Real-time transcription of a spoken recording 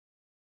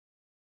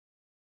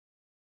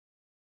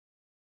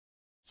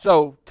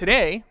So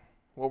today,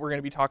 what we're going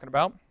to be talking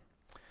about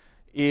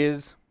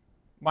is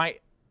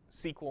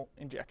MySQL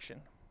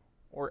injection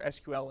or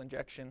SQL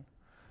injection.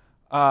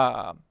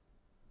 We're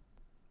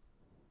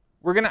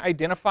going to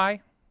identify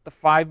the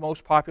 5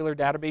 most popular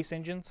database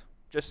engines,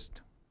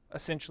 just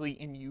essentially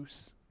in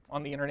use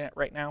on the internet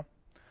right now.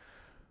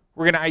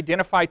 We're going to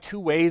identify 2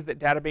 ways that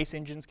database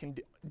engines can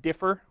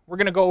differ. We're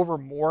going to go over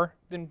more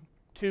than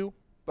 2,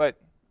 but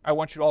I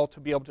want you all to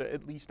be able to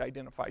at least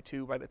identify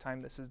 2 by the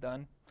time this is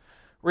done.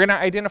 We're going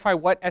to identify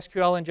what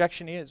SQL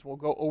injection is. We'll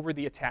go over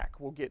the attack.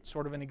 We'll get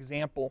sort of an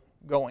example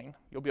going.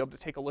 You'll be able to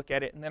take a look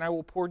at it, and then I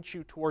will point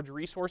you towards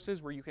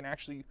resources where you can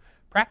actually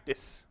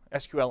practice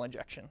SQL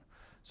injection.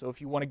 So if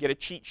you want to get a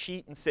cheat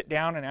sheet and sit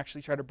down and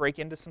actually try to break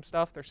into some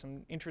stuff, there's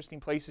some interesting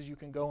places you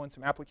can go and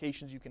some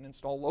applications you can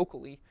install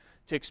locally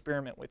to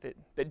experiment with it.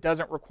 That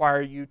doesn't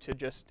require you to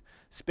just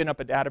spin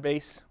up a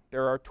database.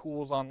 There are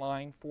tools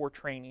online for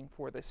training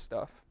for this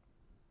stuff.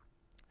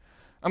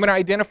 I'm going to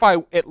identify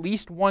at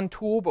least 1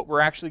 tool, but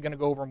we're actually going to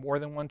go over more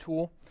than 1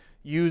 tool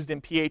used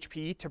in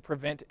PHP to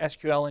prevent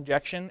SQL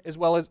injection, as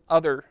well as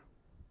other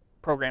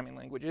programming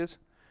languages.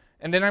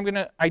 And then I'm going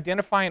to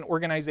identify an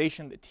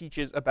organization that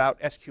teaches about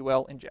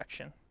SQL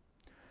injection.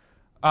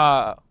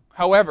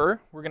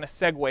 However, we're going to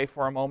segue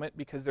for a moment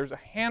because there's a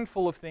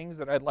handful of things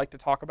that I'd like to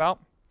talk about.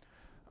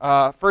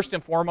 First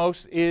and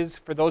foremost is,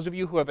 for those of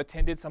you who have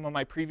attended some of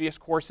my previous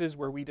courses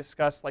where we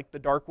discussed like the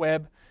dark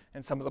web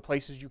and some of the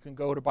places you can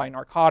go to buy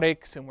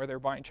narcotics and where they're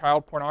buying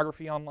child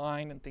pornography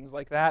online and things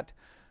like that,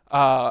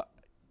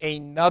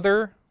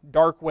 another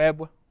dark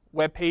web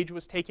page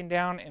was taken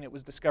down, and it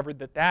was discovered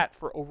that that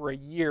for over a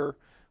year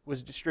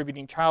was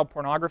distributing child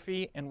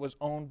pornography and was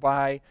owned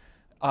by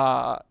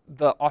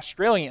the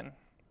Australian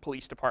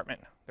police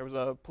department. There was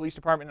a police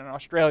department in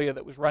Australia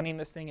that was running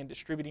this thing and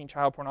distributing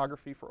child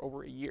pornography for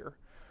over a year.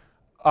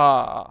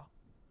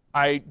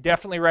 I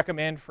definitely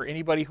recommend for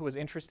anybody who is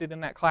interested in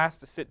that class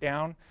to sit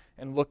down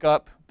and look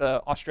up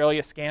the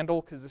Australia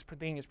scandal, because this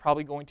thing is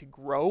probably going to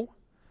grow.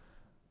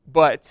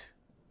 But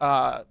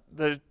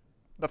the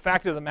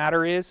fact of the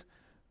matter is,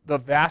 the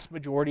vast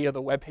majority of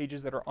the web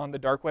pages that are on the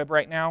dark web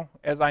right now,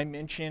 as I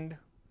mentioned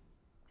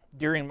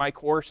during my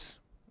course,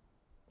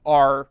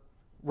 are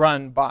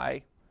run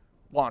by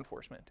law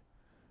enforcement.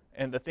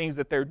 And the things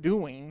that they're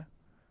doing,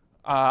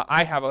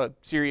 I have a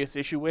serious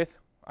issue with.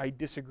 I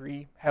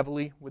disagree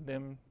heavily with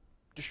them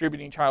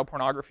distributing child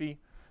pornography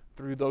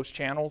through those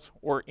channels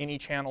or any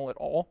channel at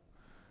all.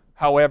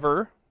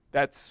 However,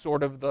 that's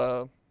sort of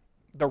the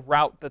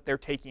route that they're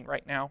taking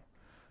right now.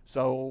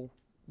 So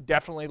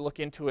definitely look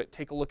into it,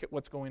 take a look at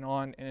what's going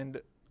on, and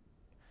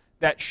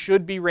that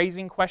should be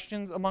raising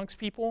questions amongst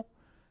people.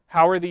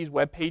 How are these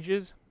web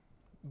pages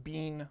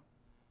being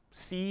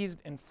seized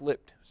and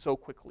flipped so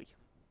quickly?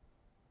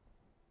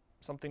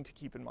 Something to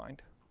keep in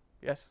mind.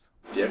 Yes?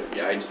 Yeah,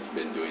 I just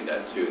been doing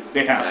that too.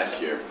 They have. Last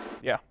year.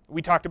 Yeah,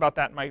 we talked about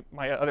that in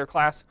my other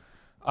class.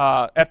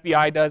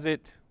 FBI does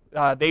it.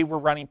 They were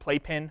running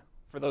Playpen,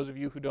 for those of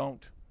you who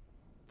don't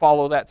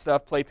follow that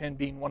stuff. Playpen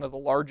being one of the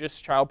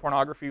largest child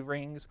pornography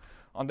rings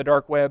on the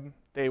dark web.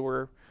 They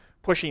were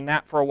pushing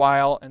that for a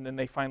while, and then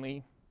they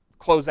finally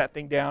closed that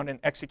thing down and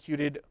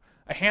executed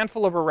a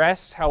handful of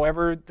arrests.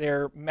 However,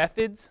 their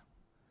methods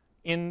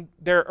in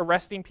their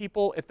arresting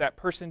people, if that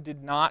person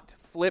did not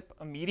flip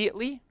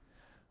immediately,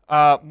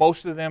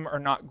 most of them are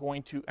not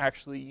going to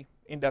actually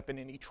end up in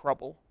any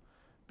trouble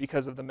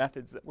because of the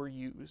methods that were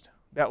used.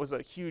 That was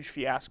a huge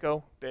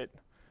fiasco that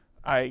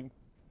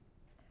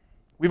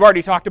we've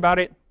already talked about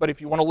it, but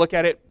if you want to look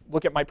at it,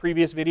 look at my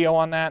previous video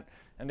on that,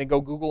 and then go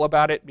Google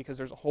about it, because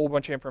there's a whole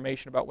bunch of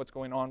information about what's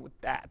going on with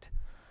that.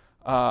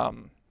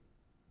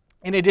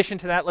 In addition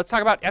to that, let's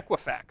talk about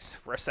Equifax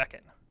for a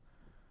second.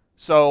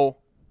 So,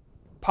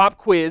 pop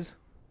quiz,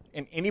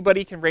 and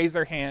anybody can raise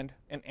their hand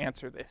and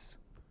answer this.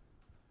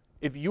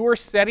 If you are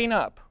setting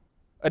up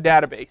a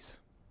database,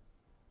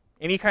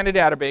 any kind of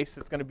database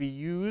that's going to be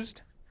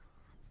used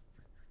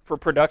for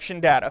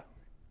production data,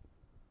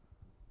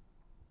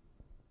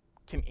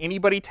 can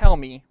anybody tell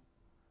me,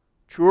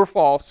 true or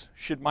false,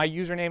 should my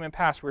username and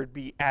password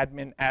be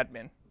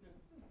admin?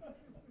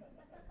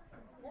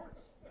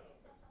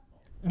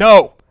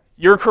 No,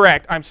 you're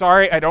correct. I'm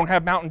sorry, I don't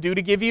have Mountain Dew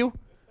to give you.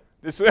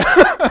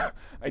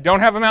 I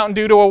don't have a Mountain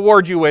Dew to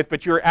award you with,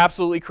 but you're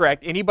absolutely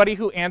correct. Anybody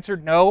who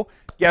answered no,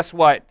 guess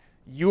what?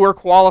 You are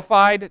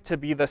qualified to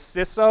be the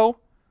CISO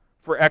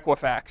for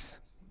Equifax,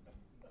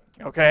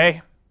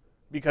 okay?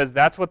 Because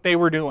that's what they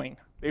were doing.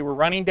 They were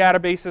running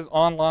databases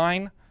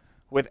online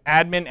with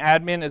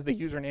admin as the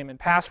username and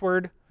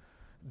password.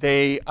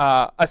 They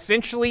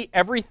essentially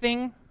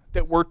everything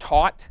that we're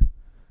taught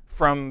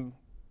from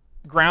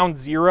ground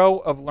zero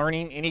of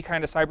learning any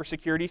kind of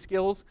cybersecurity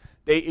skills,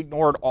 they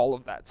ignored all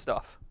of that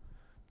stuff.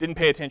 Didn't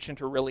pay attention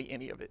to really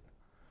any of it.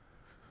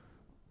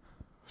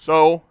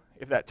 So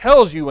if that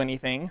tells you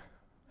anything,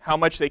 how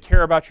much they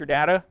care about your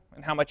data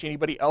and how much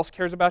anybody else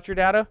cares about your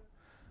data,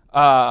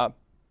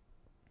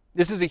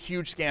 this is a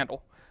huge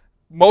scandal.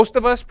 Most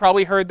of us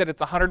probably heard that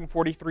it's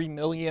 143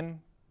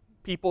 million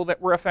people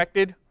that were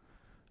affected.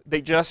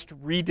 They just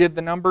redid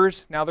the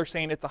numbers. Now they're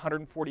saying it's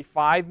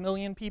 145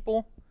 million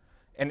people,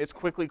 and it's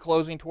quickly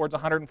closing towards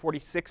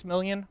 146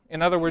 million.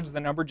 In other words, the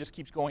number just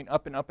keeps going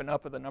up and up and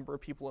up of the number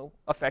of people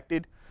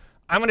affected.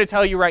 I'm going to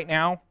tell you right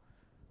now,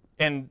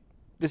 and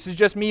this is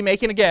just me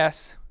making a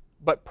guess,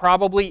 but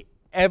probably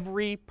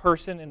every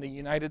person in the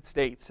United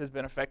States has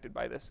been affected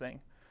by this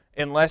thing,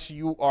 unless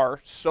you are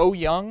so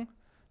young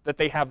that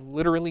they have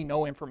literally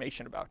no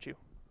information about you.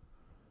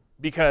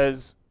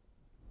 Because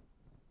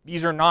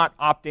these are not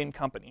opt-in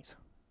companies.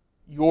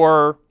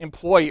 Your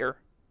employer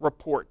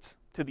reports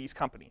to these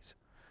companies.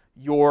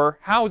 Your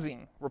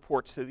housing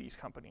reports to these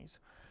companies.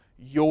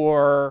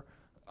 Your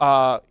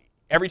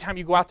every time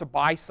you go out to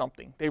buy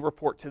something, they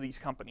report to these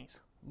companies.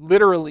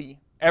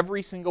 Literally,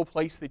 every single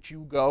place that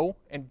you go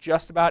and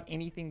just about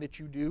anything that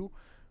you do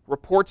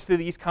reports to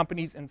these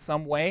companies in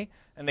some way,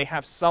 and they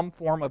have some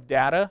form of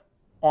data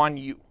on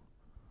you.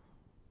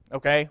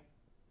 Okay?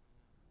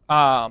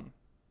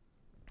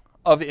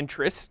 Of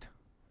interest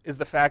is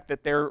the fact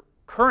that they're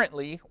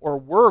currently, or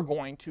we're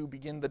going to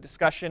begin the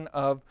discussion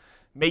of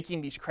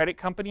making these credit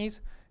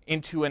companies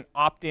into an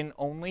opt-in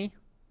only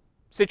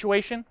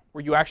situation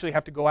where you actually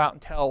have to go out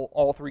and tell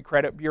all 3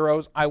 credit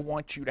bureaus, I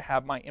want you to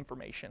have my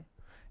information.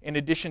 In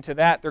addition to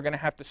that, they're going to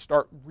have to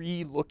start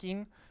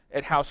re-looking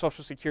at how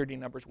Social Security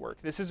numbers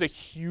work. This is a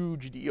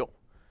huge deal,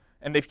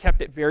 and they've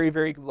kept it very,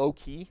 very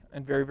low-key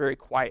and very, very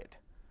quiet.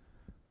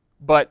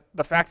 But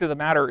the fact of the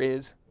matter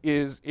is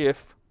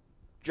if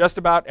just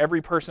about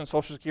every person's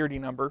Social Security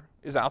number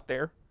is out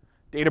there,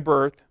 date of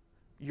birth,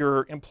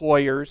 your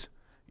employers,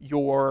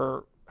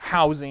 your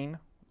housing,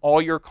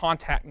 all your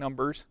contact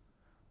numbers,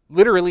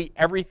 literally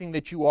everything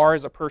that you are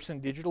as a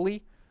person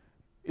digitally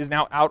is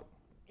now out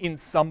in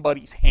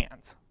somebody's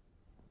hands,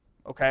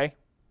 okay?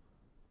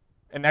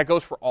 And that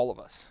goes for all of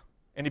us.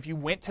 And if you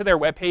went to their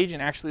webpage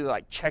and actually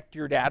like checked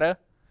your data,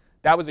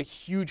 that was a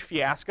huge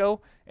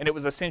fiasco, and it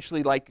was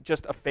essentially like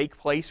just a fake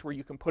place where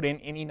you can put in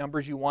any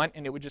numbers you want,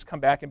 and it would just come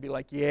back and be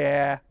like,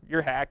 yeah,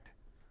 you're hacked.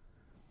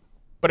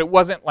 But it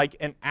wasn't like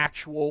an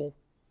actual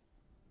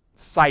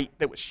site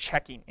that was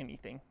checking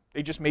anything.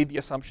 They just made the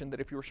assumption that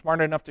if you were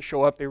smart enough to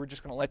show up, they were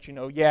just going to let you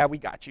know, yeah, we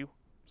got you.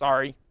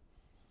 Sorry.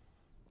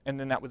 And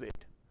then that was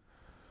it.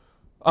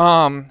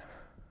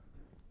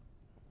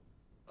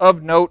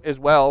 Of note as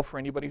well, for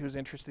anybody who's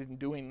interested in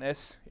doing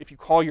this, if you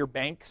call your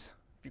banks,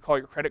 if you call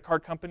your credit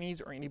card companies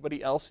or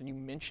anybody else and you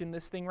mention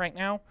this thing right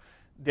now,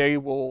 they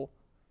will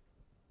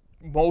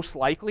most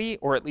likely,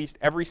 or at least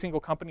every single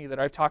company that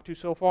I've talked to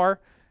so far,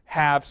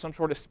 have some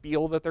sort of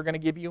spiel that they're going to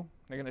give you.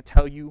 They're going to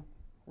tell you,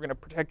 we're going to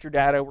protect your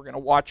data, we're going to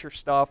watch your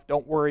stuff,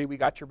 don't worry, we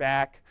got your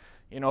back,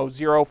 you know,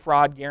 zero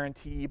fraud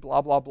guarantee,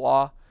 blah, blah,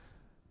 blah.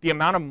 The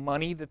amount of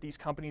money that these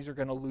companies are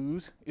going to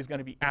lose is going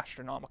to be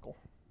astronomical.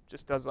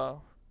 Just as an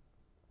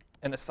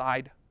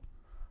aside,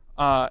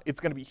 it's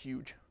going to be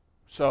huge.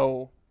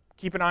 So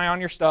keep an eye on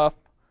your stuff,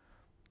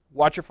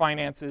 watch your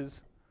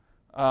finances,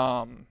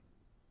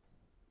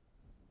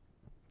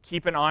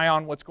 keep an eye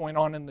on what's going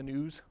on in the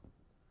news,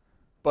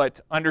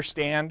 but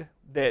understand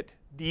that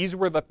these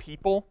were the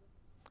people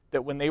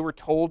that when they were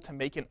told to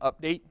make an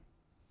update,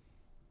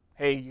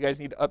 hey, you guys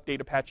need to update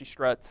Apache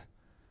Struts,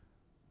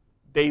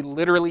 they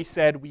literally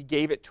said, we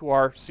gave it to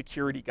our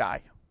security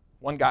guy,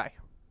 one guy.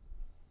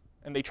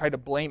 And they tried to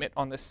blame it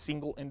on this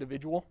single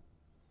individual.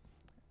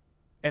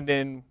 And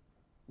then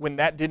when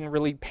that didn't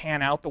really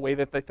pan out the way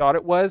that they thought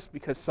it was,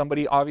 because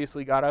somebody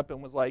obviously got up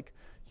and was like,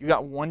 you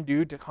got one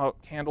dude to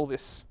handle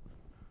this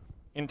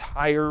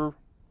entire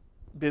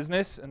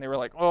business, and they were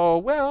like, oh,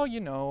 well,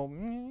 you know,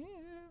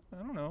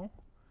 I don't know.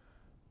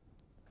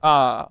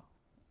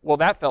 Well,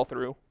 that fell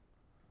through.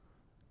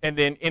 And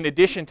then in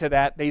addition to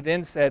that, they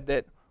then said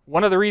that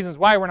one of the reasons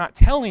why we're not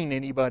telling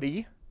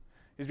anybody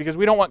is because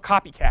we don't want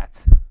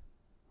copycats,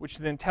 which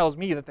then tells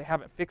me that they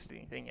haven't fixed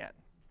anything yet.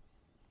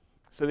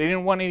 So they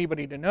didn't want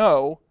anybody to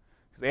know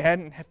because they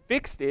hadn't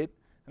fixed it,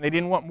 and they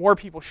didn't want more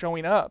people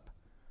showing up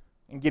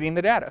and getting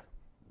the data.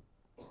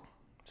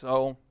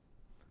 So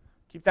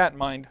keep that in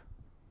mind.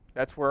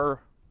 That's where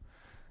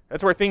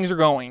things are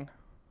going.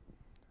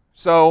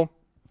 So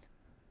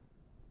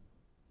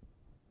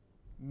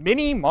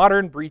many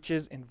modern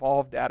breaches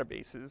involve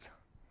databases.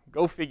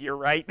 Go figure,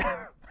 right?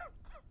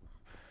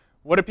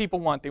 What do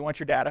people want? They want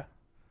your data.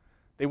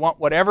 They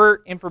want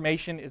whatever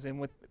information is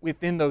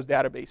within those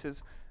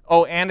databases.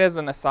 Oh, and as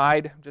an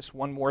aside, just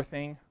one more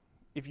thing.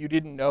 If you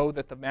didn't know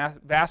that the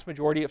vast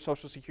majority of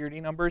Social Security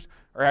numbers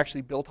are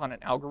actually built on an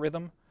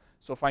algorithm.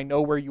 So if I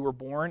know where you were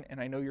born and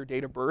I know your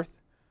date of birth,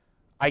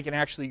 I can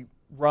actually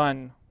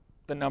run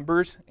the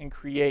numbers and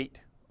create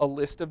a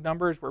list of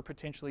numbers where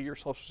potentially your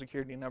Social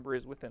Security number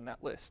is within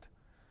that list.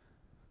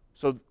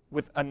 So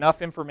with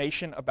enough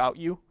information about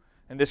you,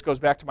 and this goes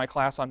back to my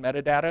class on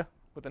metadata,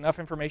 with enough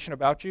information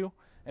about you,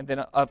 and then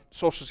a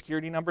Social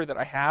Security number that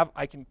I have,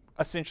 I can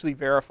essentially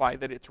verify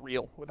that it's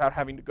real without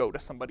having to go to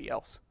somebody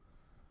else.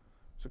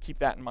 So keep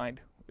that in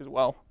mind as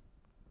well.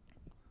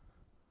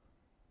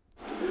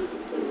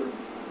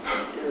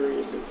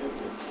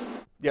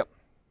 Yep.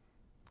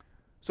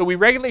 So we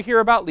regularly hear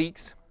about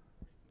leaks,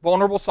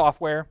 vulnerable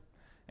software,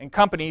 and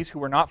companies who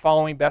were not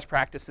following best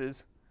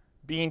practices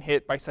being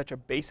hit by such a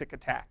basic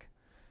attack.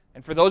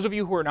 And for those of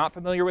you who are not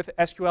familiar with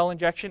SQL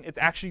injection, it's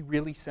actually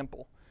really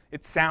simple.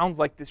 It sounds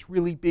like this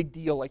really big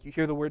deal, like you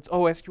hear the words,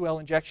 oh, SQL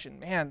injection,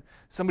 man,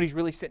 somebody's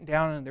really sitting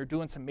down and they're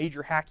doing some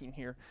major hacking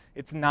here.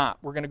 It's not.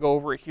 We're going to go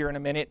over it here in a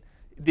minute.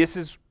 This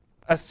is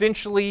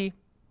essentially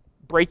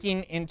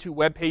breaking into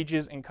web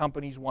pages and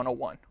companies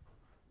 101.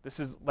 This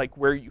is like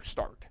where you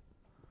start.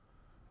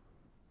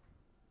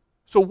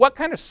 So what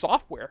kind of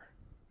software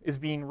is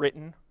being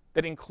written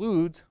that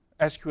includes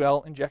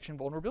SQL injection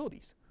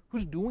vulnerabilities?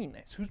 Who's doing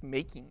this? Who's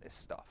making this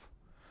stuff?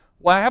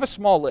 Well, I have a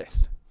small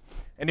list.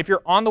 And if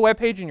you're on the web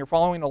page and you're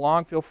following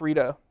along, feel free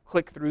to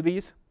click through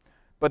these.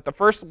 But the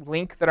first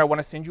link that I want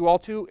to send you all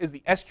to is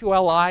the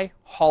SQLI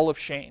Hall of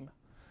Shame.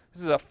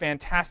 This is a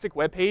fantastic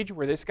web page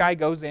where this guy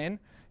goes in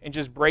and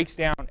just breaks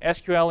down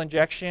SQL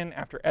injection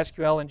after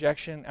SQL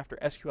injection after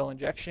SQL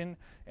injection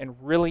and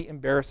really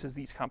embarrasses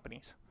these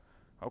companies.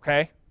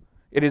 Okay?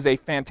 It is a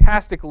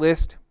fantastic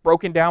list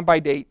broken down by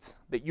dates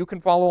that you can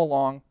follow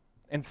along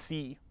and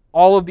see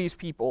all of these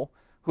people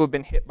who have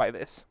been hit by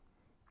this.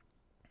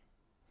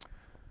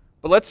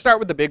 But let's start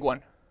with the big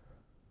one.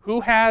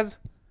 Who has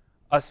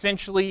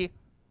essentially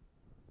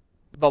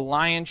the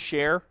lion's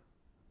share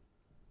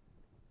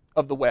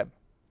of the web?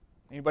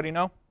 Anybody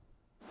know?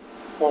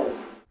 Porn.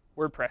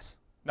 WordPress,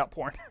 not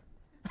porn.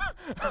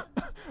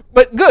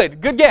 But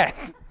good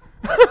guess.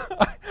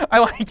 I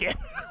like it.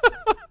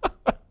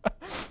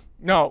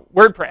 No,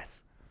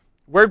 WordPress.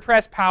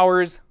 WordPress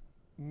powers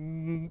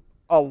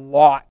a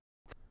lot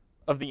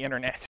of the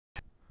internet.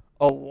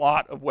 A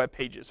lot of web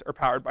pages are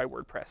powered by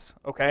WordPress,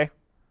 okay?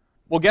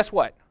 Well, guess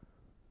what?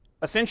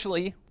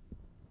 Essentially,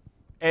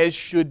 as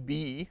should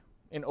be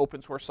in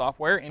open source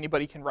software,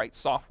 anybody can write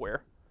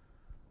software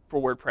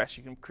for WordPress.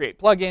 You can create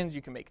plugins,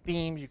 you can make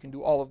themes, you can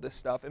do all of this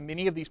stuff. And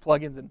many of these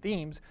plugins and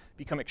themes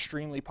become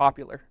extremely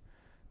popular.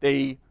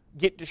 They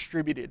get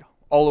distributed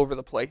all over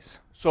the place.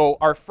 So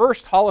our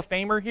first Hall of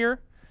Famer here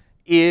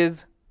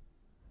is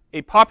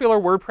a popular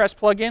WordPress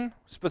plugin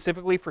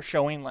specifically for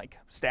showing like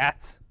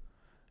stats.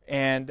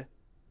 And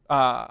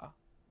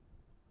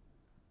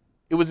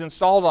it was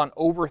installed on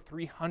over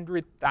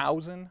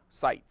 300,000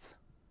 sites.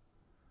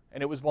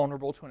 And it was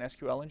vulnerable to an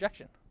SQL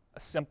injection, a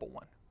simple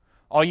one.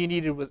 All you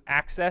needed was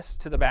access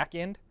to the back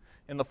end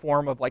in the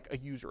form of like a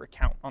user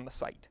account on the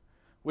site,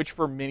 which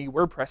for many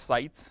WordPress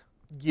sites,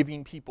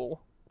 giving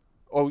people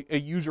a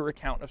user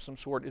account of some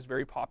sort is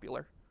very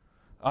popular.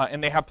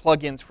 And they have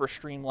plugins for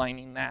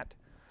streamlining that.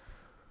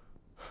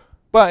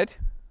 But,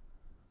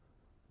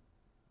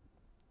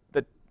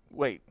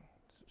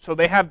 so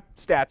they have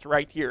stats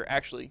right here,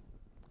 actually.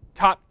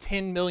 Top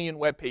 10 million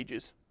web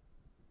pages,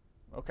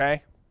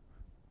 okay,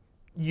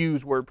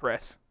 use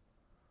WordPress.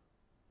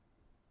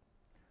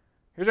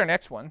 Here's our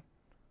next one.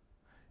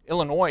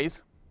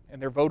 Illinois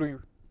and their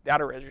voter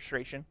data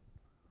registration.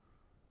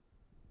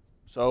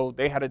 So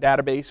they had a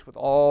database with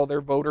all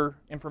their voter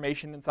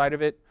information inside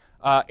of it.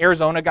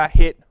 Arizona got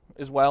hit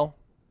as well.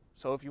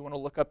 So if you want to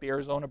look up the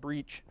Arizona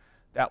breach,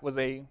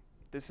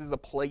 this is a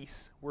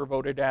place where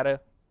voter data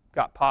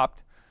got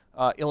popped.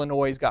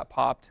 Illinois got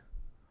popped.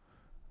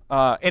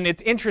 And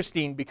it's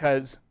interesting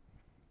because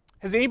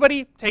has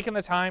anybody taken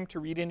the time to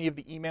read any of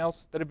the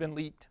emails that have been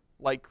leaked,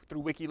 like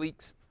through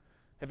WikiLeaks?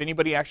 Have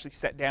anybody actually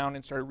sat down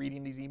and started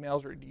reading these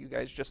emails, or do you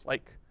guys just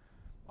like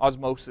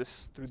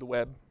osmosis through the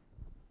web?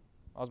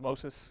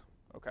 Osmosis?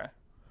 Okay.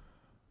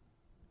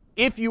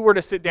 If you were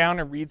to sit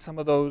down and read some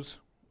of those,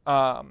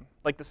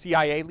 like the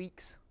CIA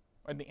leaks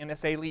or the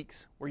NSA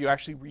leaks, where you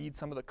actually read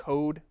some of the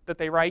code that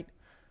they write,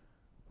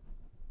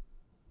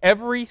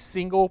 every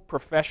single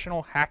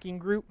professional hacking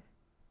group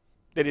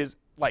that is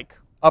like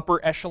upper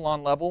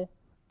echelon level,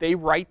 they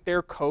write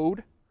their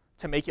code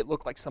to make it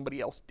look like somebody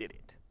else did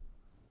it.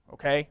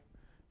 Okay?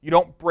 You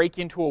don't break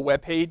into a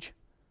web page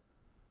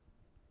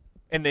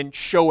and then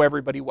show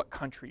everybody what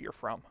country you're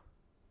from,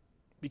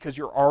 because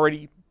you're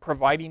already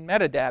providing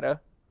metadata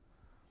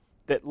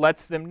that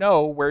lets them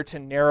know where to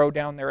narrow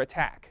down their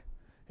attack.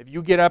 If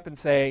you get up and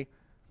say,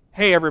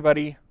 hey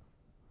everybody,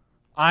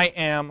 I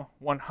am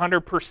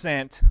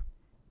 100%,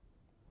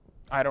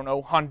 I don't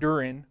know,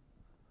 Honduran,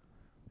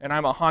 and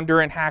I'm a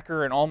Honduran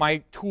hacker, and all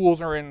my tools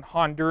are in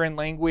Honduran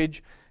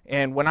language,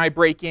 and when I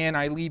break in,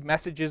 I leave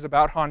messages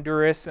about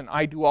Honduras, and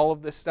I do all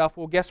of this stuff.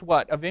 Well, guess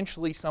what?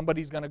 Eventually,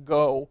 somebody's going to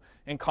go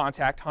and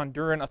contact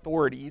Honduran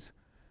authorities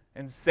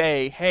and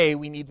say, hey,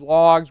 we need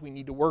logs, we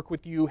need to work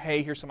with you.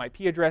 Hey, here's some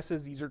IP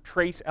addresses. These are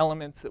trace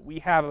elements that we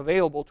have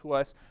available to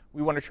us.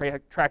 We want to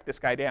track this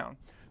guy down.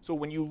 So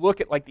when you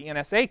look at like the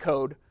NSA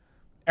code,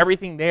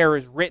 everything there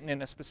is written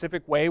in a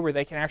specific way where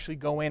they can actually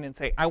go in and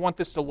say, I want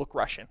this to look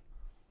Russian,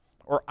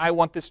 or I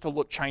want this to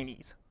look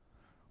Chinese,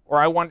 or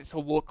I want it to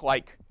look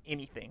like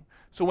anything.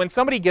 So when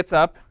somebody gets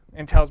up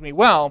and tells me,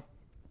 well,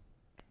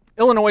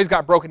 Illinois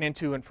got broken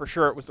into and for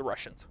sure it was the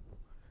Russians,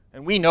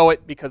 and we know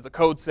it because the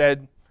code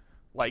said,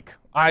 like,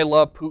 I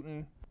love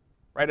Putin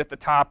right at the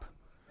top,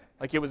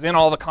 like it was in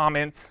all the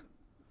comments.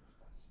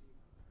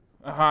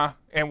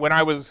 And when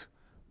I was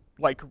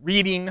like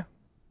reading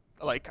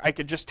like I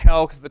could just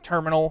tell because the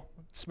terminal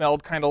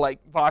smelled kind of like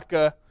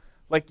vodka.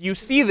 Like you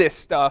see this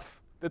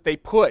stuff that they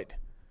put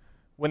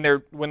when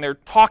they're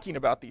talking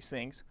about these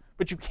things,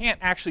 but you can't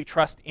actually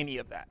trust any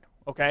of that,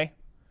 okay?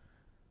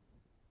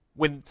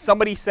 When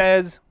somebody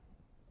says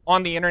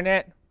on the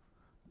internet,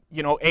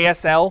 you know,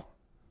 ASL,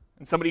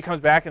 and somebody comes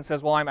back and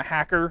says, well, I'm a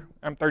hacker,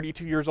 I'm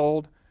 32 years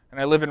old,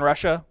 and I live in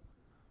Russia,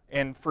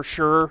 and for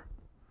sure,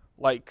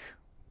 like,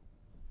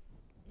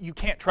 you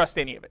can't trust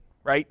any of it,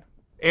 right?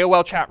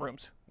 AOL chat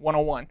rooms,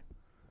 101.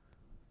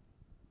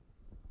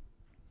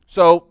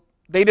 So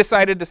they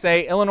decided to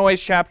say Illinois'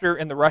 chapter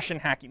in the Russian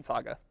hacking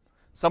saga.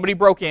 Somebody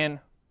broke in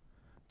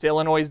to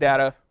Illinois'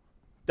 data,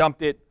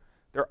 dumped it,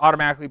 they're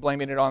automatically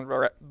blaming it on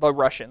the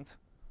Russians.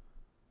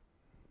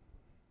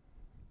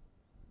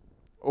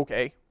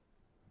 Okay.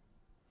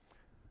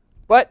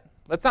 But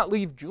let's not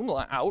leave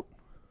Joomla out.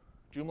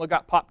 Joomla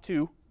got popped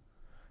too.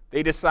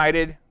 They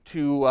decided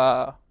to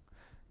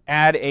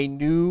add a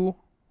new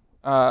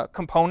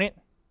component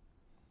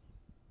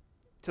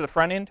to the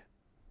front end,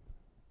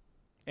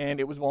 and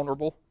it was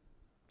vulnerable.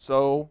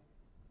 So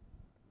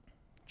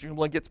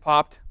Joomla gets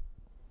popped.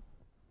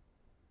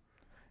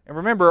 And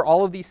remember,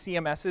 all of these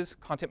CMSs,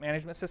 content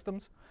management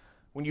systems,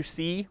 when you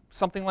see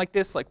something like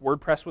this, like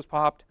WordPress was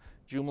popped,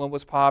 Joomla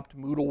was popped,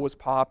 Moodle was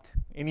popped,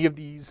 any of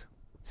these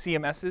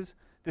CMSs,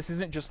 this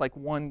isn't just like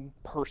one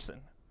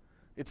person.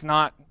 It's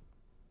not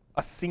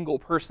a single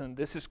person.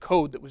 This is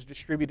code that was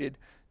distributed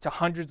to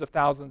hundreds of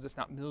thousands, if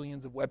not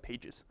millions of web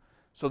pages.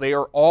 So they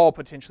are all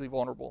potentially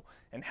vulnerable.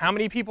 And how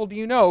many people do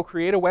you know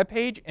create a web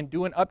page and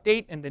do an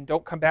update and then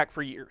don't come back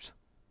for years?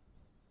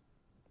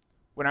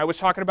 When I was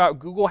talking about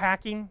Google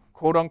hacking,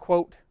 quote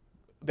unquote,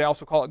 they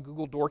also call it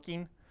Google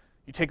dorking.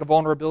 You take a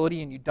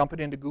vulnerability and you dump it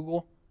into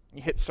Google, and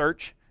you hit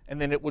search,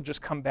 and then it will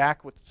just come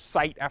back with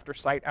site after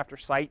site after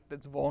site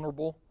that's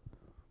vulnerable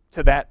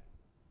to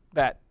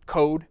that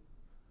code.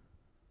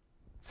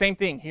 Same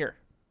thing here.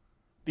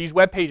 These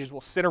web pages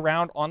will sit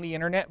around on the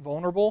internet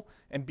vulnerable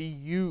and be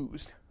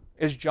used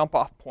as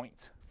jump-off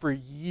points for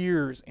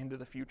years into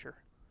the future.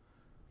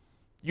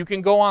 You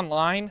can go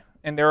online,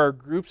 and there are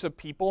groups of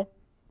people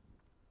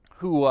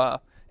who,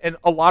 and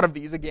a lot of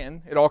these,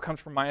 again, it all comes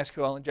from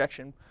MySQL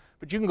injection,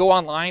 but you can go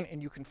online and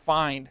you can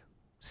find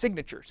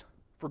signatures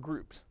for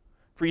groups.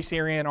 Free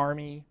Syrian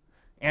Army,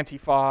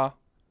 Antifa,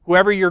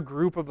 whoever your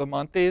group of the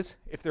month is,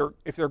 if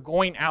they're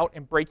going out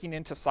and breaking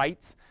into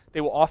sites,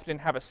 they will often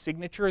have a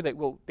signature that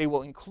they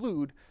will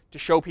include to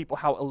show people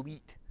how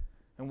elite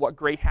and what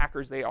great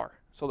hackers they are.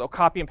 So they'll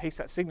copy and paste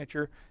that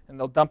signature and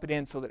they'll dump it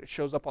in so that it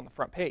shows up on the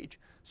front page.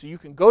 So you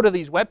can go to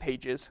these web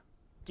pages,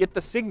 get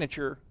the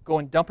signature, go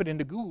and dump it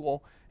into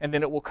Google, and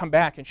then it will come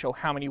back and show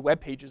how many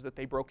web pages that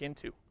they broke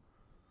into.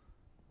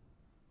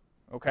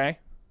 Okay?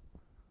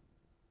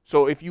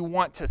 So if you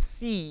want to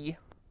see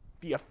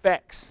the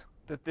effects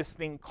that this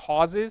thing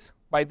causes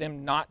by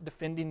them not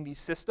defending these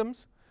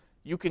systems,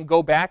 you can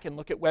go back and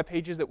look at web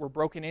pages that were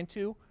broken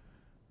into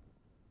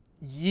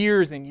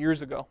years and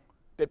years ago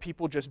that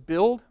people just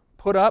build,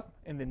 put up,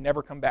 and then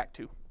never come back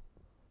to.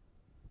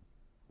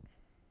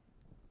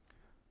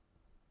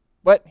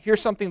 But here's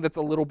something that's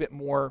a little bit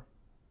more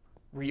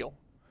real.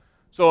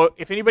 So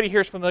if anybody here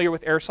is familiar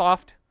with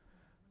airsoft,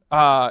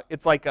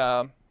 it's like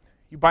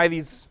you buy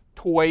these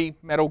toy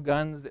metal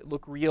guns that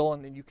look real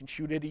and then you can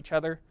shoot at each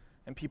other,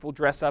 and people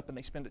dress up and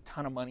they spend a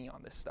ton of money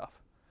on this stuff.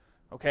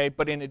 Okay?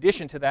 But in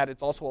addition to that,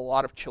 it's also a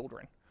lot of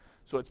children.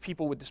 So it's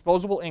people with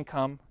disposable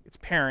income, it's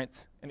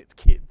parents, and it's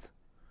kids.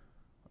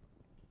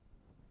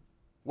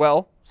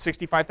 Well,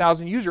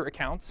 65,000 user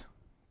accounts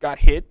got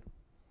hit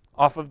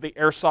off of the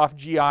Airsoft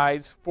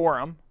GI's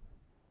forum.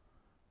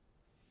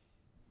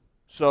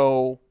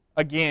 So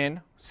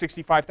again,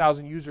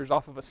 65,000 users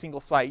off of a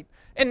single site.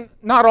 And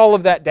not all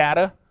of that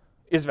data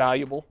is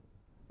valuable.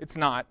 It's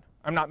not.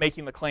 I'm not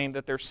making the claim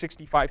that there's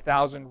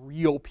 65,000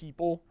 real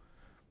people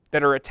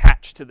that are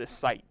attached to this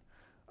site.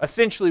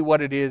 Essentially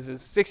what it is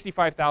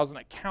 65,000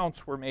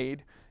 accounts were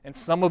made, and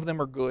some of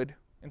them are good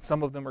and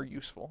some of them are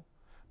useful.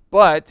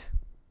 But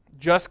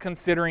just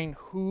considering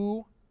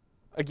who,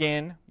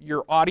 again,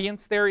 your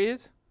audience there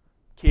is,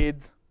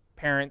 kids,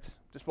 parents,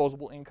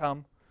 disposable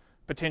income,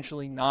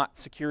 potentially not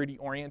security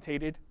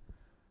orientated,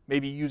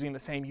 maybe using the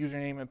same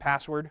username and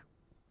password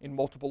in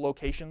multiple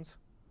locations.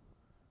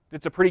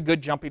 It's a pretty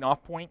good jumping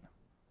off point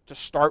to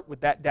start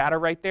with that data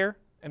right there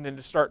and then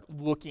to start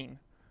looking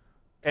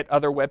at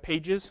other web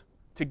pages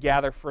to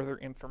gather further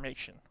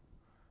information.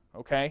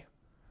 Okay?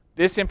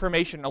 This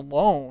information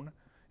alone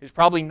is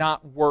probably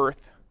not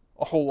worth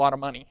a whole lot of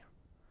money.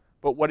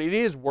 But what it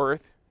is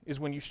worth is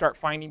when you start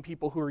finding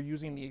people who are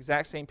using the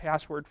exact same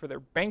password for their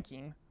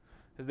banking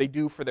as they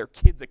do for their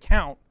kid's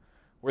account,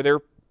 where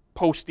they're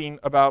posting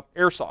about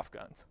airsoft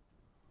guns.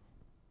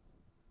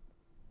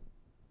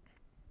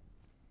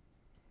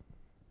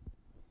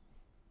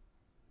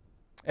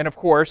 And of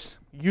course,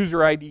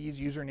 user IDs,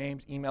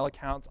 usernames, email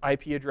accounts,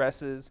 IP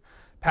addresses,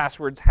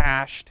 passwords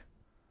hashed.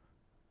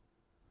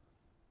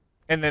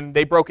 And then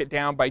they broke it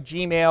down by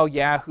Gmail,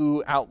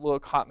 Yahoo,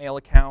 Outlook, Hotmail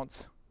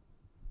accounts.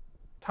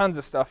 Tons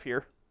of stuff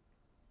here.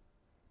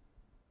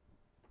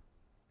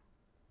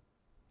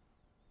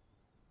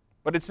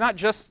 But it's not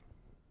just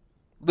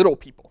little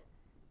people,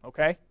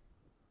 okay?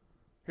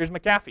 Here's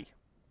McAfee,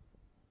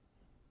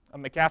 a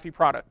McAfee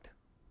product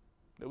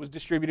that was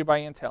distributed by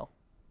Intel,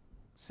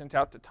 sent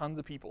out to tons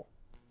of people,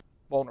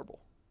 vulnerable.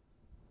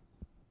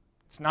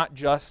 It's not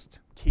just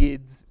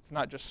kids, it's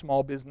not just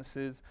small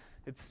businesses,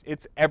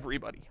 it's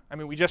everybody. I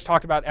mean, we just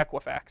talked about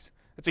Equifax.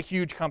 It's a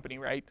huge company,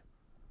 right?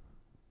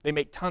 They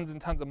make tons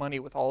and tons of money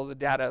with all of the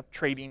data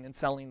trading and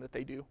selling that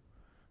they do.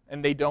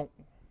 And they don't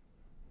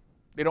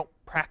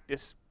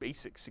practice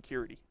basic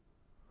security.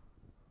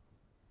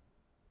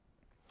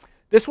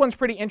 This one's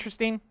pretty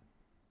interesting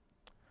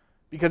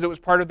because it was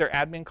part of their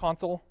admin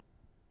console.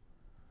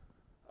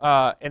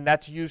 And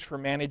that's used for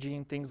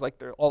managing things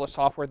like all the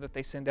software that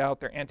they send out,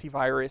 their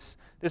antivirus.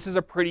 This is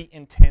a pretty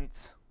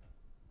intense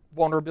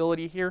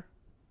vulnerability here.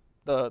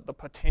 The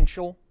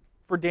potential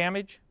for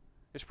damage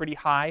is pretty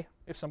high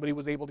if somebody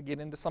was able to get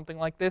into something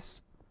like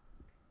this.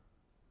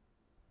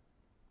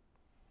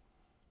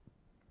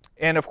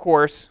 And of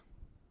course,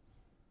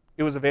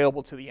 it was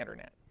available to the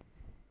internet.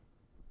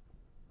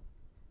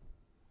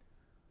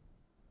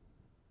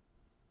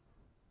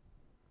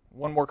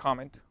 One more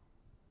comment.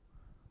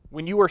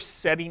 When you are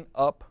setting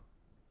up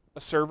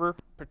a server,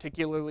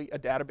 particularly a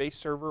database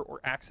server or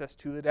access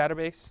to the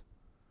database,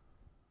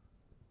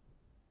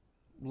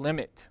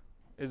 limit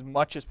as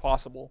much as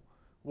possible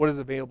what is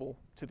available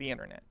to the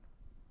internet.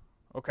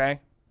 Okay?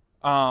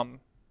 I'm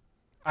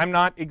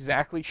not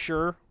exactly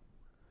sure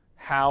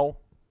how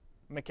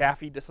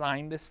McAfee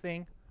designed this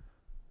thing.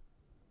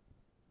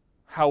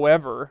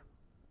 However,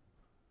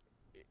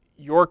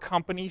 your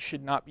company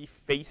should not be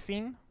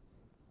facing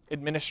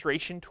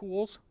administration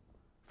tools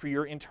for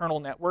your internal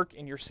network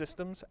and your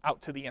systems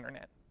out to the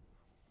internet.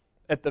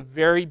 At the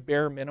very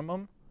bare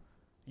minimum,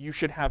 you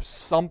should have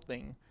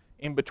something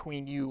in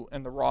between you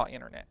and the raw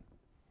internet.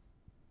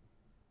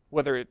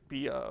 Whether it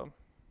be a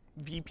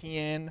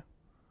VPN,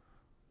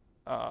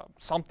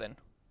 something.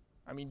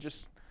 I mean,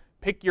 just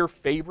pick your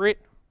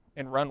favorite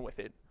and run with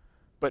it.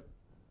 But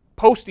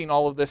posting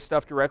all of this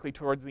stuff directly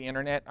towards the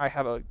internet, I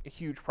have a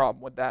huge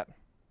problem with that.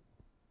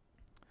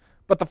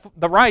 But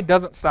the ride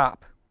doesn't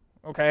stop,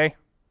 okay?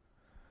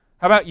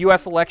 How about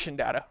US election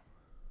data?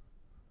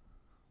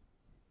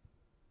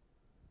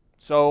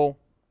 So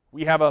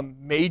we have a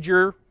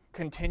major,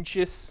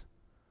 contentious,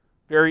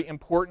 very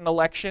important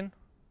election.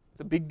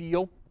 It's a big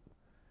deal.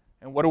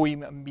 And what do we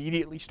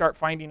immediately start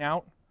finding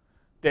out?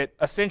 That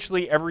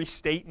essentially every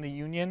state in the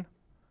union,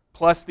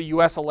 plus the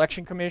US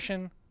Election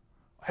Commission,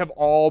 have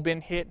all been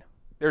hit.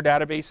 Their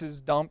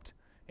databases dumped,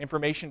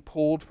 information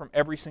pulled from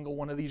every single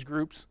one of these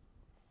groups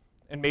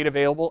and made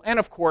available. And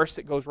of course,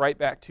 it goes right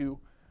back to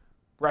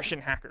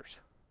Russian hackers.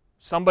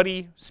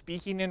 Somebody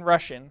speaking in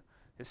Russian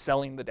is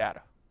selling the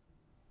data.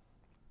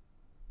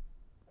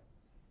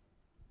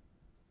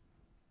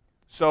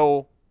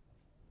 So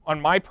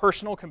on my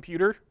personal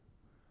computer,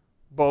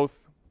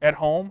 both at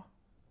home,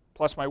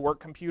 plus my work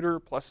computer,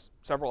 plus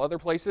several other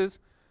places,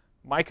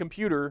 my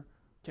computer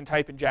can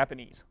type in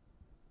Japanese.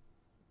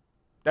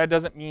 That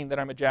doesn't mean that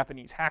I'm a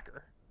Japanese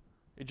hacker.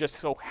 It just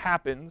so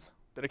happens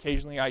that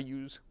occasionally I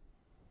use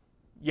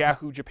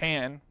Yahoo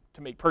Japan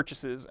to make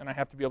purchases, and I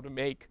have to be able to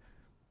make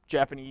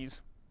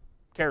Japanese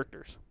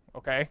characters,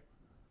 okay?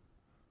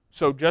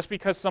 So just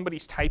because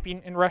somebody's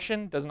typing in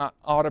Russian does not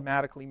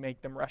automatically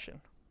make them Russian.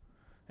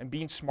 And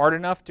being smart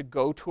enough to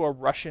go to a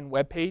Russian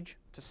webpage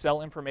to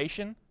sell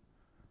information,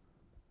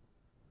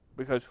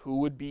 because who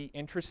would be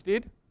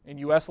interested in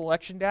US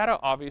election data?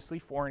 Obviously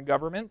foreign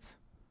governments.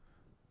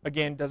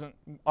 Again, doesn't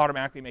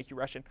automatically make you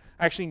Russian.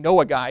 I actually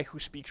know a guy who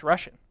speaks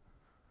Russian.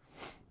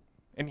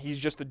 And he's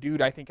just a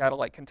dude, I think, out of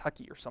like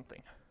Kentucky or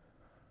something.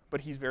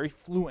 But he's very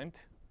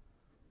fluent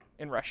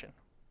in Russian.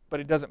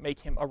 But it doesn't make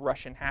him a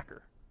Russian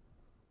hacker.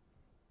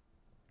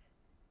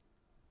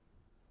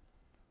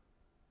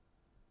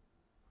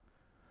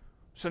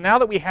 So now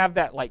that we have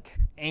that like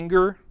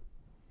anger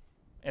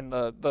and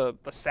the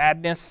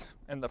sadness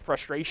and the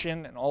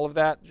frustration and all of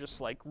that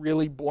just like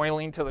really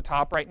boiling to the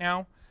top right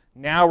now,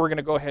 now we're going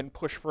to go ahead and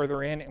push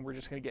further in, and we're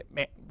just going to get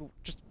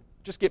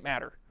just get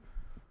madder,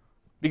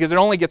 because it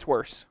only gets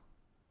worse.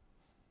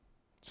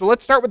 So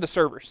let's start with the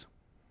servers.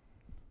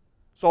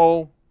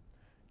 So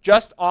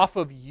just off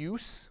of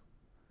use,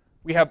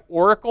 we have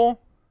Oracle,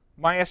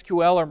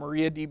 MySQL or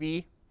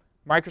MariaDB,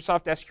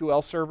 Microsoft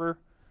SQL Server,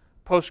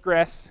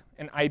 Postgres,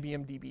 and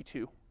IBM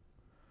DB2.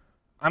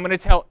 I'm going to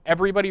tell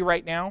everybody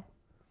right now,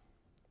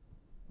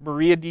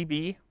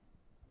 MariaDB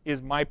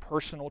is my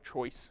personal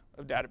choice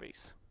of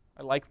database.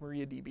 I like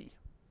MariaDB.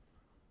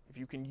 If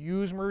you can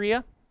use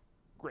Maria,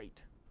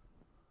 great.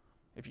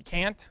 If you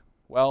can't,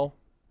 well,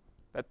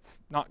 that's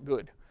not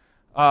good.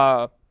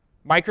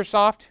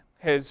 Microsoft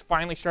has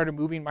finally started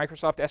moving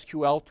Microsoft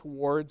SQL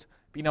towards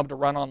being able to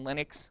run on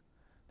Linux.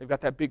 They've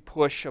got that big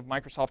push of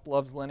Microsoft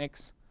loves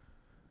Linux.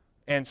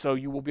 And so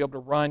you will be able to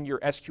run your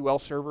SQL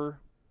server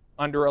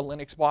under a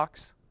Linux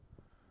box.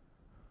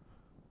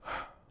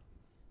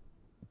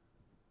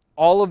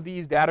 All of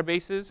these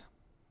databases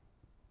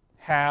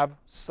have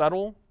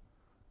subtle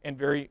and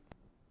very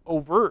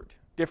overt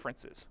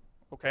differences,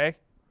 okay?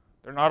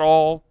 They're not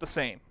all the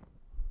same.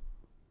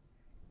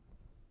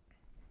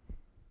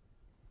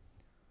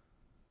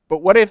 But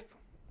what if,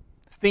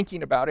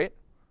 thinking about it,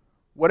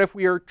 what if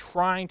we are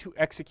trying to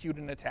execute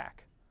an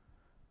attack?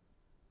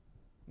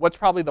 What's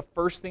probably the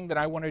first thing that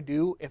I want to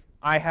do if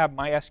I have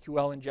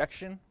MySQL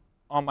injection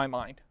on my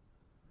mind?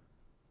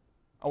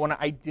 I want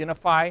to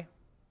identify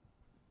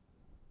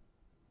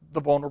the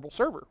vulnerable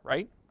server,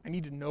 right? I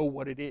need to know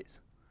what it is.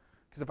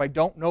 Because if I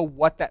don't know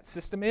what that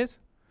system is,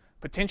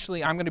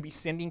 potentially I'm going to be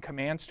sending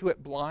commands to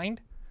it blind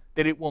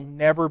that it will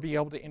never be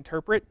able to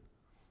interpret,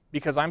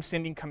 because I'm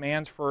sending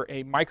commands for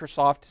a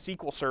Microsoft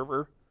SQL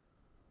server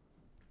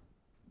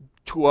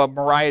to a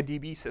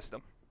MariaDB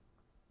system.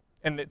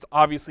 And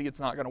obviously it's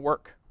not going to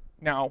work.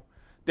 Now,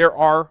 there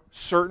are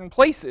certain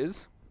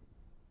places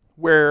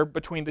where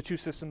between the two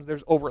systems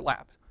there's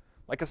overlap,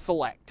 like a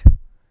select.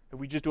 If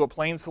we just do a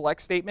plain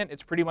select statement,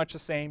 it's pretty much the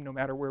same no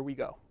matter where we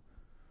go.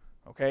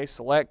 Okay,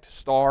 select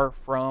star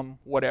from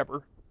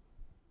whatever,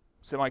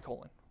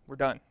 semicolon. We're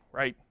done,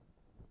 right?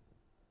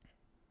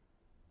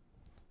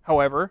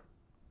 However,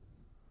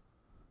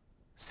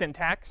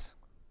 syntax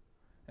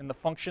and the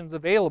functions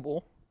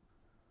available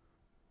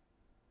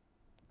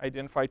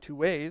identify two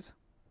ways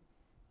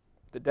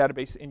that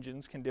database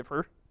engines can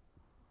differ.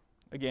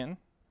 Again,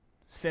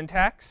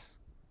 syntax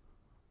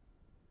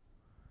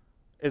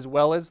as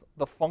well as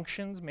the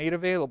functions made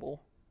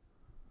available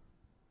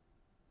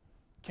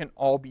can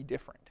all be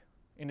different.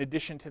 In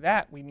addition to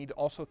that, we need to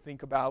also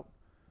think about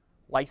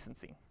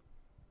licensing.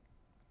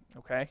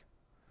 Okay?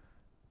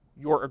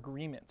 Your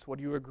agreements. What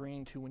are you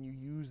agreeing to when you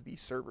use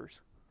these servers?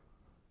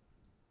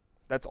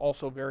 That's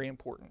also very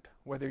important,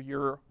 whether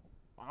you're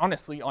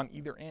honestly on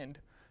either end,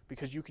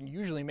 because you can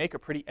usually make a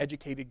pretty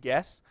educated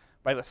guess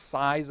by the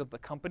size of the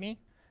company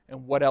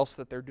and what else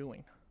that they're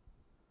doing.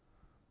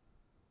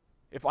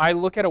 If I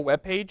look at a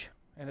web page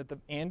and at the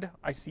end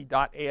I see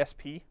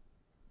 .asp,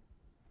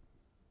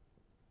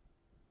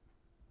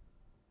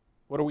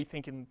 what are we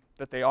thinking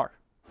that they are?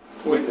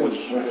 Windows.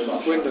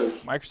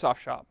 Microsoft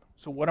Shop.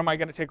 So what am I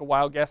going to take a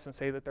wild guess and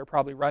say that they're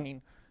probably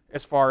running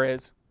as far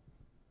as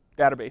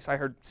database? I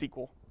heard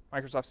SQL,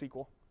 Microsoft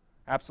SQL.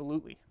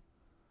 Absolutely.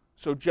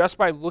 So just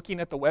by looking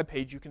at the web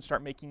page, you can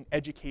start making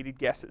educated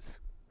guesses.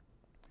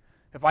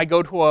 If I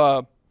go to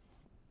a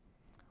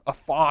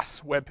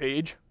FOSS web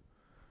page,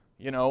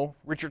 you know,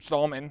 Richard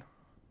Stallman,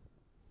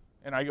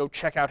 and I go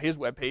check out his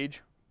web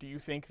page, do you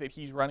think that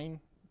he's running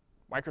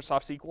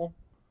Microsoft SQL?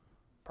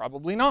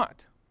 Probably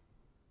not,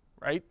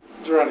 right?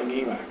 He's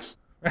running Emacs.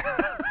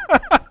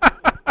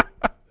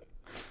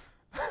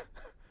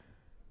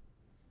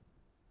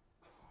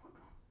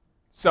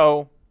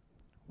 So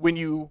when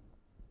you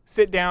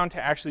sit down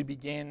to actually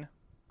begin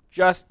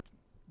just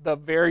the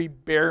very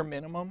bare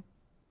minimum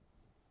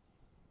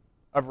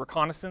of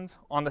reconnaissance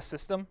on the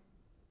system,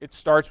 it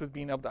starts with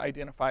being able to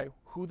identify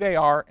who they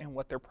are and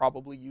what they're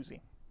probably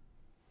using.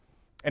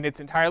 And it's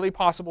entirely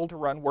possible to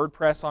run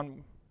WordPress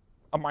on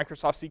a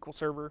Microsoft SQL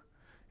server.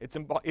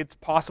 It's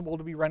possible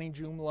to be running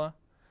Joomla.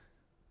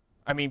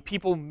 I mean,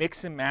 people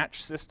mix and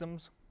match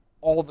systems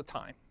all the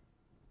time.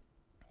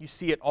 You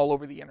see it all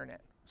over the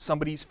internet.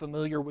 Somebody's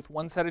familiar with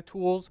one set of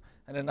tools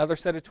and another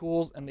set of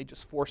tools, and they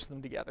just force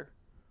them together.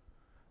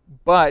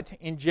 But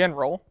in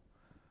general,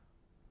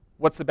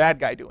 what's the bad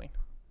guy doing?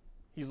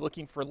 He's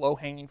looking for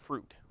low-hanging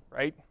fruit,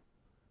 right?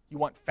 You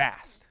want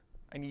fast.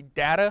 I need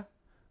data.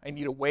 I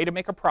need a way to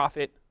make a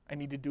profit. I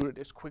need to do it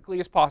as quickly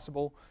as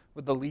possible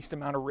with the least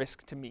amount of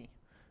risk to me.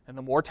 And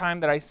the more time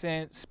that I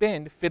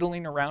spend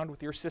fiddling around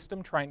with your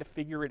system trying to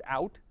figure it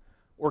out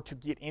or to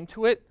get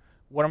into it,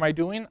 what am I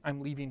doing?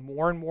 I'm leaving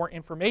more and more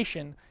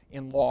information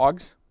in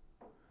logs.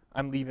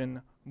 I'm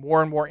leaving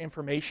more and more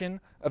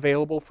information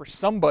available for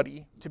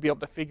somebody to be able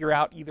to figure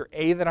out either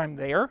A, that I'm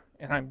there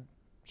and I'm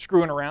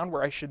screwing around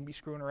where I shouldn't be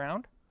screwing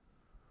around,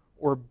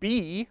 or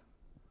B,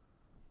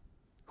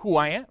 who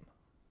I am.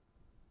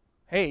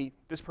 Hey,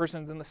 this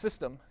person's in the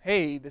system.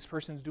 Hey, this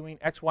person's doing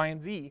X, Y,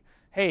 and Z.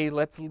 Hey,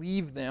 let's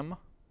leave them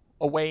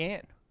a way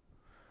in.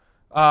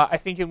 I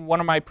think in one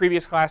of my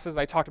previous classes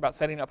I talked about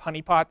setting up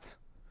honeypots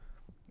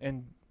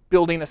and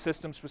building a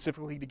system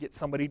specifically to get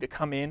somebody to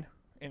come in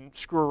and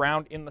screw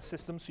around in the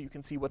system so you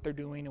can see what they're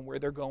doing and where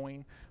they're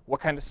going, what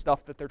kind of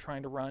stuff that they're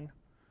trying to run.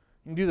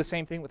 You can do the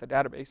same thing with a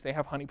database. They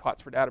have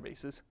honeypots for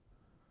databases.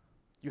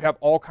 You have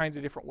all kinds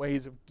of different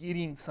ways of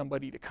getting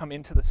somebody to come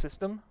into the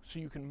system so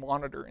you can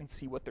monitor and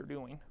see what they're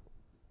doing.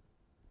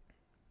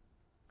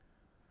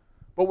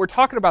 But we're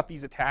talking about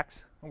these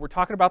attacks, and we're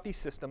talking about these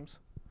systems,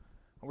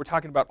 and we're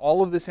talking about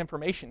all of this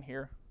information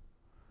here.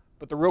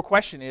 But the real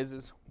question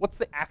is what's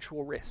the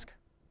actual risk?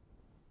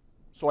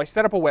 So I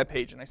set up a web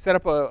page, and I set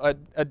up a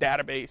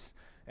database,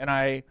 and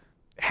I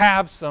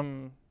have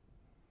some,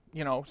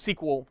 you know,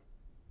 SQL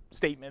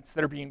statements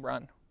that are being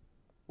run.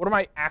 What am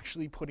I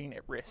actually putting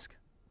at risk?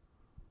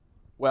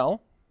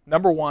 Well,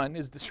 number one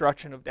is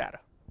destruction of data.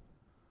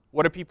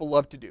 What do people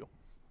love to do?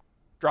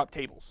 Drop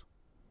tables.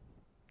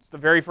 It's the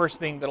very first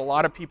thing that a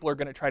lot of people are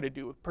going to try to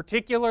do,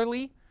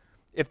 particularly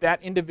if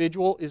that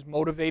individual is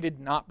motivated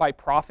not by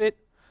profit,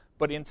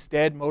 but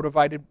instead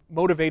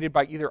motivated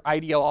by either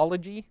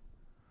ideology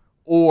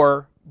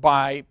or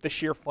by the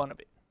sheer fun of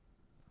it.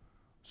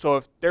 So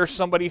if there's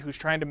somebody who's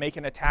trying to make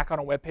an attack on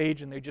a web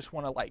page and they just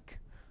want to like,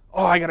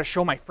 oh, I got to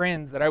show my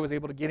friends that I was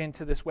able to get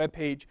into this web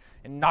page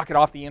and knock it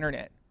off the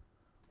internet.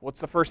 What's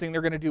the first thing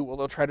they're going to do? Well,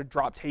 they'll try to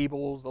drop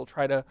tables, they'll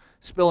try to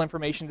spill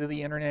information to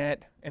the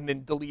internet and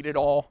then delete it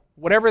all.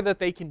 Whatever that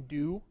they can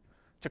do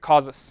to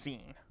cause a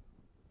scene.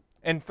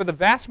 And for the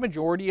vast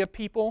majority of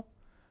people,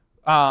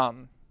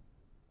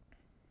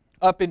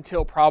 up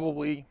until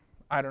probably,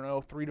 I don't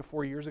know, 3 to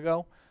 4 years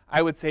ago,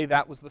 I would say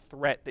that was the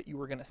threat that you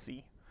were going to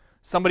see.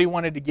 Somebody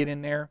wanted to get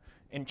in there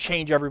and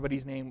change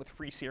everybody's name with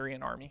Free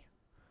Syrian Army.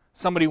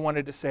 Somebody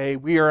wanted to say,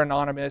 we are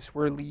anonymous,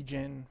 we're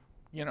Legion,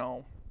 you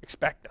know,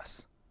 expect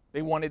us.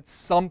 They wanted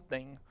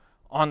something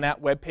on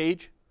that web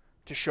page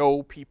to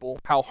show people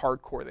how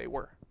hardcore they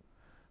were.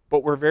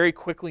 But we're very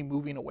quickly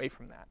moving away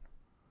from that.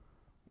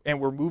 And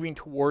we're moving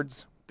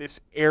towards this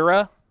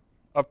era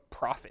of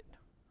profit,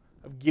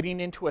 of getting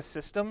into a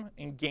system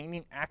and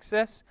gaining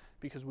access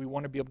because we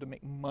want to be able to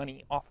make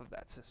money off of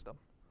that system.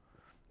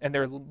 And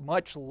they're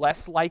much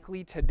less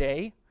likely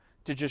today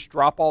to just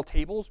drop all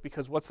tables,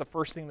 because what's the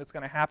first thing that's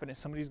going to happen is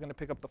somebody's going to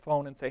pick up the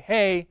phone and say,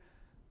 hey,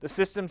 the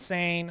system's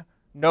saying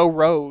no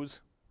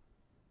rows.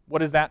 What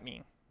does that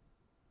mean?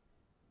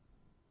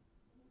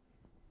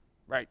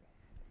 Right.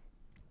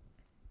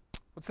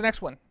 What's the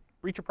next one?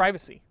 Breach of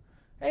privacy.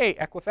 Hey,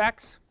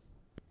 Equifax,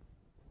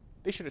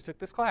 they should have took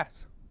this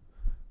class.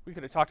 We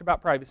could have talked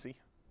about privacy.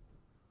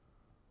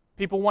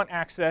 People want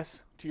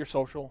access to your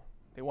social.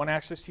 They want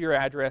access to your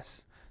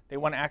address. They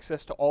want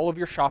access to all of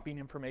your shopping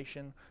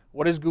information.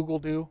 What does Google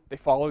do? They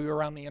follow you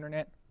around the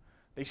internet.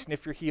 They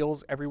sniff your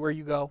heels everywhere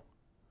you go.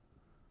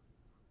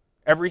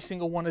 Every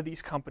single one of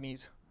these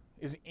companies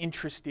is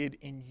interested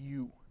in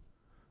you.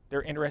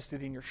 They're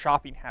interested in your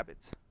shopping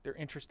habits. They're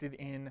interested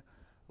in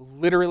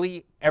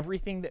literally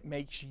everything that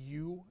makes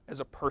you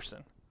as a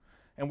person.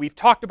 And we've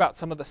talked about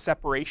some of the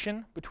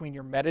separation between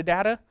your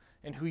metadata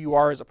and who you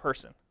are as a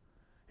person.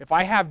 If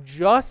I have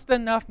just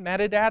enough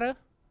metadata,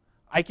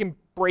 I can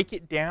break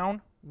it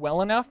down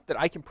well enough that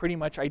I can pretty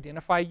much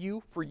identify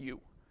you for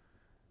you.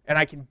 And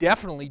I can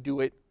definitely do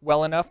it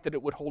well enough that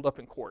it would hold up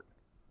in court.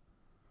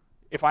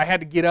 If I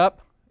had to get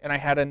up and I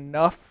had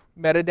enough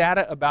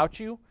metadata about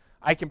you,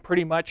 I can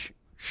pretty much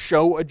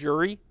show a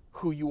jury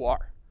who you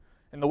are.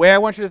 And the way I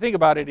want you to think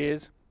about it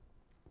is,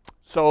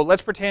 so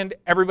let's pretend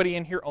everybody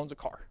in here owns a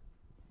car.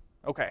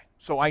 Okay,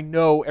 so I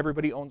know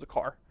everybody owns a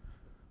car.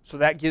 So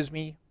that gives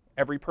me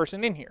every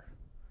person in here.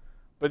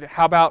 But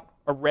how about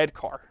a red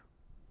car?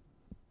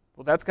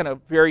 Well, that's going to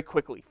very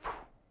quickly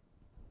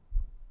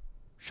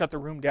shut the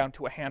room down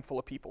to a handful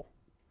of people.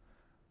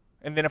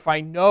 And then if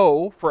I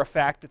know for a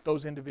fact that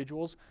those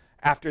individuals,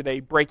 after they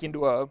break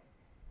into a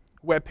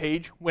web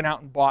page, went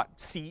out and bought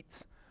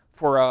seats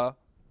for a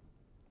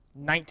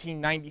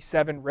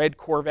 1997 red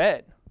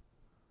Corvette,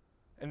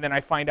 and then I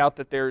find out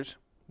that there's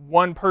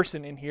one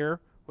person in here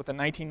with a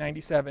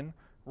 1997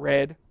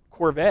 red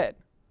Corvette,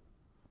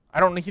 I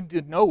don't need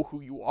to know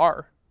who you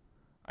are.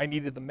 I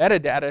needed the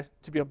metadata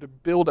to be able to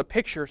build a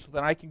picture so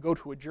that I can go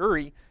to a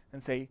jury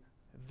and say,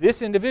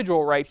 this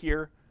individual right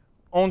here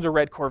owns a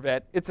red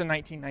Corvette. It's a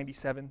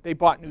 1997. They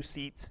bought new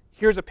seats.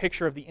 Here's a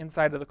picture of the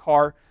inside of the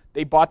car.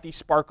 They bought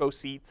these Sparco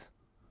seats.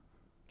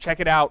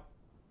 Check it out.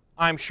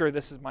 I'm sure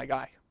this is my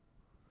guy.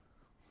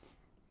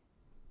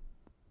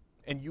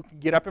 And you can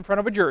get up in front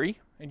of a jury,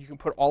 and you can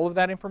put all of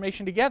that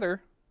information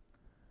together,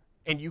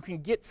 and you can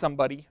get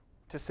somebody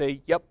to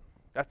say, yep,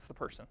 that's the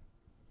person.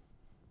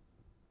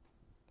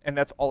 And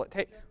that's all it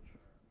takes.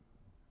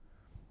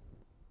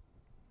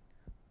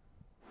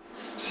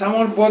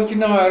 Someone bought, you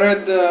know,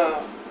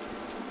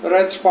 a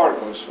red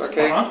Sparkles,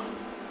 okay?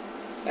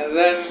 And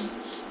then,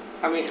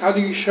 I mean, how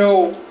do you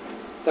show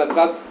that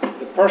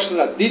the person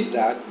that did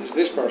that is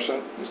this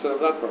person instead of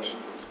that person?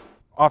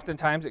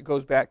 Oftentimes it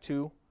goes back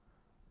to,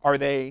 are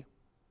they,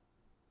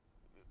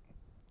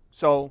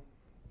 so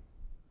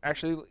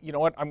actually, you know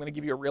what, I'm going to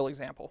give you a real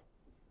example.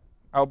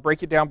 I'll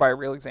break it down by a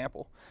real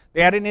example.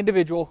 They had an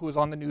individual who was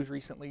on the news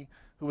recently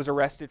who was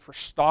arrested for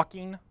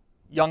stalking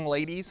young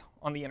ladies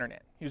on the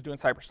internet. He was doing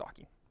cyber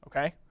stalking,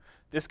 okay?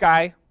 This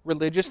guy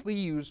religiously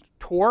used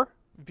Tor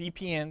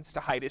VPNs to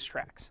hide his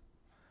tracks,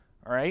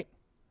 all right?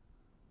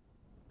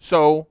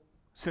 So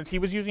since he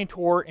was using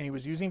Tor and he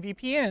was using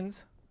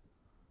VPNs,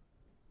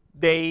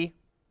 they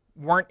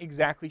weren't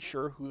exactly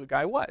sure who the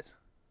guy was.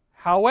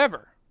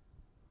 However,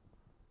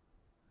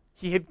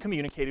 he had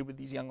communicated with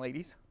these young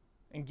ladies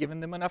and given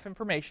them enough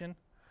information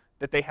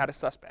that they had a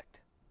suspect.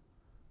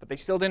 But they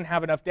still didn't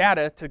have enough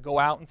data to go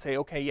out and say,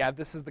 okay, yeah,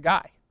 this is the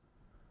guy.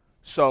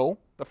 So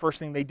the first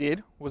thing they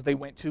did was they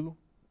went to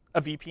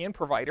a VPN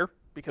provider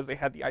because they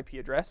had the IP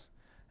address,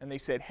 and they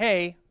said,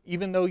 hey,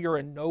 even though you're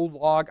a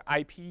no-log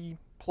IP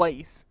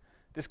place,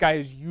 this guy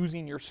is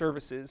using your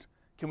services.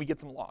 Can we get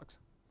some logs?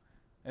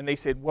 And they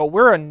said, well,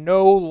 we're a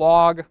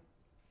no-log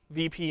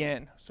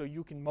VPN, so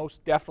you can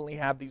most definitely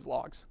have these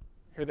logs.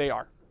 Here they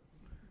are.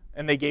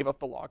 And they gave up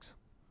the logs.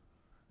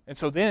 And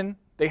so then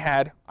they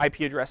had IP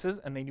addresses,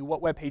 and they knew what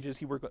web pages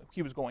he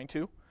was going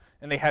to,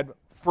 and they had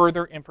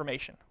further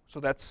information. So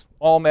that's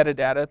all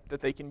metadata that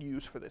they can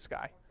use for this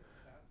guy.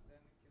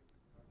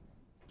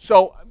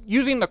 So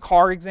using the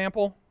car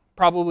example,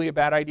 probably a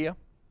bad idea,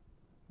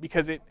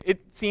 because it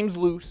seems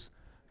loose,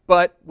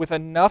 but with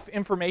enough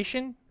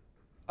information,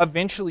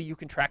 eventually you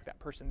can track that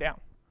person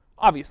down,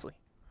 obviously.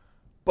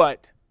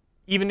 But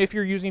even if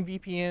you're using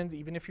VPNs,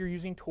 even if you're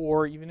using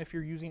Tor, even if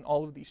you're using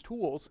all of these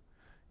tools,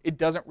 it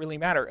doesn't really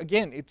matter.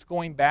 Again, it's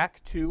going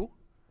back to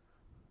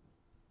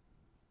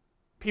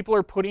people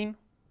are putting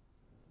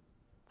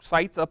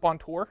sites up on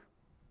Tor,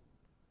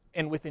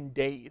 and within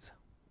days,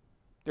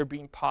 they're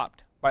being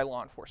popped by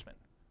law enforcement,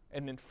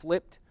 and then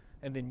flipped,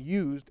 and then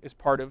used as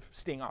part of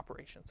sting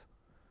operations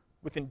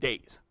within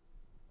days.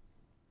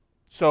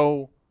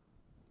 So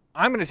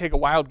I'm going to take a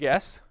wild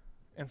guess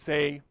and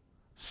say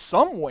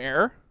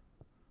somewhere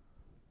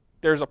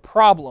there's a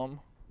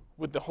problem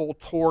with the whole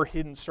Tor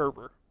hidden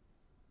server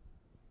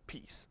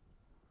piece.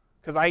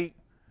 Because I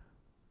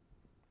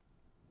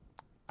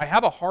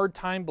have a hard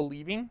time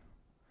believing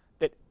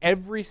that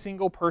every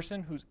single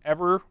person who's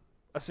ever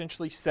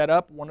essentially set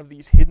up one of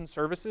these hidden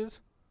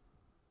services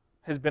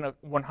has been a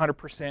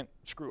 100%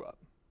 screw up.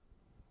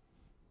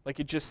 Like,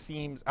 it just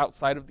seems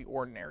outside of the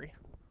ordinary.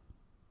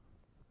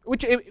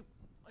 Which,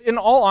 in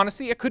all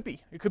honesty, it could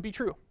be. It could be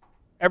true.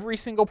 Every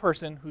single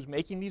person who's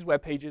making these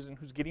web pages and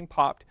who's getting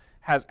popped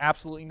has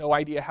absolutely no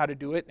idea how to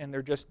do it, and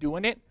they're just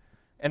doing it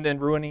and then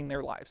ruining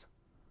their lives.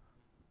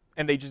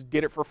 And they just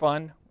did it for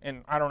fun,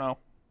 and I don't know.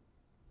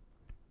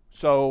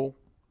 So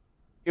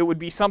it would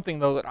be something,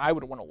 though, that I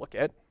would want to look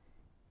at.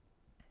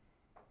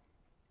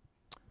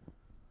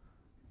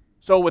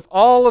 So with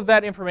all of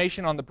that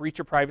information on the breach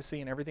of privacy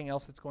and everything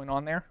else that's going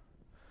on there,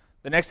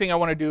 the next thing I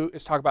want to do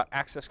is talk about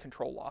access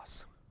control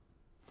loss.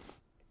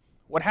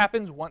 What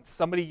happens once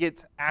somebody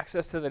gets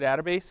access to the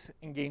database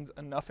and gains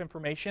enough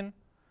information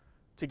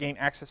to gain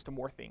access to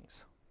more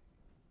things,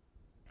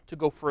 to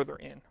go further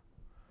in?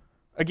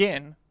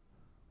 Again,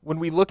 when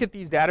we look at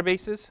these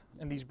databases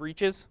and these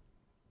breaches,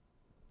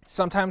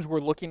 sometimes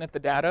we're looking at the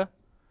data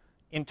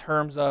in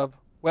terms of,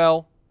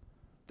 well,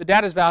 the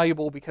data is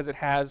valuable because it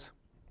has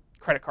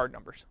credit card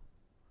numbers.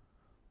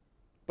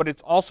 But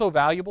it's also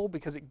valuable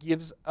because it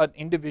gives an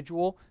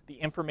individual the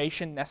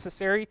information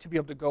necessary to be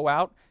able to go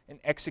out and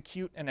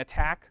execute an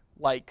attack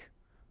like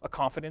a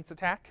confidence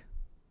attack.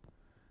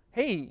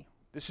 Hey,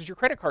 this is your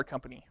credit card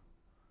company.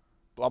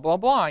 Blah, blah,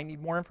 blah. I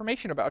need more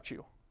information about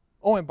you.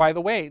 Oh, and by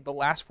the way, the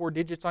last 4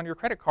 digits on your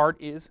credit card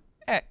is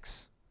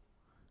X.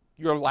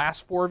 Your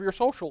last 4 of your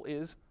social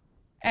is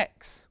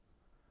X.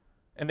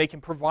 And they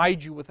can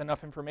provide you with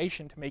enough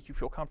information to make you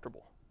feel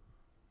comfortable.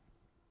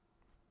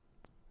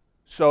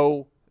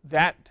 So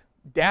that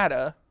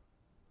data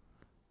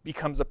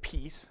becomes a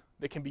piece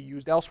that can be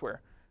used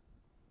elsewhere.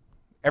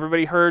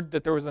 Everybody heard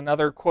that there was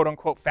another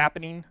quote-unquote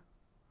fappening?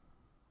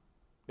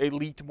 They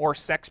leaked more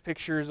sex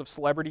pictures of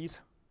celebrities?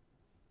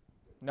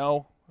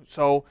 No.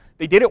 So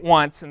they did it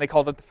once, and they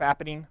called it the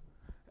fappening.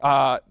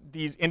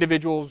 These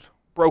individuals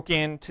broke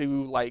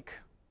into, like,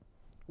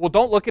 well,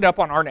 don't look it up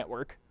on our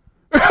network.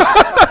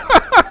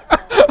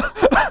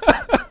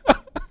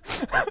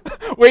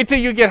 Wait till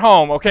you get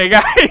home, okay,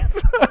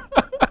 guys?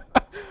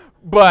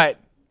 But,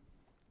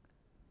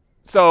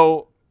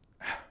 so,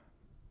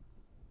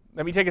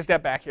 let me take a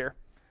step back here.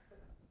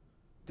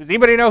 Does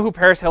anybody know who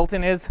Paris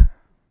Hilton is?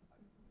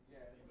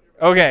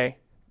 Okay.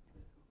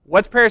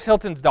 What's Paris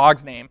Hilton's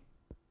dog's name?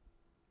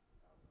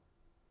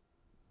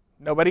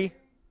 Nobody?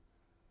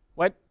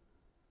 What?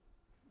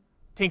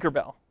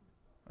 Tinkerbell.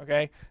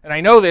 Okay? And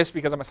I know this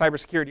because I'm a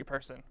cybersecurity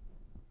person.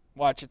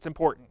 Watch, it's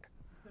important.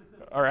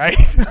 All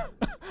right?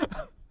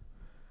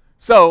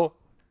 So,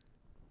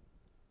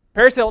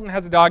 Paris Hilton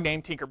has a dog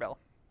named Tinkerbell.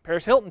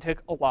 Paris Hilton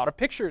took a lot of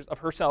pictures of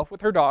herself with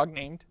her dog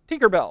named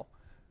Tinkerbell.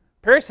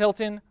 Paris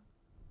Hilton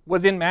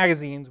was in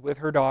magazines with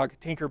her dog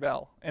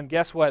Tinkerbell. And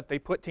guess what? They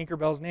put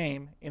Tinkerbell's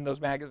name in those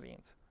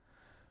magazines.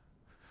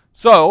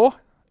 So,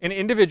 an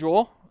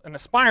individual, an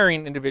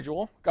aspiring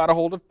individual, got a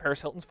hold of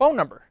Paris Hilton's phone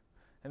number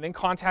and then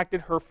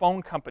contacted her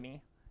phone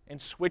company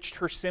and switched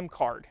her SIM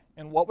card.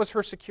 And what was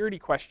her security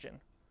question?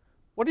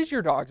 What is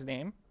your dog's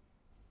name?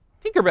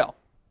 Tinkerbell.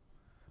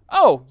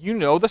 Oh, you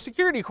know the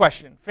security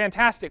question.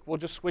 Fantastic. We'll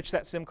just switch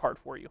that SIM card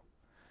for you.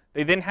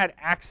 They then had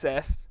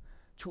access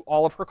to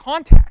all of her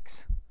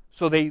contacts.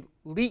 So they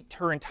leaked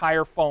her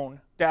entire phone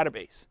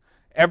database.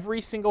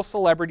 Every single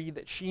celebrity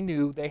that she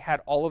knew, they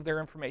had all of their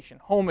information,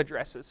 home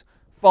addresses,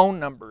 phone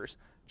numbers.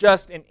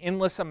 Just an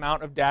endless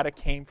amount of data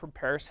came from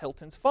Paris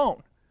Hilton's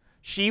phone.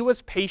 She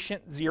was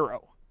patient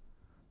 0.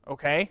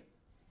 Okay?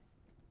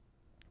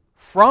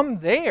 From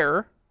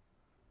there,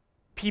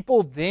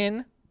 people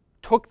then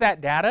took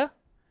that data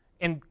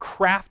and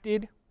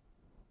crafted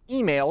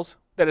emails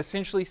that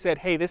essentially said,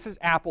 hey, this is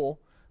Apple.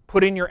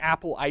 Put in your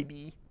Apple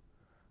ID.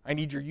 I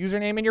need your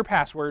username and your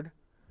password.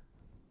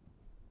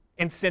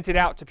 And sent it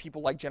out to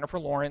people like Jennifer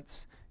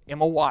Lawrence,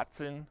 Emma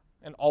Watson,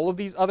 and all of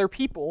these other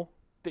people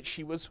that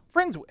she was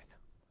friends with.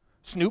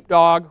 Snoop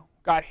Dogg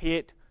got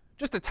hit.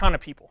 Just a ton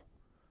of people.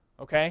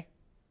 Okay?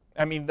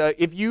 I mean,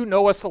 if you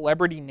know a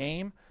celebrity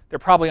name, they're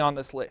probably on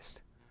this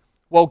list.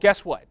 Well,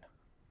 guess what?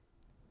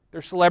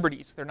 They're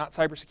celebrities. They're not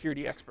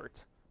cybersecurity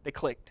experts. They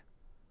clicked.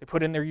 They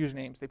put in their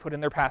usernames. They put in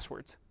their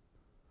passwords.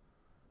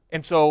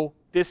 And so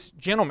this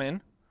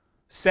gentleman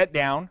sat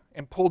down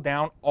and pulled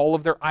down all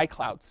of their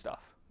iCloud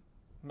stuff,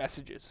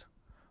 messages,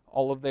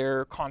 all of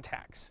their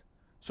contacts.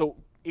 So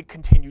it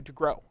continued to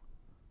grow.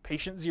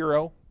 Patient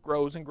zero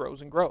grows and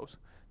grows and grows.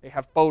 They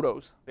have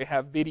photos. They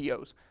have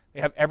videos.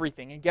 They have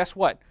everything. And guess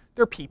what?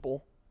 They're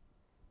people.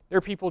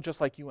 They're people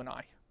just like you and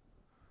I.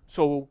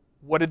 So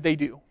what did they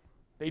do?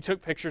 They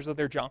took pictures of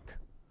their junk.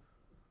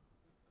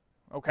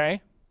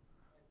 Okay?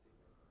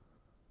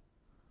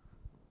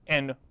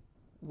 And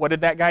what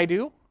did that guy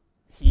do?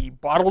 He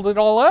bottled it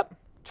all up,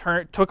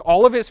 took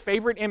all of his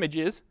favorite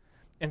images,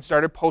 and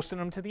started posting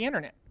them to the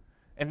internet.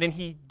 And then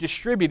he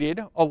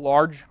distributed a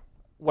large,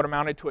 what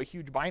amounted to a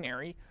huge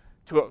binary,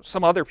 to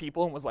some other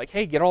people and was like,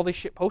 hey, get all this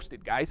shit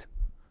posted, guys.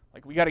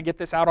 Like, we got to get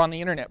this out on the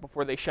internet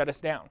before they shut us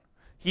down.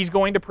 He's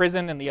going to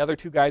prison, and the other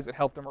two guys that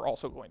helped him are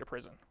also going to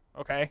prison.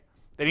 Okay?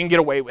 They didn't get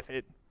away with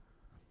it.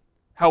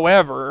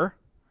 However,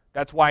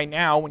 that's why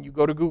now when you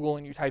go to Google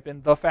and you type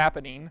in the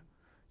fappening,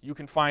 you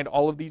can find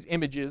all of these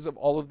images of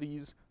all of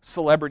these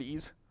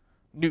celebrities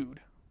nude.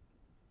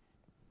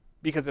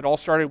 Because it all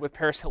started with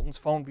Paris Hilton's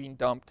phone being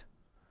dumped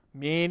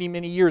many,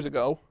 many years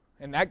ago,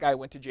 and that guy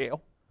went to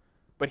jail,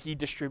 but he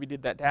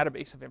distributed that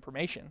database of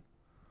information.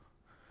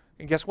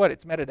 And guess what?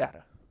 It's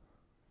metadata.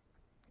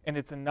 And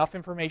it's enough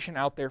information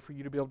out there for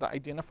you to be able to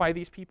identify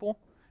these people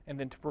and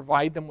then to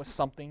provide them with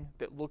something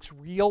that looks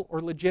real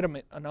or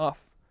legitimate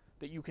enough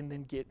that you can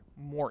then get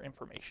more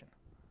information.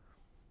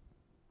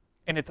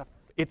 And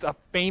it's a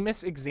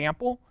famous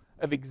example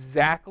of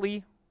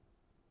exactly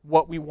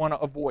what we want to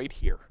avoid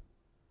here,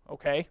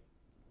 okay?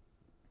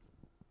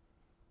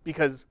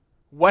 Because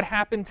what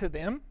happened to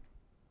them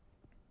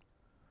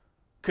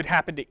could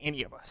happen to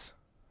any of us.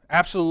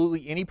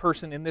 Absolutely any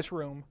person in this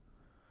room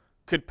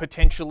could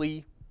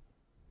potentially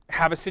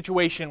have a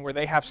situation where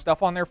they have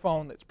stuff on their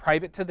phone that's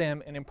private to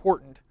them and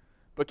important,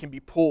 but can be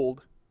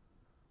pulled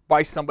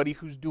by somebody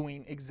who's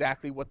doing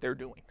exactly what they're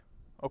doing,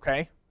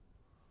 okay?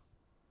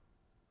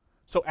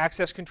 So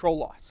access control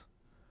loss.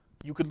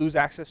 You could lose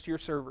access to your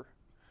server.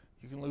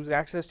 You can lose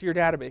access to your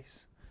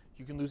database.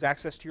 You can lose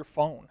access to your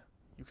phone.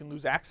 You can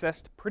lose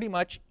access to pretty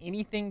much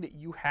anything that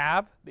you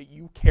have that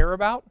you care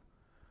about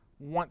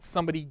once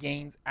somebody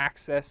gains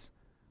access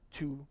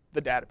to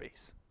the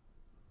database.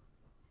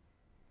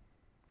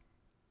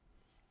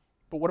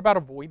 But what about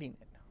avoiding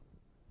it?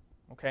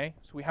 Okay,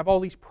 so we have all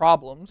these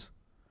problems,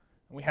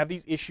 and we have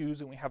these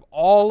issues, and we have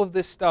all of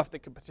this stuff that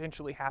could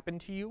potentially happen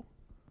to you.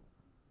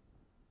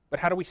 But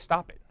how do we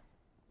stop it?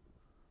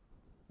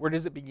 Where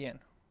does it begin?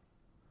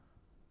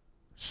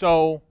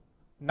 So,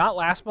 not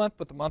last month,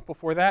 but the month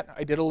before that,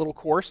 I did a little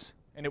course,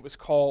 and it was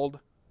called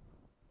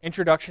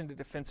Introduction to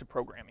Defensive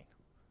Programming.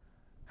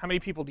 How many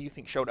people do you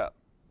think showed up?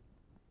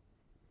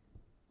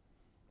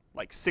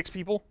 Like 6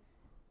 people?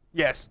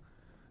 Yes.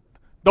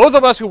 Those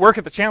of us who work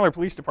at the Chandler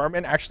Police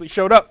Department actually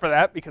showed up for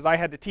that because I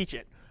had to teach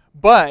it.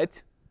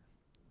 But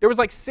there was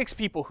like 6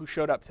 people who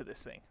showed up to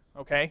this thing,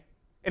 okay?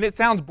 And it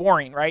sounds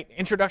boring, right?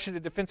 Introduction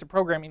to Defensive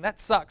Programming, that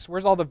sucks.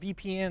 Where's all the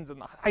VPNs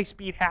and the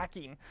high-speed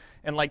hacking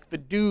and like the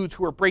dudes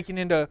who are breaking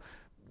into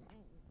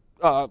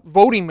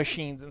voting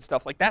machines and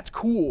stuff? Like, that's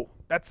cool.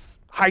 That's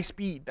high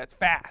speed. That's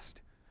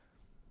fast.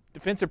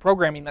 Defensive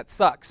programming, that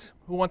sucks.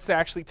 Who wants to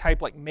actually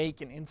type like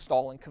make and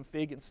install and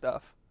config and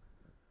stuff?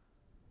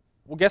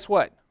 Well, guess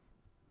what?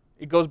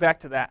 It goes back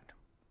to that.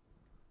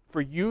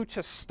 For you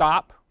to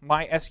stop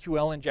my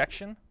SQL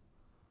injection,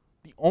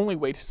 the only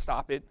way to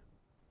stop it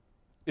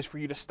is for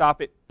you to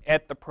stop it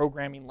at the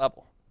programming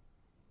level.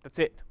 That's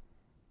it.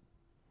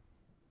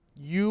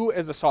 You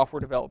as a software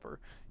developer,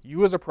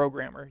 you as a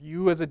programmer,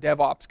 you as a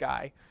DevOps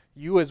guy,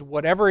 you as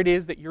whatever it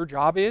is that your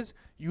job is,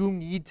 you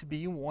need to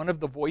be one of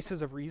the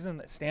voices of reason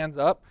that stands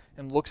up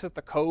and looks at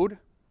the code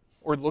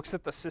or looks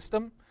at the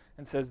system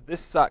and says,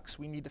 this sucks,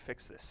 we need to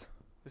fix this.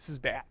 This is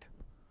bad.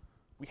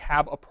 We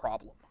have a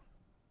problem.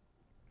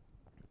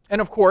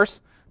 And of course,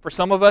 for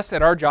some of us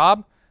at our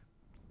job,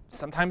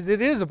 sometimes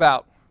it is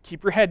about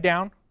keep your head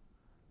down,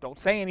 don't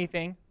say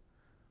anything,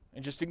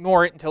 and just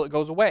ignore it until it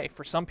goes away.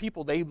 For some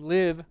people, they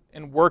live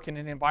and work in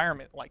an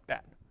environment like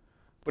that.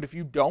 But if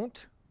you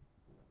don't,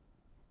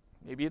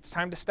 maybe it's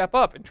time to step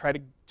up and try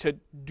to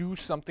do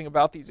something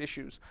about these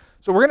issues.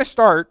 So we're going to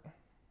start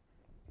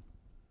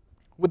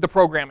with the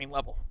programming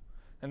level.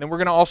 And then we're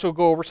going to also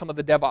go over some of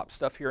the DevOps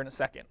stuff here in a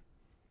second.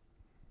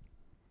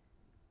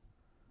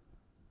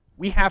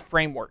 We have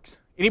frameworks.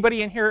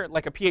 Anybody in here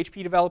like a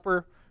PHP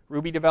developer,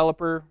 Ruby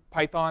developer,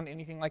 Python,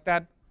 anything like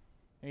that?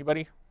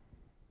 Anybody?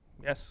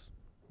 Yes?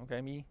 Okay,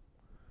 me?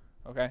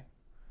 Okay.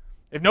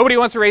 If nobody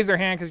wants to raise their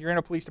hand because you're in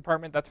a police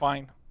department, that's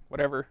fine.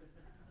 Whatever.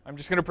 I'm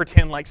just going to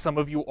pretend like some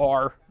of you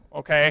are,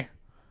 okay?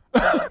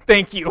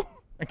 Thank you.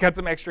 I got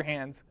some extra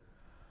hands.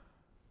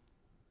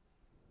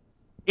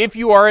 If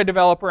you are a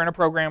developer and a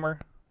programmer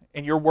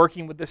and you're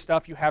working with this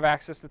stuff, you have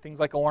access to things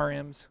like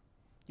ORMs.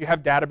 You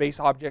have database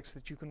objects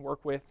that you can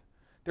work with.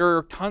 There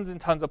are tons and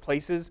tons of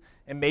places,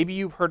 and maybe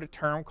you've heard a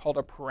term called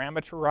a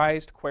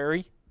parameterized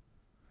query.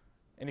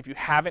 And if you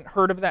haven't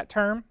heard of that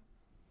term,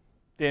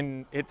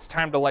 then it's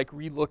time to like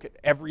relook at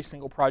every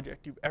single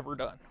project you've ever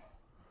done.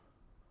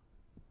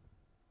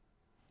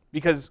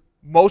 Because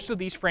most of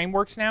these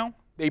frameworks now,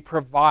 they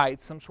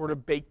provide some sort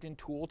of baked-in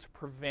tool to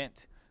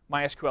prevent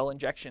MySQL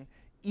injection.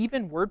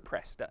 Even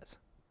WordPress does.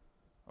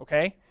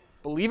 Okay?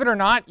 Believe it or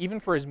not, even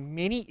for as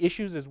many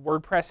issues as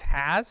WordPress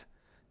has,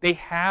 they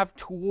have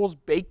tools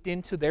baked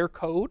into their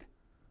code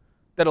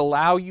that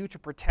allow you to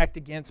protect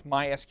against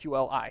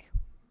MySQLi.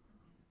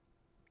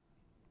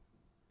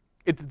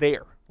 It's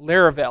there.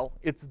 Laravel,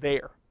 it's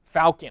there.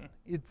 Falcon,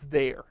 it's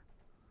there.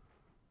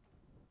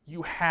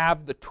 You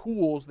have the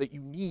tools that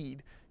you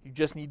need. You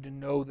just need to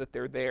know that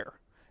they're there.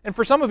 And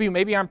for some of you,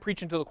 maybe I'm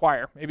preaching to the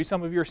choir. Maybe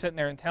some of you are sitting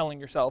there and telling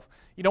yourself,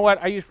 you know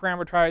what, I use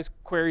parameterized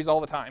queries all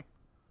the time.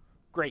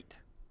 Great.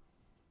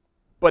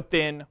 But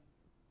then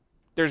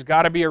there's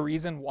got to be a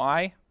reason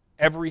why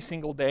every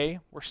single day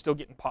we're still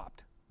getting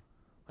popped.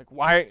 Like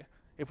why,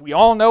 if we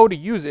all know to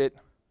use it,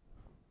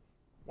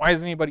 why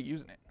isn't anybody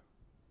using it?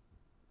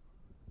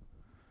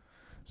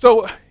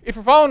 So if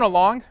you're following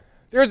along,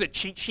 there's a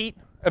cheat sheet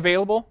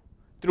available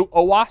through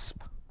OWASP.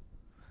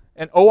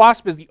 And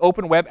OWASP is the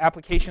Open Web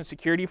Application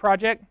Security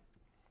Project.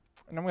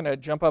 And I'm going to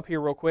jump up here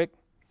real quick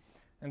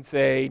and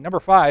say number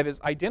 5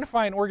 is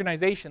identify an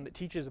organization that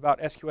teaches about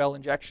SQL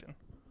injection.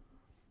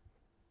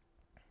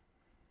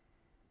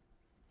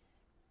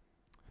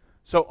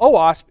 So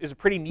OWASP is a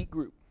pretty neat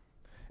group.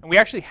 And we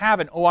actually have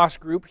an OWASP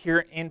group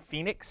here in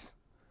Phoenix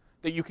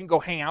that you can go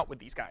hang out with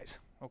these guys.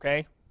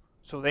 Okay?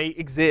 So they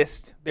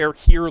exist. They're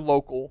here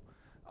local.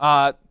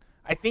 I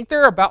think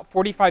they're about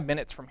 45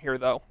 minutes from here,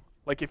 though.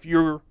 Like if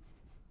you're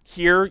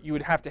here, you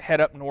would have to head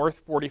up north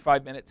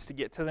 45 minutes to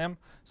get to them.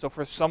 So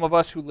for some of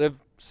us who live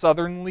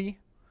southernly,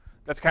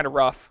 that's kind of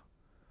rough.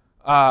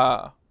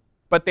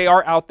 But they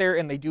are out there,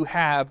 and they do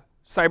have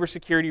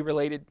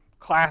cybersecurity-related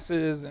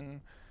classes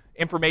and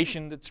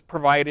information that's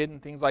provided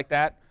and things like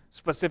that,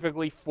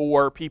 specifically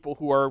for people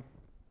who are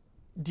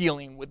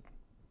dealing with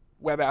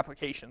web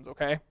applications,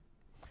 okay?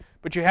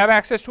 But you have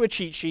access to a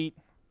cheat sheet.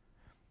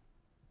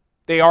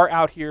 They are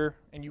out here,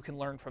 and you can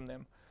learn from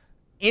them.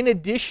 In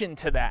addition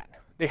to that,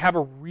 they have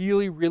a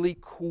really, really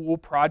cool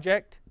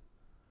project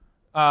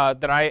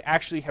that I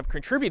actually have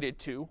contributed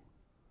to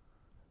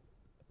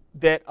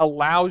that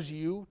allows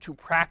you to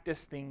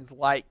practice things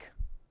like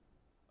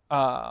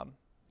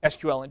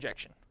SQL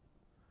injection.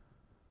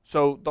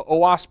 So the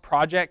OWASP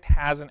project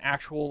has an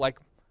actual, like,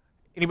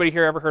 anybody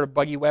here ever heard of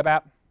Buggy Web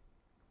App?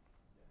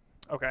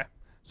 Okay.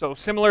 So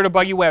similar to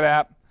Buggy Web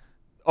App,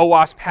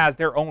 OWASP has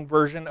their own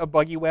version of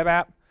Buggy Web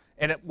App.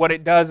 And what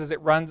it does is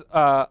it runs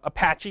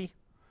Apache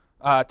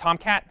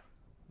Tomcat,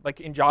 like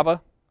in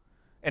Java,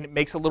 and it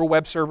makes a little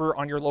web server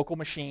on your local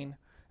machine,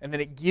 and then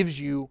it gives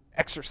you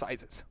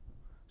exercises.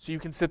 So you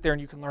can sit there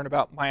and you can learn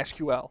about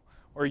MySQL,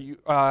 or you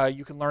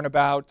can learn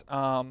about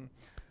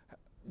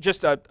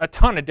just a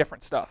ton of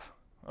different stuff,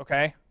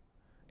 okay?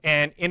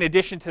 And in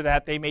addition to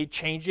that, they made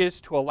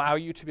changes to allow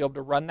you to be able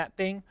to run that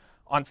thing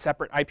on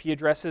separate IP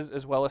addresses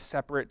as well as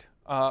separate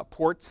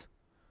ports,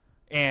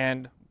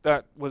 and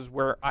that was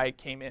where I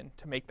came in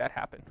to make that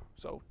happen.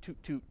 So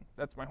toot toot,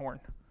 that's my horn.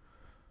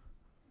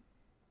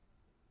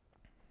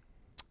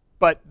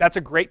 But that's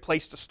a great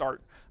place to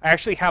start. I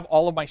actually have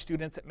all of my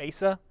students at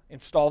Mesa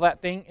install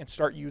that thing and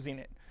start using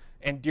it.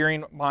 And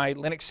during my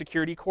Linux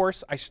security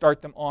course, I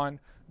start them on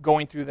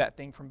going through that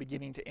thing from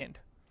beginning to end.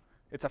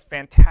 It's a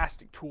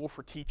fantastic tool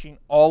for teaching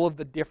all of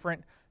the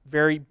different,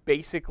 very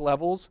basic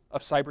levels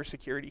of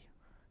cybersecurity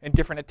and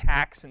different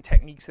attacks and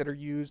techniques that are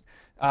used.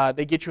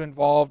 They get you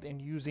involved in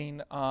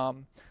using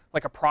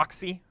like a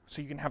proxy.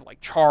 So you can have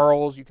like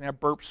Charles, you can have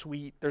Burp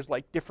Suite. There's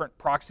like different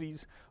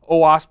proxies.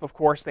 OWASP, of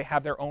course, they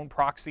have their own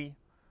proxy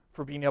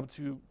for being able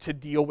to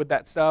deal with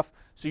that stuff.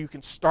 So you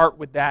can start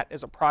with that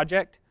as a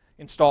project,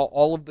 install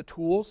all of the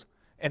tools,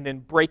 and then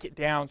break it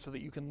down so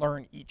that you can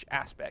learn each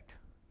aspect.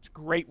 It's a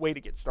great way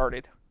to get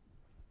started.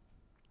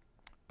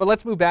 But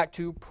let's move back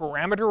to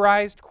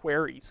parameterized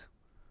queries.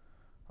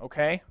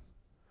 Okay?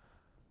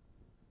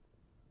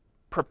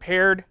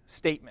 Prepared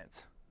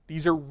statements.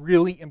 These are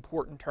really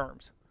important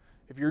terms.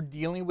 If you're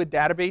dealing with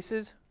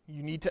databases,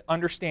 you need to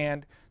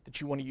understand that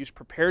you want to use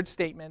prepared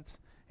statements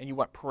and you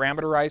want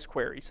parameterized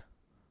queries.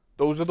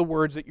 Those are the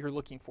words that you're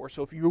looking for.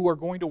 So if you are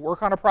going to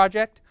work on a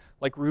project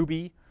like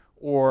Ruby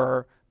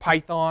or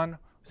Python,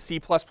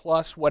 C++,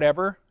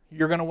 whatever,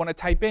 you're going to want to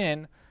type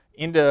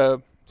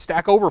into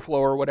Stack Overflow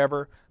or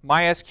whatever,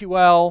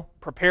 MySQL,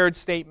 prepared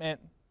statement,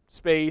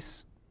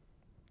 space,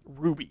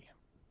 Ruby.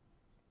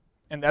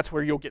 And that's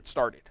where you'll get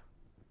started.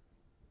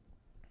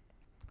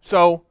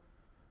 So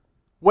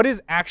what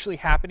is actually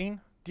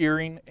happening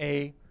during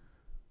a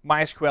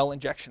MySQL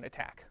injection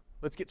attack?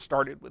 Let's get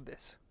started with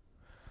this.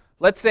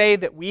 Let's say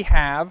that we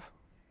have,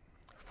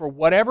 for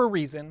whatever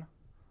reason,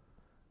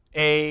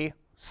 a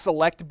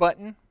select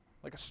button,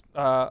 like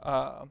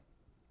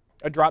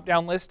a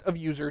drop-down list of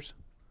users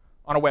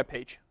on a web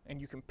page.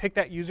 And you can pick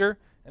that user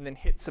and then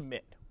hit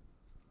submit.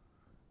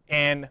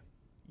 And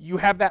you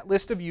have that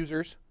list of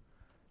users,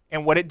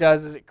 and what it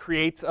does is it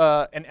creates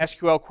an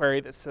SQL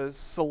query that says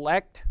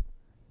select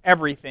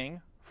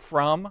everything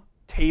from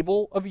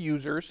table of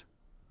users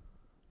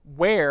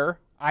where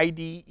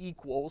ID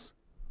equals,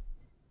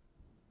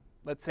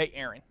 let's say,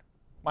 Aaron.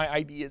 My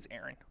ID is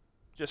Aaron,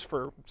 just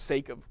for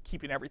sake of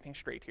keeping everything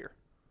straight here.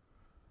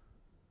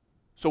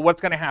 So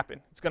what's going to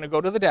happen? It's going to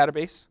go to the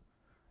database.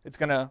 It's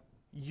going to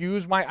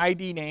use my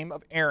ID name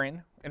of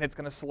Aaron, and it's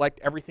going to select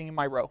everything in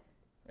my row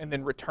and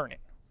then return it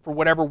for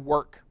whatever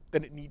work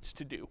that it needs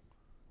to do.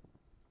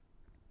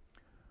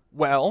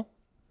 Well,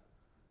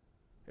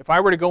 if I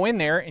were to go in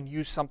there and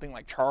use something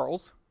like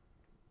Charles,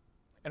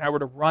 and I were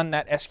to run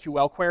that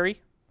SQL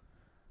query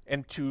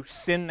and to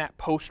send that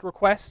post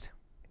request,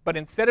 but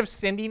instead of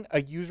sending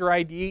a user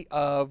ID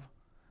of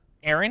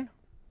Aaron,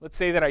 let's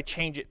say that I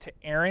change it to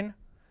Aaron,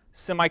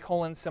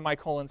 semicolon,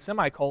 semicolon,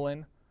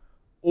 semicolon,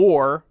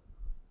 or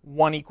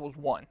 1 equals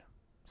 1,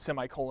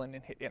 semicolon,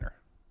 and hit enter.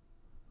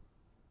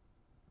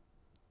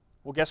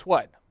 Well, guess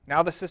what?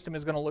 Now the system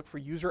is going to look for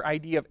user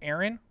ID of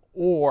Aaron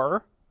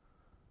or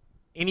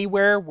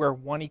anywhere where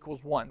 1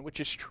 equals 1, which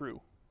is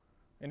true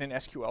in an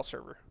SQL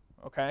server,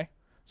 okay?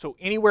 So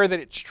anywhere that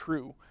it's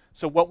true.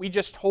 So what we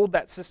just told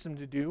that system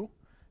to do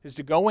is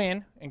to go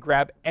in and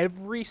grab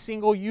every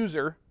single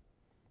user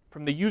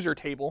from the user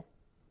table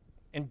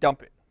and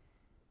dump it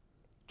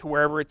to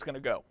wherever it's going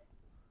to go,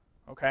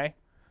 okay?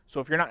 So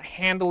if you're not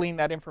handling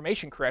that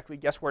information correctly,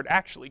 guess where it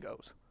actually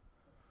goes?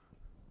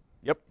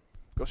 Yep,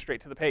 goes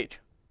straight to the page.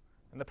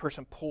 And the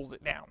person pulls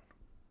it down,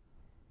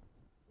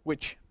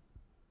 which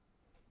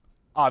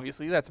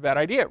obviously that's a bad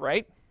idea,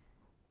 right?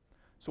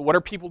 So what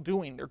are people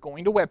doing? They're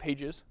going to web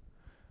pages,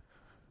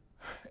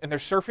 and they're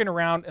surfing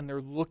around, and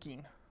they're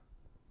looking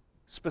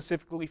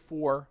specifically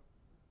for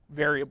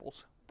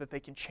variables that they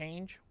can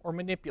change or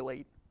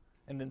manipulate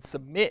and then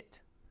submit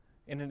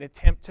in an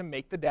attempt to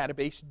make the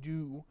database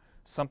do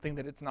something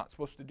that it's not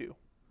supposed to do.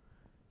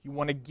 You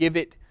want to give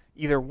it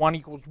either 1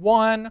 equals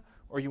 1,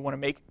 or you want to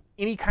make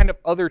any kind of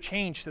other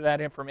change to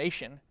that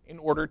information in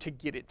order to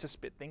get it to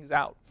spit things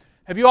out.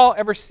 Have you all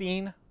ever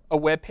seen a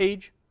web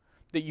page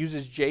that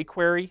uses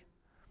jQuery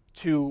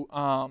to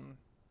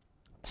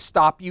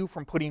stop you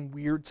from putting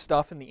weird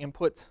stuff in the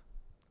inputs?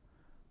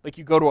 Like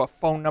you go to a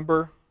phone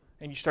number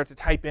and you start to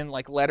type in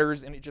like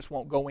letters and it just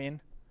won't go in.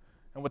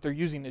 And what they're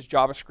using is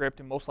JavaScript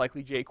and most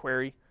likely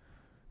jQuery.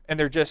 And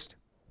they're just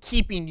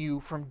keeping you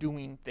from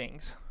doing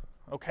things,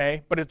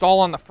 okay? But it's all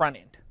on the front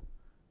end.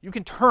 You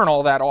can turn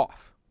all that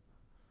off.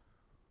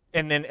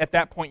 And then at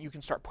that point, you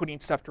can start putting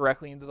stuff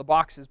directly into the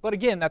boxes. But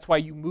again, that's why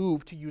you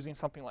move to using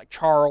something like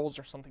Charles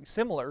or something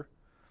similar.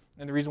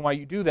 And the reason why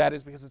you do that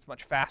is because it's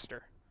much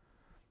faster.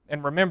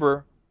 And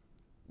remember,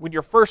 when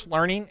you're first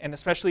learning, and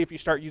especially if you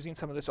start using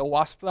some of this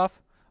OWASP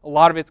stuff, a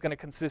lot of it's going to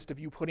consist of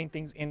you putting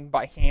things in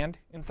by hand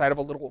inside of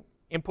a little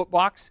input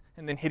box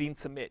and then hitting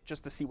submit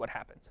just to see what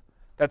happens.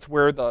 That's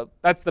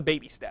the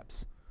baby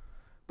steps.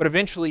 But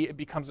eventually, it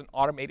becomes an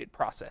automated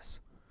process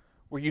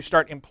where you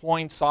start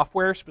employing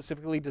software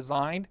specifically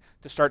designed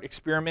to start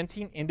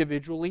experimenting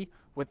individually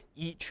with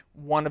each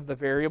one of the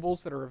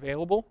variables that are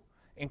available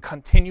and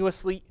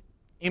continuously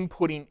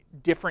inputting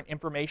different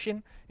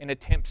information in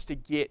attempts to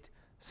get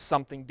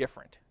something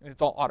different. And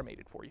it's all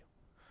automated for you.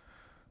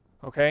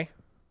 Okay?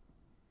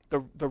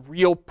 The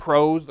real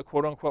pros, the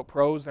quote-unquote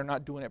pros, they're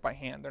not doing it by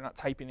hand. They're not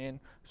typing in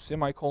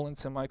semicolon,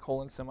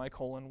 semicolon,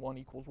 semicolon, 1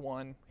 equals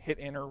 1, hit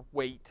enter,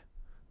 wait.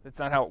 That's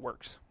not how it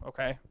works,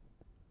 okay?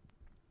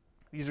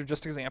 These are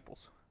just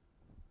examples.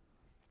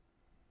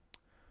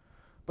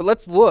 But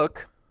let's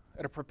look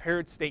at a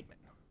prepared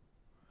statement.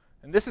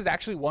 And this is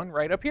actually one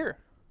right up here.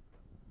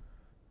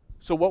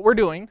 So what we're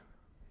doing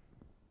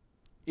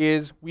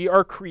is we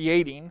are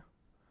creating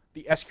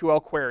the SQL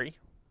query.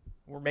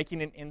 We're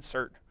making an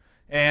insert.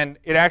 And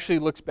it actually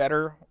looks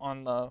better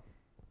on the,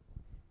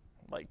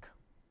 like,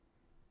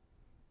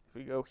 if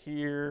we go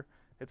here,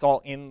 it's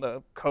all in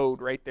the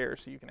code right there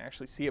so you can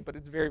actually see it, but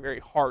it's very, very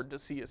hard to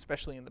see,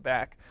 especially in the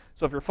back.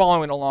 So if you're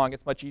following along,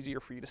 it's much easier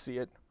for you to see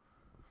it.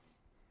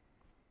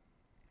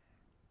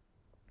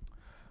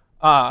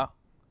 But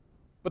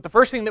the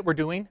first thing that we're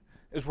doing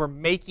is we're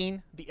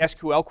making the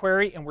SQL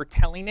query and we're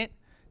telling it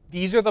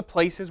these are the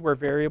places where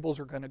variables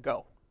are going to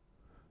go.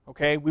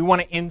 Okay, we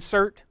want to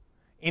insert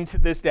into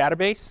this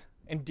database.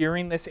 And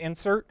during this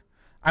insert,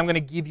 I'm going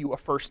to give you a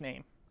first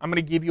name. I'm going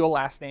to give you a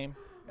last name.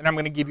 And I'm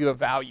going to give you a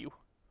value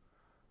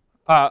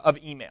of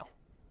email.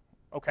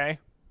 Okay?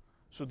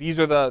 So these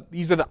are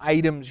the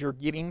items you're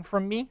getting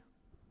from me.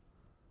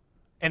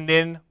 And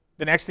then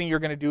the next thing you're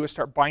going to do is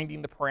start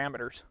binding the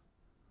parameters.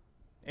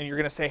 And you're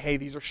going to say, hey,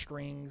 these are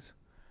strings.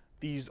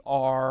 These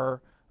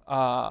are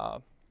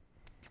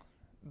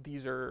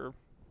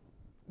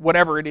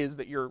whatever it is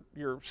that you're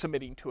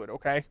submitting to it,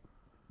 okay?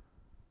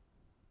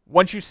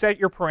 Once you set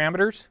your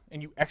parameters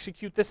and you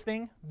execute this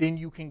thing, then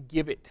you can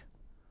give it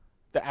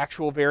the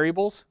actual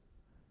variables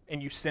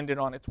and you send it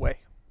on its way.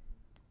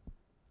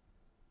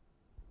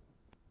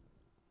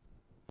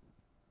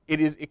 It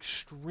is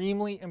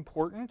extremely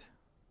important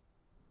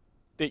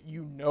that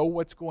you know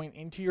what's going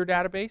into your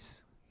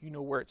database. you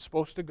know where it's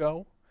supposed to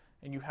go,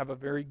 and you have a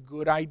very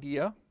good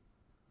idea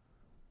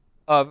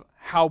of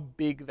how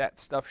big that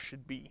stuff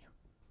should be.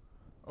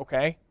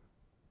 Okay?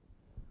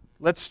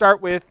 Let's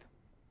start with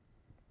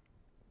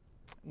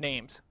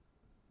names.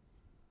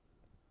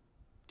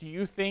 Do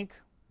you think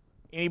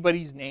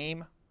anybody's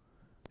name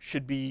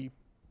should be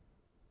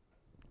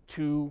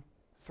 2,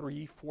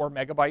 3, 4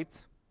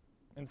 megabytes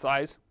in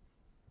size?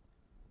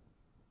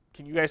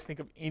 Can you guys think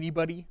of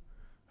anybody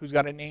who's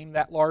got a name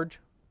that large?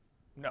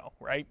 No,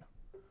 right?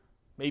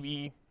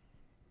 Maybe,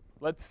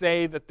 let's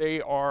say that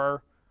they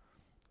are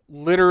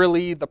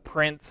literally the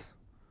prince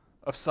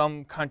of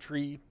some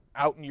country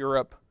out in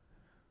Europe,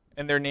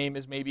 and their name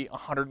is maybe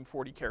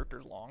 140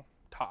 characters long,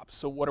 tops.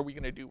 So what are we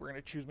going to do? We're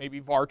going to choose maybe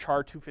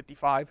varchar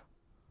 255,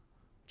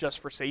 just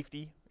for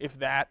safety, if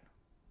that.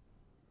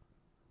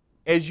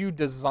 As you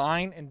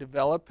design and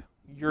develop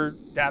your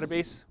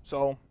database,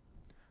 so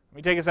let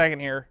me take a second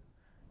here.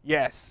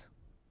 Yes,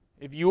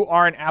 if you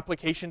are an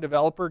application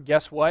developer,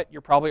 guess what?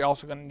 You're probably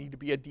also going to need to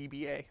be a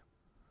DBA.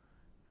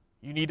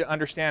 You need to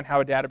understand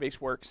how a database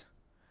works.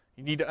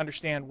 You need to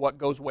understand what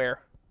goes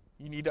where.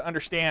 You need to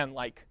understand,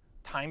 like,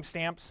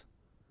 timestamps.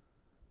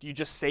 Do you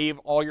just save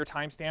all your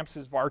timestamps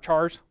as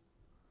varchars?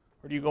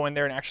 Or do you go in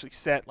there and actually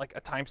set, like,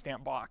 a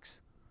timestamp box?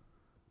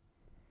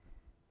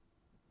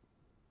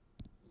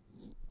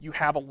 You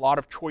have a lot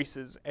of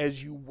choices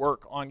as you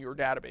work on your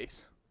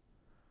database.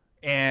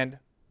 And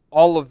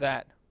all of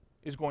that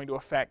is going to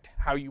affect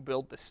how you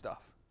build this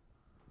stuff.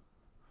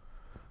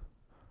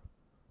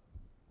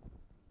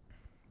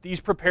 These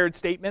prepared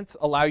statements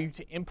allow you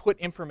to input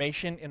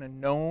information in a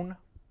known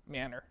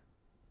manner.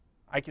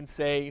 I can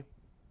say,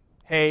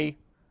 hey,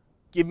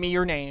 give me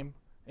your name,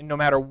 and no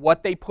matter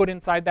what they put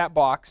inside that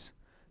box,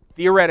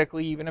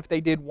 theoretically, even if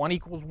they did 1 =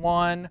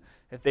 1,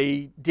 if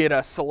they did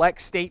a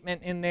select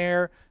statement in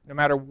there, no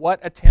matter what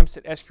attempts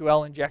at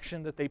SQL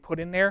injection that they put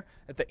in there,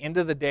 at the end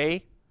of the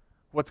day,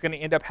 what's going to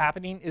end up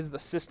happening is the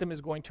system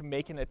is going to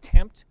make an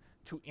attempt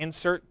to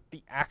insert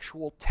the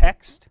actual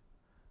text,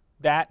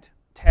 that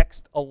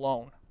text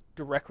alone,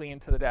 directly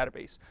into the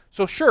database.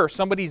 So sure,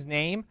 somebody's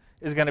name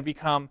is going to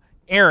become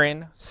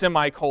Aaron,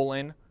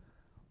 semicolon,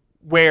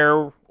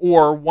 where,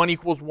 or 1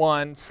 =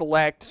 1,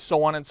 select,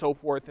 so on and so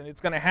forth, and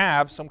it's going to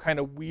have some kind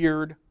of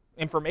weird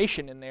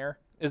information in there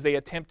as they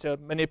attempt to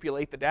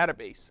manipulate the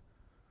database.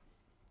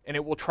 And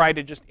it will try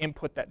to just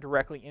input that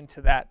directly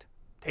into that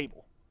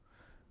table,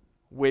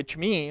 which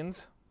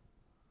means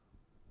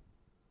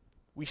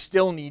we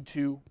still need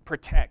to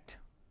protect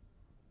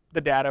the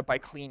data by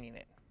cleaning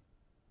it.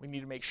 We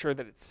need to make sure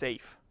that it's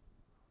safe,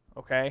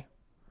 okay?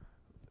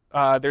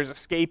 There's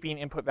escaping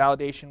input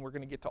validation. We're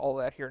going to get to all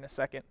of that here in a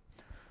second.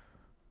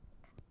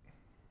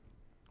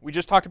 We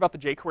just talked about the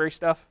jQuery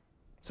stuff.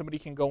 Somebody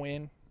can go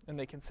in and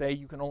they can say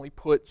you can only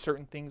put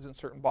certain things in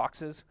certain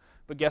boxes.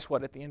 But guess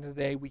what? At the end of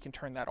the day, we can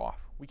turn that off.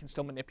 We can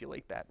still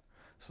manipulate that.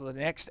 So the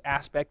next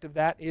aspect of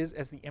that is,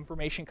 as the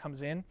information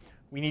comes in,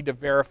 we need to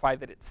verify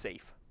that it's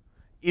safe.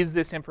 Is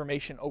this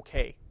information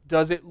okay?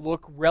 Does it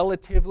look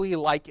relatively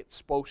like it's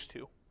supposed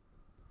to?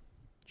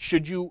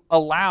 Should you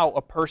allow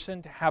a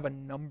person to have a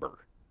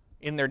number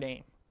in their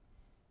name?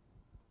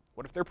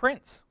 What if they're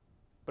Prince?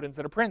 But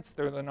instead of Prince,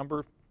 they're the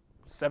number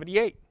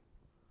 78.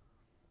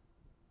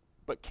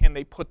 But can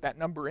they put that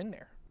number in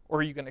there? Or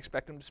are you going to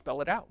expect them to spell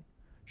it out?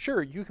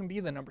 Sure, you can be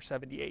the number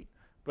 78,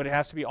 but it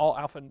has to be all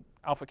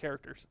alpha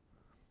characters.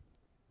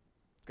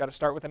 It's got to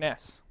start with an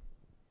S.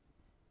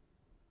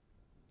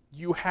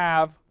 You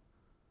have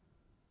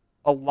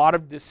a lot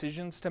of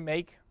decisions to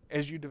make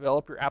as you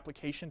develop your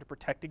application to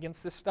protect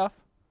against this stuff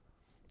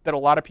that a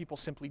lot of people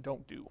simply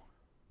don't do.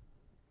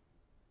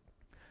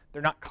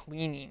 They're not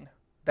cleaning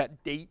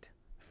that date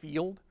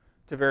field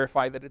to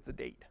verify that it's a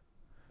date.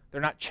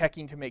 They're not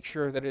checking to make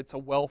sure that it's a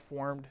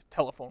well-formed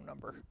telephone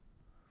number.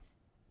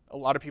 A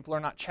lot of people are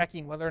not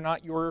checking whether or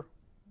not your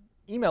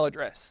email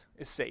address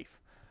is safe.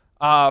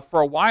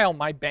 For a while,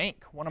 my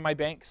bank, one of my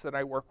banks that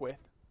I work with,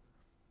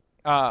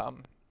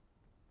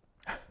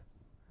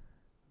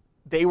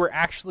 they were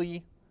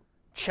actually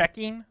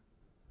checking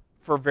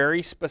for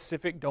very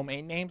specific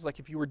domain names. Like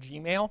if you were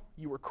Gmail,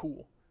 you were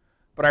cool.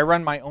 But I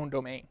run my own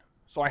domain.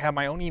 So I have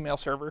my own email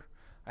server.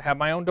 I have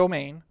my own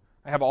domain.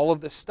 I have all of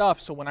this stuff.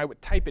 So when I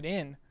would type it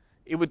in,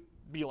 it would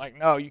be like,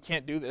 no, you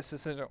can't do this.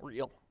 This isn't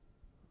real.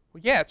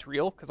 Well, yeah, it's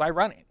real because I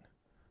run it.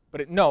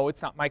 But no,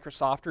 it's not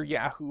Microsoft or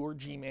Yahoo or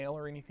Gmail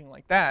or anything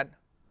like that.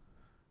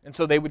 And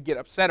so they would get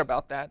upset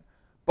about that.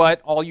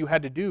 But all you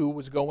had to do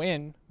was go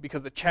in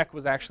because the check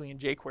was actually in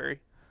jQuery.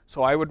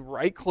 So I would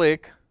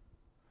right-click,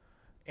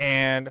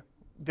 and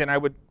then I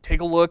would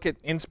take a look at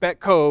inspect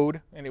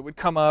code, and it would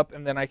come up,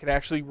 and then I could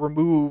actually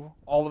remove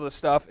all of the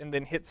stuff and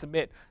then hit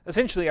submit.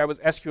 Essentially, I was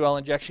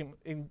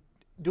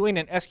doing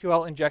an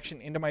SQL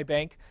injection into my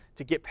bank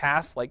to get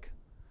past like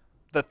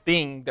the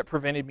thing that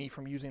prevented me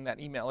from using that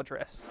email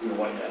address. You're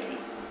white hatting it.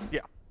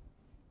 Yeah.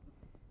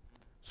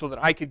 So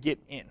that I could get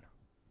in.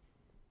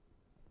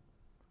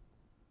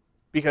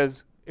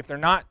 Because if they're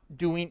not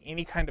doing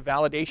any kind of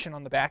validation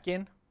on the back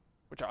end,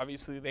 which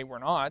obviously they were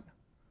not,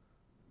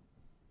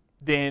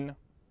 then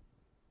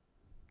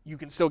you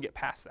can still get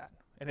past that,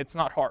 and it's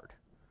not hard.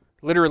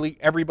 Literally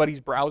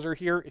everybody's browser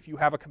here, if you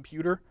have a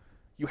computer,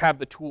 you have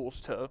the tools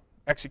to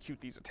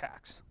execute these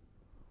attacks.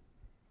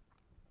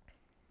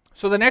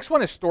 So the next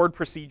one is stored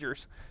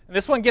procedures. And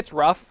this one gets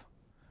rough,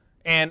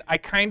 and I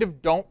kind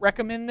of don't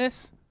recommend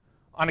this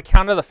on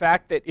account of the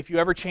fact that if you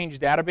ever change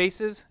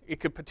databases, it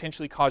could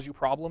potentially cause you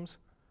problems.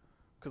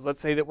 Because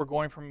let's say that we're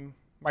going from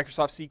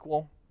Microsoft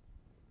SQL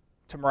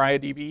to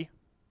MariaDB,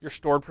 your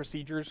stored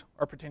procedures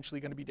are potentially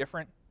going to be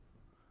different.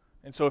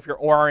 And so if your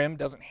ORM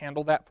doesn't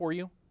handle that for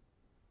you,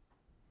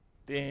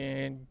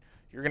 then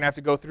you're going to have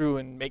to go through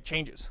and make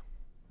changes.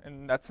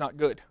 And that's not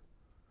good,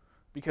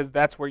 because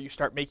that's where you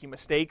start making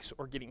mistakes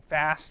or getting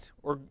fast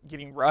or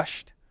getting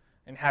rushed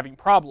and having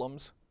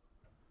problems,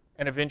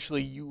 and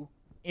eventually you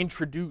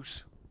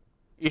introduce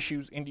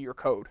issues into your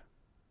code.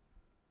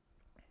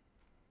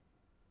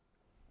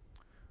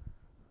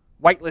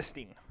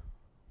 Whitelisting.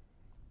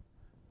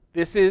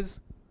 This is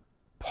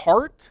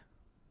part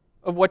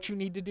of what you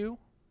need to do.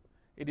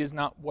 It is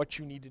not what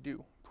you need to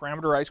do.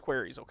 Parameterized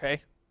queries,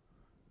 okay?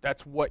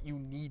 That's what you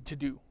need to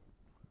do.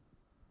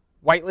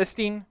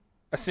 Whitelisting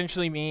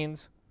essentially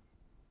means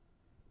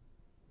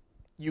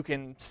you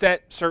can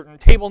set certain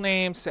table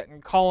names,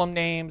 certain column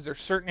names. There's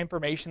certain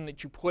information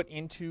that you put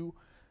into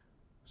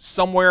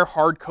somewhere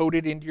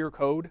hard-coded into your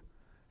code,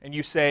 and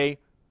you say,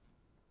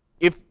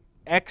 if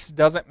X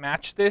doesn't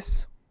match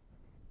this,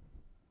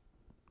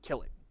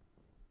 kill it.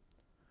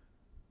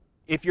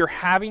 If you're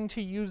having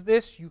to use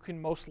this, you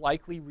can most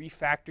likely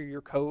refactor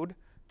your code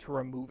to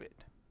remove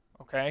it,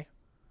 okay?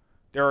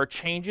 There are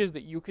changes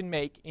that you can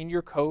make in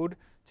your code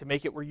to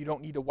make it where you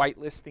don't need to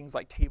whitelist things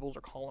like tables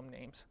or column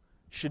names.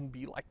 It shouldn't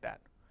be like that.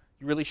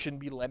 You really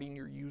shouldn't be letting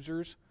your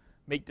users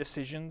make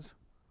decisions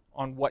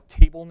on what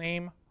table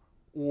name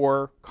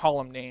or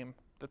column name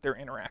that they're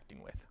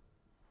interacting with.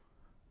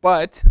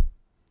 But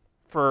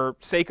for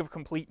sake of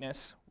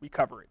completeness, we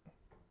cover it.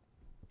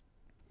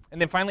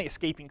 And then finally,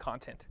 escaping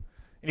content.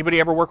 Anybody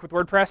ever work with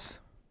WordPress?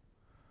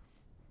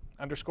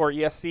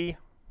 _ESC.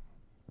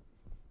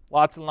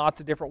 Lots and lots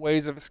of different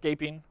ways of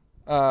escaping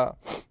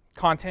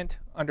content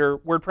under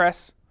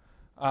WordPress.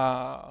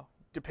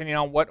 Depending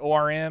on what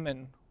ORM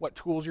and what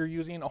tools you're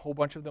using, a whole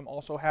bunch of them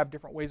also have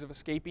different ways of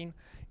escaping.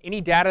 Any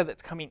data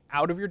that's coming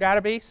out of your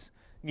database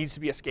needs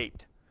to be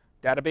escaped.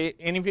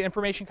 Any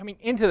information coming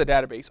into the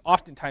database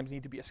oftentimes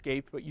need to be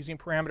escaped, but using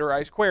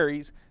parameterized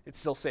queries, it's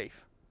still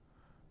safe,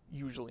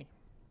 usually.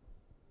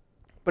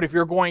 But if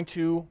you're going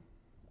to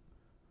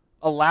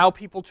allow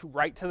people to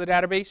write to the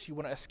database, you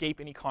want to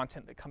escape any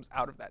content that comes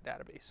out of that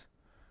database,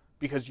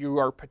 because you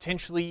are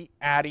potentially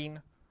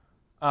adding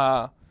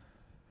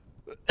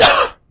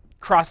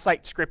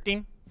cross-site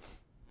scripting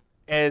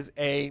as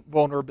a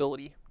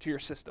vulnerability to your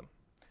system.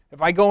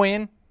 If I go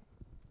in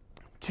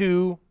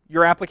to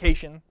your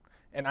application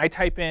and I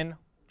type in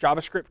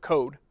JavaScript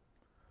code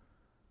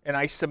and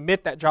I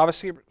submit that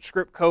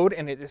JavaScript code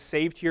and it is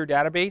saved to your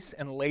database,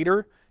 and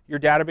later your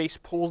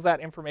database pulls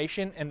that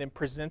information and then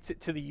presents it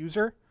to the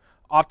user,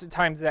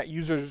 oftentimes that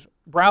user's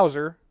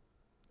browser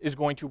is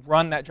going to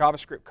run that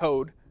JavaScript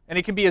code. And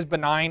it can be as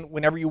benign.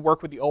 Whenever you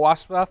work with the OAuth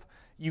stuff,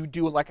 you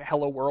do like a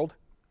hello world.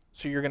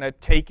 So you're going to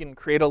take and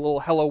create a little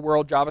hello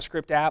world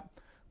JavaScript app,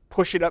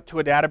 push it up to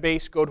a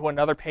database, go to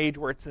another page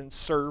where it's then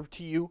served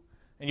to you,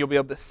 and you'll be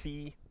able to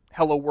see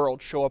hello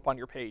world show up on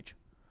your page.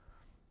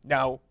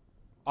 Now,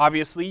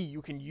 obviously,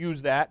 you can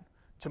use that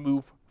to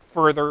move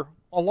further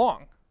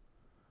along.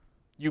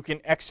 You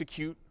can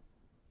execute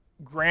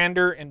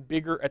grander and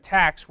bigger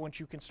attacks once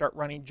you can start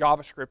running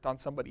JavaScript on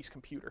somebody's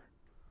computer.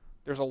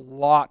 There's a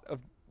lot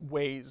of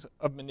ways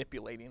of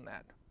manipulating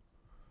that.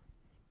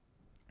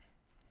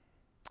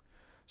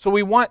 So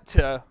we want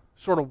to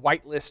sort of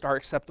whitelist our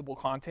acceptable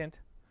content.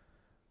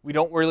 We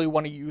don't really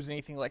want to use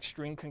anything like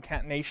string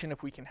concatenation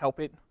if we can help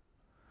it.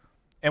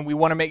 And we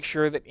want to make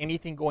sure that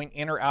anything going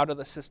in or out of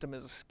the system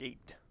is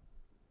escaped.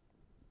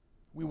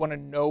 We want to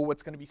know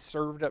what's going to be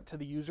served up to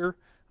the user,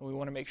 and we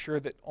want to make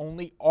sure that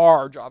only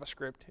our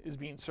JavaScript is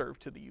being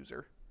served to the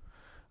user.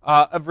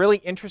 A really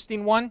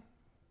interesting one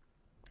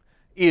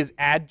is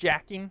ad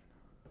jacking.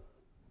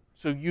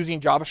 So using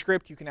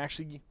JavaScript, you can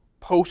actually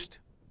post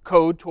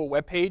code to a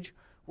web page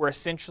where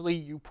essentially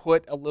you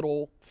put a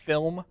little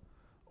film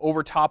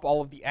over top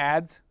all of the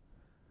ads,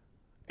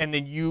 and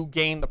then you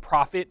gain the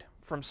profit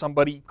from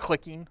somebody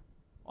clicking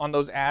on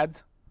those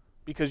ads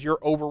because you're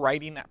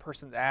overwriting that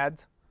person's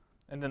ads,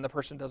 and then the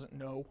person doesn't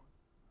know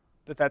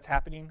that that's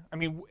happening. I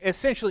mean,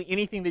 essentially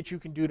anything that you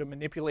can do to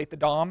manipulate the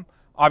DOM,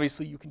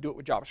 obviously you can do it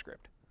with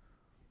JavaScript.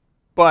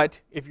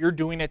 But if you're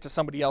doing it to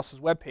somebody else's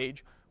web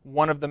page,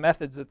 one of the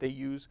methods that they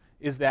use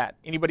is that.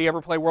 Anybody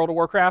ever play World of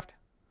Warcraft?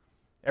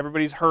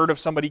 Everybody's heard of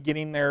somebody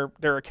getting their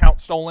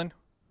account stolen.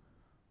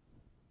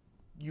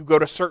 You go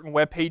to certain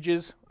web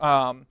pages,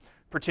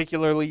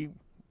 particularly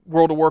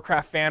World of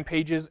Warcraft fan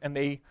pages, and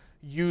they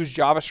use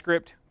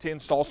JavaScript to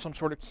install some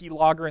sort of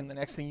keylogger, and the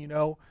next thing you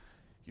know,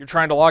 you're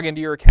trying to log into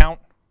your account,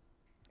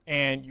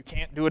 and you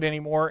can't do it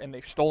anymore, and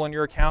they've stolen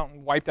your account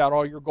and wiped out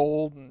all your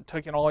gold and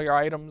taken all your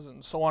items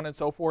and so on and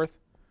so forth.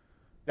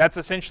 That's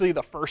essentially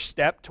the first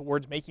step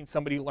towards making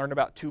somebody learn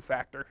about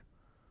two-factor.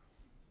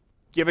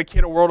 Give a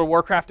kid a World of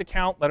Warcraft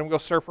account, let them go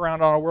surf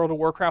around on a World of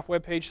Warcraft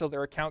webpage so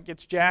their account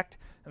gets jacked,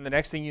 and the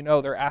next thing you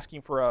know, they're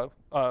asking for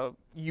a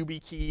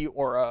YubiKey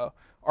or a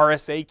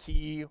RSA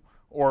key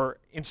or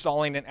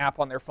installing an app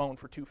on their phone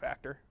for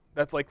two-factor.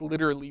 That's like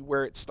literally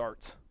where it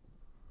starts.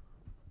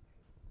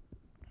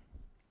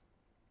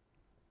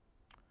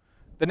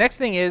 The next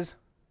thing is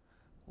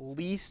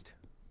least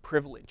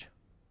privilege.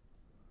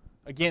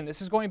 Again,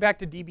 this is going back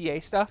to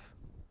DBA stuff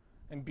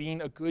and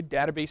being a good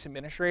database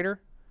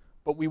administrator,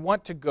 but we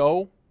want to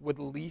go with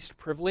least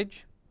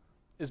privilege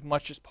as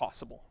much as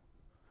possible.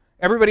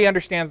 Everybody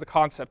understands the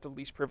concept of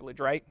least privilege,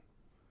 right?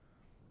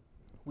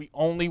 We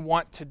only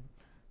want to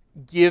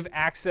give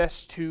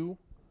access to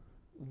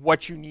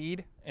what you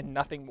need and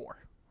nothing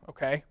more,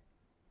 okay?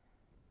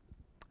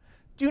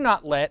 Do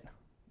not let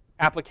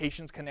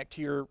applications connect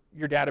to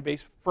your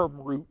database from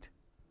root.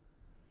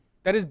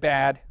 That is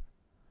bad.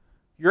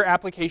 Your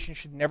application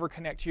should never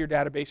connect to your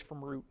database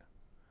from root.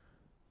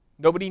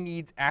 Nobody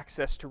needs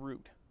access to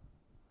root.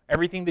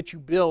 Everything that you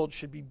build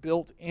should be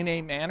built in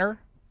a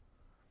manner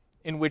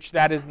in which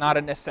that is not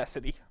a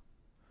necessity.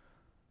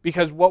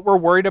 Because what we're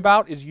worried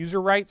about is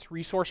user rights,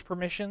 resource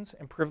permissions,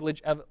 and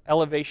privilege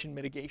elevation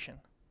mitigation.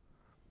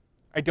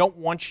 I don't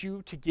want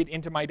you to get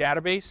into my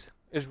database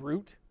as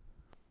root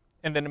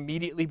and then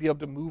immediately be able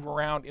to move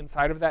around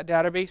inside of that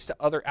database to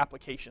other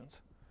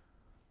applications.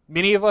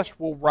 Many of us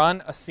will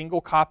run a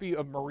single copy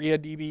of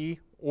MariaDB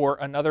or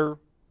another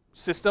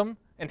system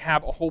and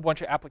have a whole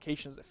bunch of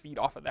applications that feed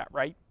off of that,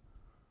 right?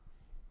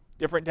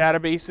 Different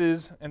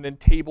databases and then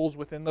tables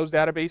within those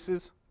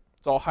databases.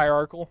 It's all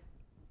hierarchical.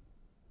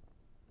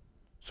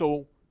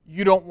 So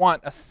you don't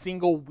want a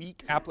single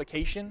weak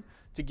application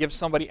to give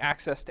somebody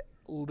access to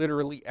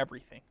literally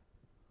everything.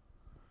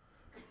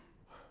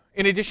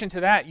 In addition to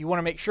that, you want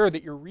to make sure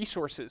that your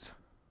resources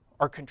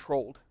are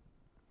controlled.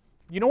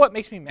 You know what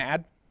makes me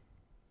mad?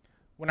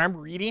 When I'm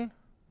reading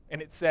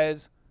and it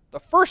says, the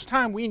first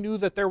time we knew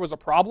that there was a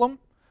problem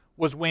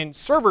was when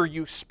server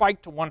use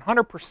spiked to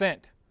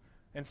 100%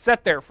 and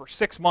sat there for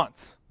 6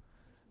 months.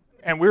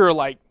 And we were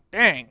like,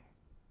 dang,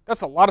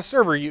 that's a lot of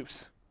server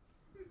use.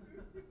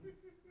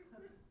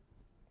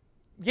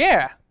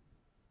 Yeah,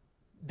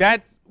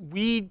 that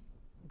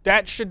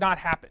should not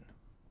happen,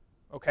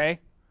 okay?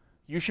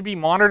 You should be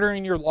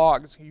monitoring your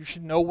logs. You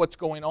should know what's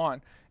going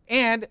on.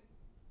 And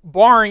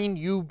barring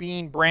you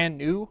being brand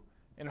new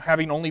and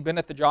having only been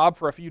at the job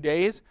for a few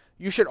days,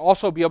 you should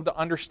also be able to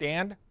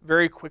understand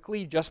very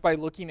quickly just by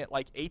looking at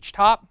like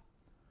HTOP,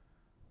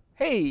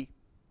 hey,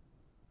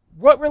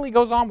 what really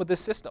goes on with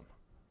this system?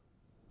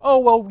 Oh,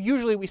 well,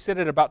 usually we sit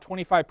at about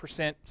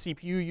 25%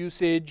 CPU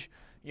usage.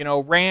 You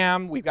know,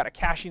 RAM, we've got a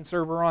caching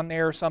server on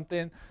there or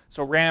something.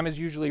 So RAM is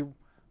usually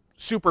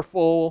super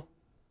full.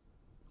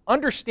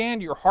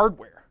 Understand your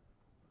hardware.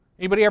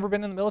 Anybody ever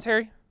been in the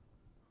military?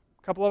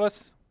 A couple of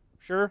us?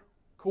 Sure?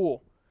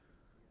 Cool.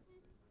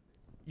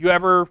 You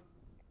ever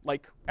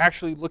like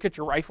actually look at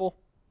your rifle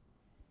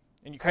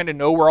and you kind of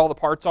know where all the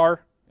parts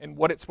are and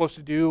what it's supposed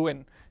to do,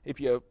 and if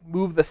you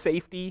move the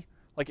safety,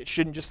 like it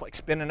shouldn't just like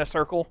spin in a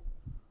circle?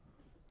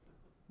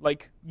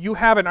 Like you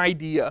have an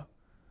idea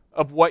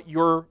of what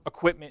your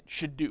equipment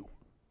should do,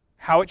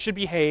 how it should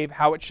behave,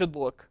 how it should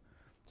look.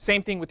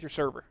 Same thing with your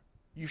server.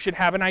 You should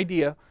have an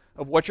idea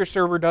of what your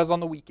server does on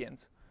the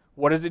weekends.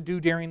 What does it do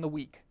during the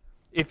week?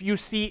 If you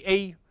see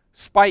a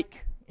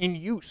spike in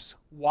use,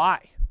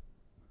 why?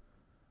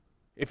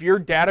 If your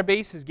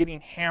database is getting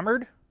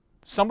hammered,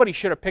 somebody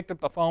should have picked up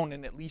the phone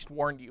and at least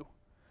warned you.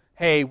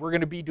 Hey, we're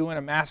going to be doing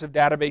a massive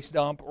database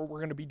dump, or we're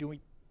going to be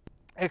doing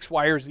X,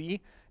 Y, or Z.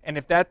 And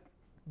if that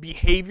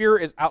behavior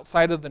is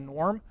outside of the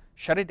norm,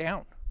 shut it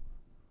down.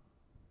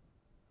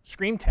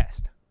 Screen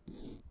test.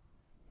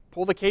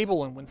 Pull the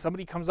cable, and when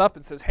somebody comes up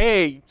and says,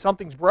 hey,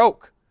 something's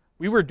broke,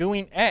 we were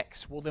doing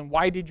X, well then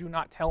why did you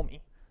not tell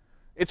me?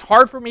 It's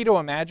hard for me to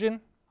imagine,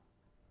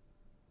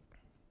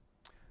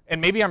 and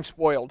maybe I'm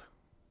spoiled,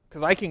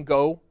 because I can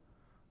go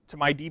to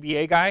my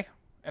DBA guy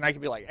and I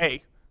can be like,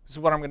 hey, this is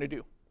what I'm going to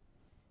do.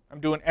 I'm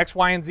doing X,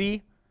 Y, and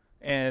Z,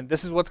 and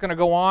this is what's going to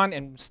go on,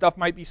 and stuff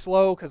might be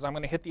slow because I'm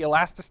going to hit the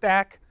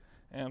Elastistack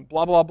and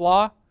blah, blah,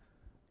 blah.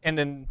 And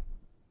then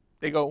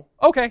they go,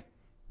 okay.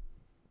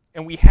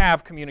 And we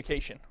have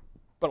communication.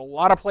 But a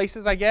lot of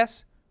places, I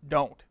guess,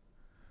 don't.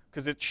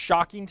 Because it's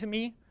shocking to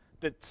me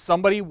that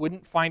somebody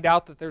wouldn't find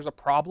out that there's a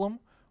problem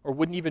or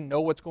wouldn't even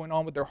know what's going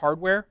on with their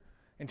hardware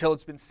until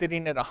it's been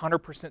sitting at 100%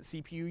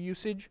 CPU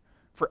usage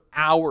for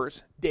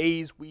hours,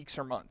 days, weeks,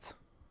 or months.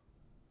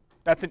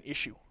 That's an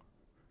issue.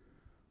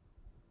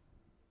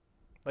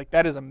 Like,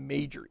 that is a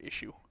major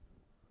issue.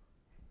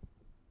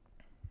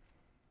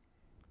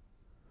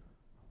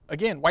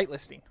 Again,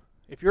 whitelisting.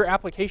 If your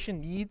application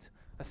needs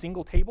a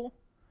single table,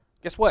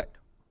 guess what?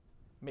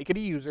 Make it a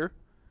user,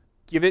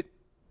 give it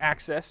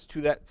access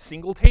to that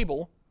single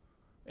table,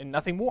 and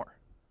nothing more.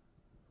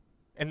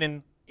 And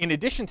then, in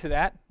addition to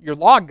that, your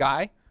log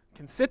guy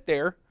can sit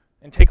there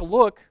and take a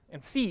look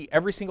and see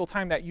every single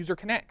time that user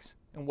connects.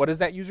 And what does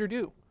that user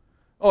do?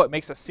 Oh, it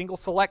makes a single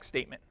select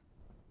statement.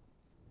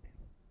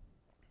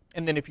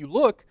 And then if you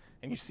look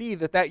and you see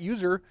that that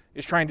user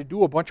is trying to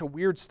do a bunch of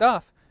weird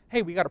stuff,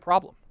 hey, we got a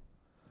problem.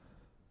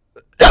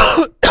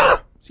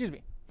 Excuse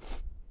me.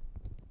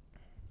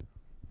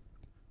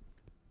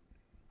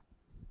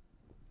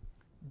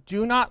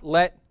 Do not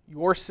let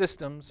your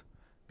systems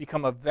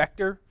become a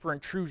vector for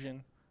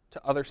intrusion to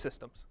other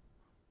systems.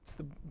 It's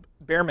the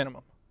bare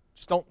minimum.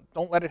 Just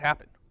don't let it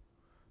happen.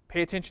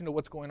 Pay attention to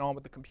what's going on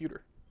with the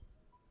computer.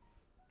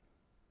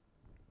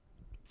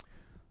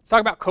 Let's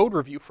talk about code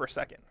review for a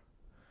second.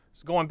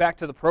 So going back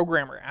to the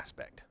programmer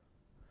aspect.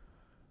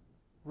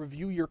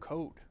 Review your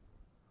code.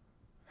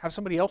 Have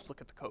somebody else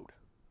look at the code.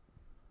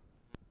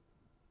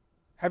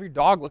 Have your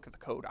dog look at the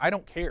code. I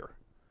don't care.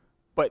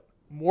 But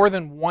more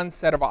than one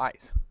set of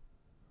eyes,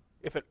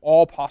 if at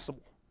all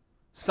possible.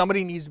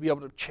 Somebody needs to be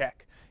able to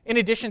check. In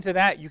addition to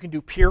that, you can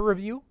do peer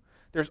review.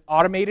 There's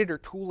automated or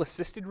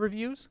tool-assisted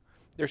reviews.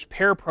 There's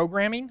pair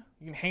programming.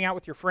 You can hang out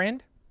with your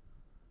friend,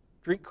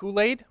 drink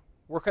Kool-Aid,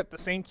 work at the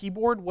same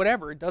keyboard,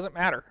 whatever. It doesn't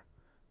matter.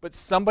 But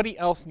somebody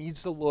else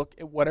needs to look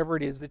at whatever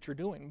it is that you're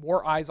doing.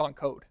 More eyes on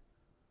code.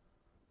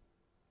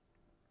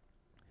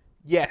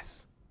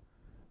 Yes,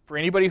 for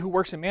anybody who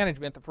works in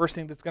management, the first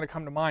thing that's going to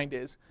come to mind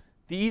is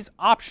these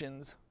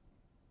options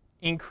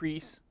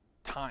increase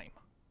time.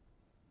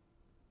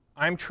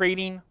 I'm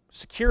trading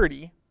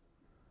security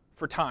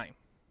for time.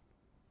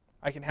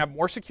 I can have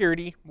more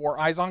security, more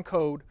eyes on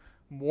code,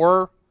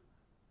 more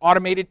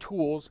automated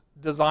tools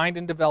designed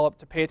and developed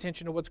to pay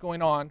attention to what's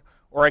going on,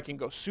 or I can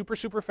go super,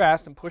 super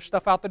fast and push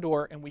stuff out the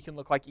door and we can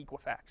look like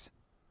Equifax.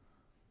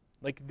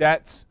 Like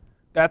that's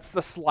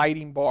the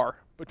sliding bar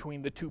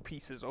between the two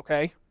pieces,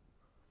 okay?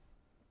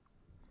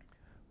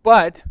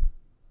 But,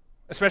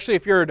 especially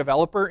if you're a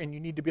developer and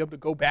you need to be able to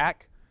go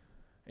back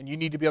and you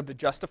need to be able to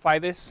justify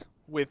this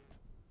with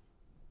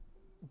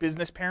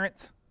business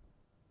parents,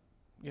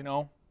 you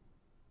know,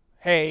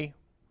 hey,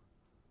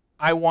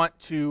 I want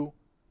to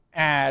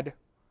add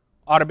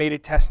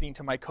automated testing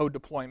to my code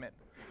deployment.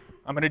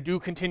 I'm going to do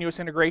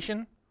continuous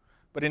integration,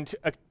 but in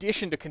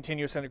addition to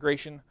continuous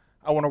integration,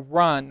 I want to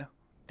run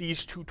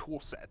these two tool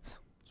sets.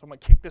 So I'm going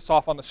to kick this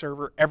off on the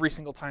server every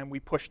single time we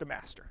push to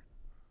master.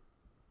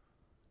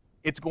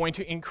 It's going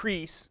to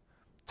increase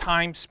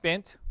time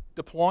spent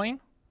deploying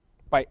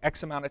by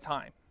X amount of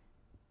time.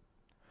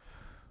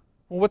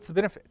 Well, what's the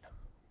benefit?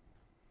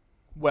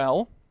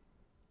 Well,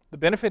 the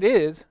benefit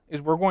is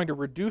we're going to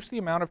reduce the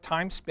amount of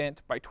time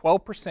spent by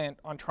 12%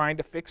 on trying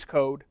to fix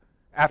code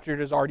after it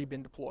has already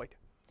been deployed,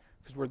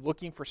 because we're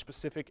looking for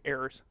specific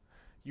errors.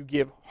 You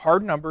give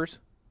hard numbers,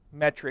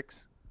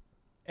 metrics,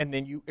 and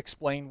then you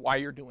explain why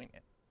you're doing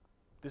it.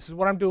 This is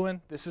what I'm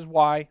doing, this is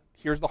why,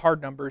 here's the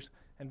hard numbers,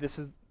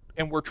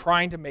 and we're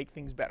trying to make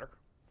things better.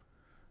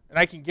 And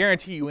I can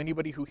guarantee you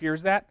anybody who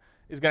hears that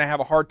is going to have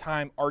a hard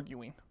time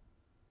arguing.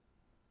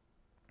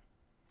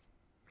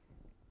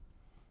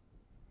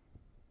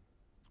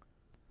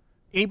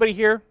 Anybody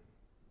here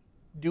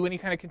do any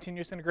kind of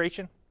continuous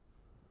integration?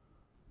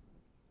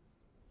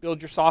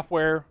 Build your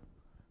software,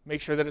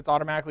 make sure that it's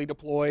automatically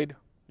deployed.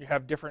 You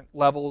have different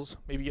levels,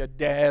 maybe a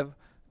dev,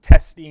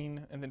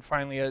 testing, and then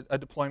finally a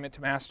deployment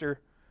to master.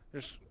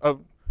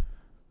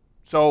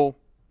 So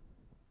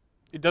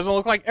it doesn't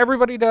look like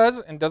everybody does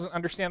and doesn't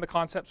understand the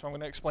concept, so I'm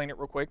going to explain it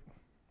real quick.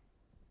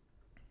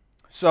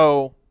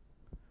 So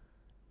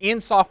in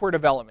software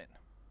development,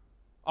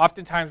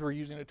 oftentimes we're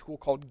using a tool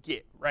called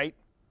Git, right?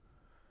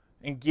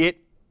 And Git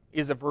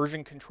is a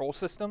version control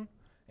system,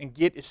 and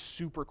Git is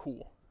super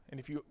cool. And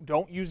if you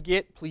don't use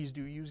Git, please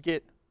do use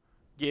Git.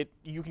 Git,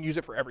 you can use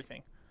it for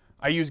everything.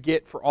 I use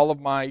Git for all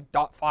of my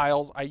dot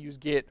files. I use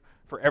Git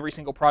for every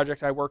single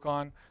project I work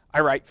on. I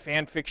write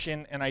fan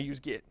fiction, and I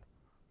use Git.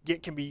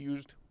 Git can be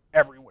used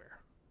everywhere.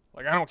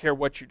 Like, I don't care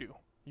what you do.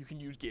 You can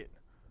use Git.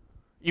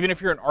 Even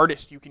if you're an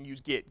artist, you can use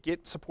Git.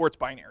 Git supports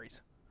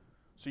binaries.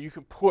 So you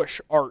can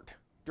push art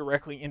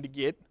directly into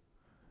Git.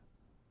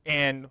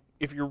 And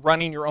if you're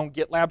running your own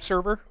GitLab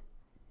server,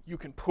 you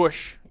can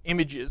push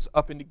images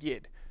up into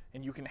Git,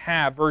 and you can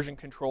have version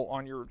control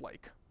on your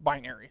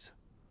binaries.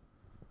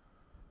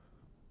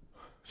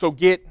 So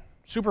Git,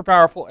 super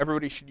powerful,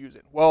 everybody should use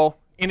it. Well,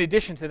 in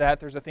addition to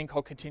that, there's a thing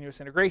called continuous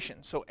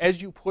integration. So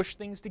as you push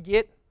things to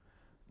Git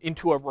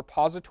into a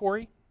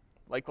repository,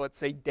 like let's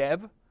say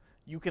dev,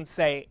 you can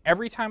say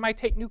every time I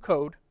take new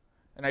code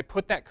and I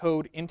put that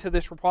code into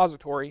this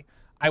repository,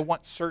 I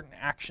want certain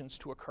actions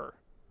to occur.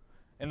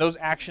 And those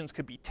actions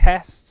could be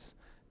tests,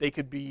 they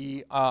could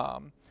be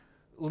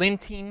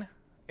linting,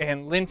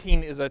 and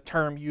linting is a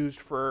term used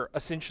for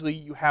essentially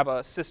you have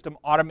a system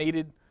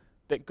automated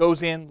that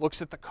goes in,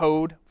 looks at the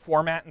code,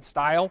 format and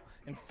style,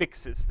 and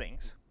fixes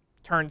things.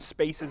 Turns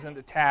spaces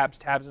into tabs,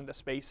 tabs into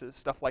spaces,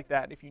 stuff like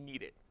that if you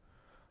need it.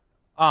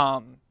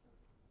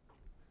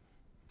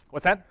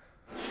 What's that?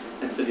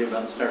 I said you're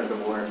about to start the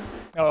war.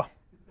 Oh.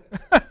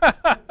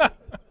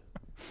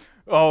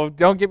 Oh,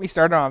 don't get me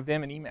started on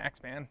Vim and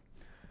Emacs, man.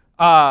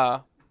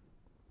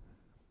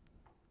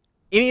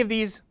 Any of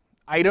these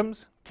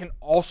items can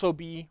also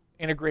be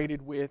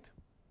integrated with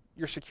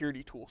your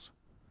security tools.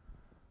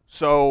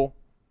 So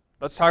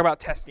let's talk about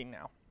testing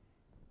now.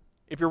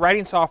 If you're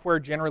writing software,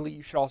 generally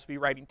you should also be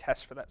writing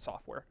tests for that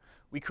software.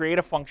 We create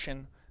a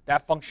function.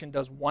 That function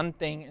does one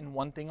thing and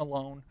one thing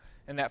alone,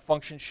 and that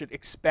function should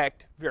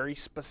expect very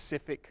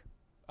specific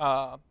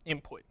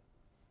input.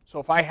 So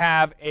if I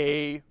have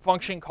a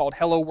function called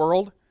hello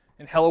world,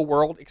 and hello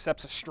world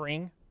accepts a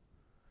string,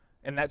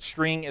 and that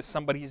string is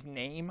somebody's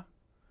name,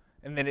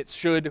 and then it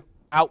should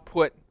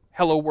output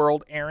hello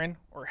world Aaron,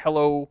 or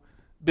hello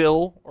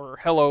Bill, or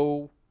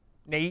hello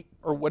Nate,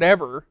 or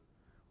whatever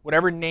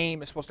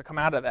name is supposed to come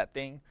out of that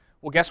thing.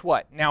 Well, guess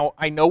what? Now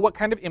I know what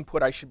kind of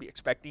input I should be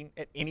expecting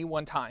at any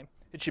one time.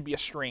 It should be a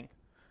string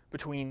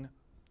between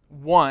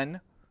 1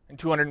 and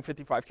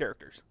 255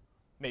 characters,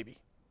 maybe,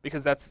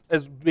 because that's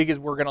as big as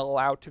we're going to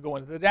allow to go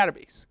into the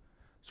database.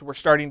 So we're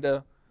starting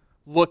to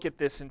look at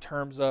this in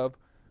terms of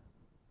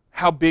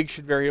how big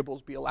should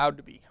variables be allowed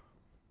to be?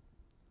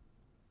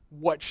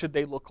 What should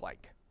they look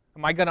like?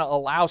 Am I going to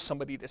allow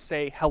somebody to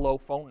say hello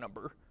phone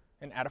number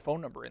and add a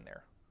phone number in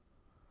there?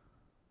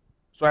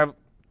 So I have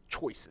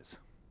choices.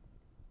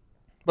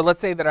 But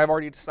let's say that I've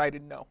already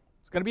decided no.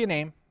 It's going to be a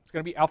name, it's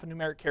going to be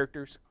alphanumeric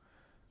characters,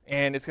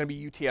 and it's going to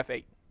be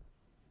UTF-8.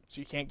 So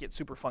you can't get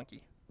super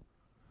funky.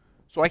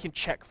 So I can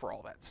check for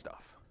all that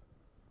stuff.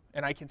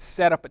 And I can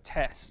set up a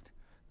test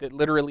that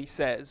literally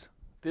says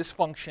this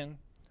function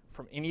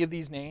from any of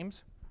these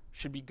names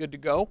should be good to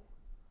go,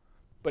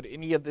 but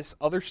any of this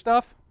other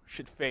stuff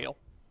should fail.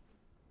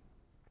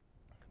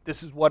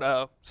 This is what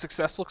a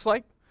success looks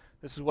like.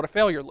 This is what a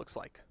failure looks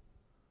like.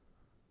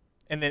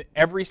 And then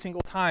every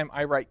single time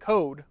I write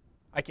code,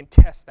 I can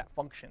test that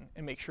function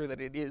and make sure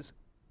that it is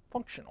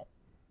functional.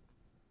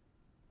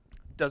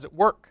 Does it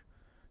work?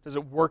 Does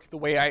it work the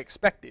way I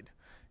expected?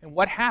 And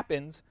what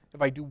happens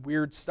if I do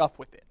weird stuff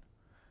with it?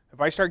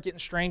 If I start getting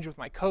strange with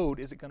my code,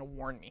 is it going to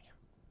warn me?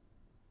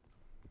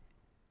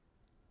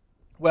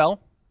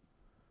 Well,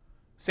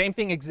 same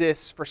thing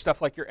exists for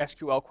stuff like your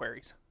SQL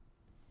queries.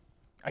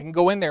 I can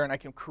go in there and I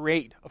can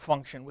create a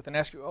function with an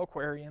SQL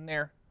query in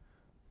there,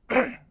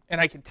 and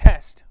I can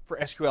test for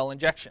SQL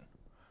injection.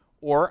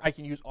 Or I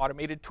can use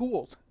automated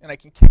tools, and I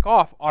can kick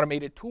off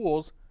automated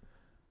tools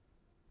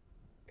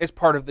as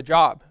part of the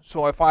job.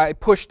 So if I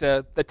push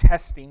the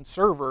testing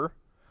server,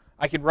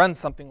 I can run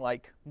something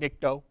like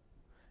Nikto,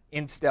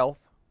 InStealth,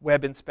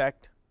 Web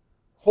Inspect,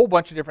 a whole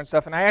bunch of different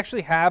stuff. And I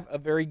actually have a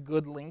very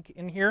good link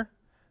in here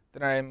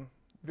that I'm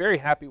very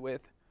happy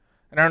with.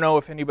 And I don't know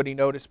if anybody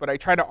noticed, but I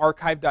try to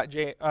archive.is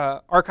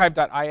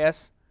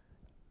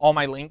all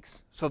my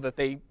links so that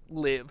they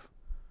live.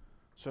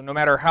 So no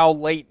matter how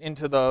late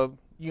into the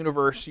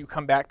universe you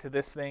come back to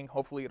this thing,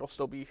 hopefully it'll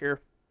still be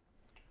here.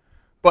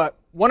 But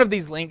one of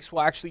these links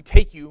will actually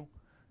take you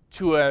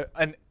to a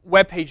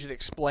web page that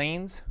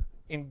explains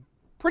in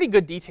pretty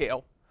good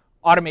detail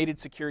automated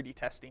security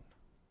testing.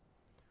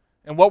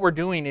 And what we're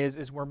doing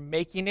is we're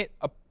making it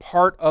a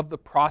part of the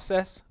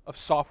process of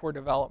software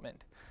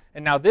development.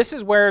 And now this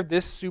is where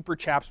this super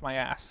chaps my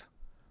ass,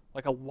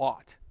 like a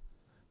lot.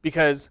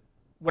 Because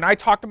when I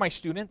talk to my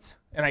students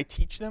and I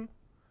teach them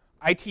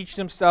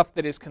stuff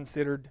that is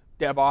considered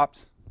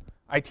DevOps.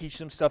 I teach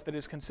them stuff that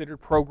is considered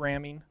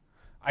programming.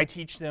 I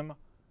teach them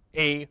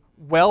a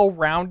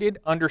well-rounded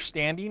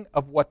understanding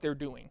of what they're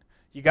doing.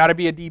 You got to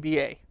be a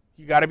DBA.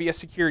 You got to be a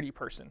security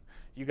person.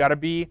 You got to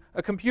be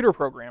a computer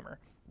programmer.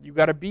 You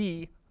got to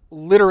be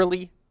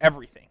literally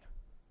everything.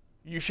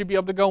 You should be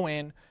able to go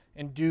in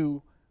and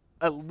do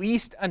at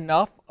least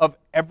enough of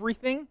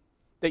everything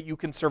that you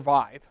can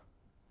survive.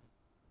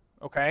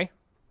 Okay?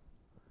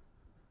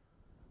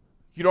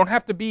 You don't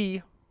have to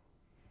be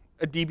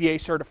a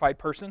DBA certified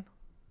person,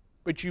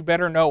 but you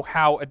better know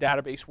how a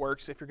database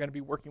works if you're going to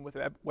be working with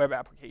web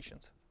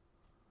applications.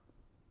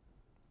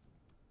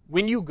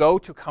 When you go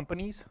to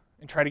companies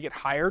and try to get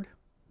hired,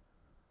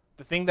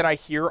 the thing that I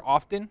hear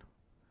often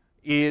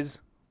is,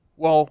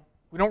 well,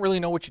 we don't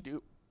really know what you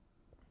do.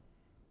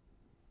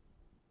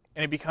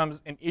 And it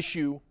becomes an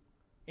issue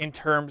in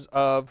terms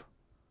of,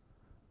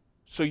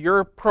 so you're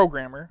a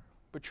programmer,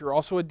 but you're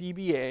also a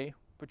DBA,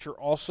 but you're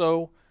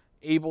also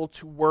able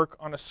to work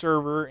on a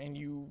server, and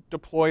you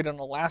deployed an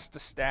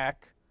Elastistack,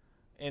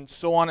 and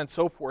so on and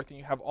so forth, and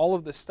you have all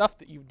of this stuff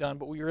that you've done,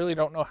 but we really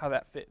don't know how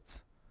that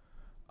fits.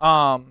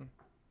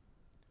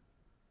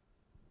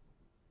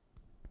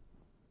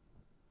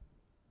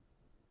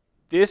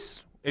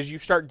 This, as you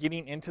start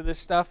getting into this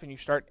stuff and you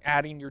start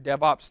adding your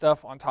DevOps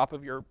stuff on top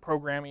of your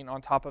programming,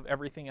 on top of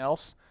everything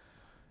else,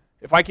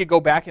 if I could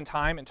go back in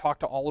time and talk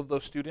to all of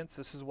those students,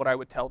 this is what I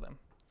would tell them.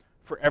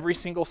 For every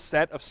single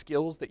set of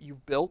skills that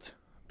you've built,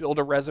 build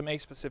a resume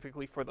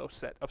specifically for those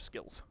set of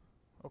skills.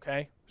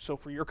 Okay? So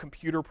for your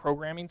computer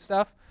programming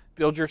stuff,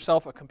 build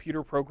yourself a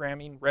computer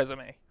programming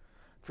resume.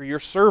 For your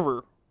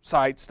server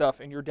side stuff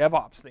and your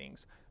DevOps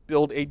things,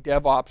 build a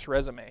DevOps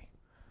resume.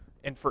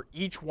 And for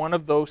each one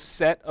of those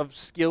set of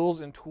skills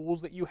and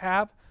tools that you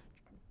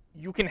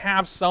can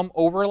have some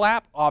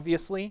overlap,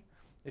 obviously.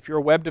 If you're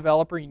a web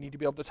developer, you need to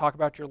be able to talk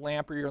about your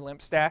LAMP or your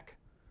LIMP stack.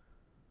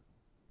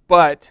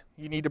 But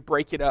you need to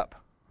break it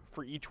up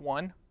for each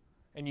one,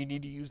 and you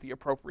need to use the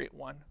appropriate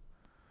one.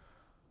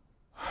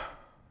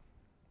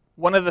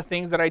 One of the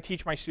things that I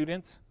teach my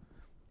students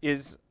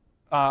is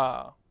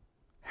how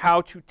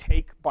to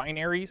take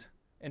binaries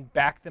and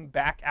back them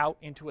back out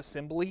into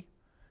assembly,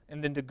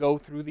 and then to go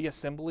through the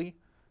assembly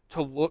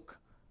to look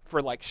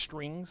for like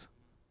strings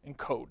and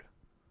code.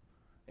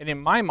 And in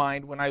my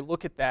mind, when I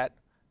look at that,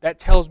 that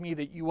tells me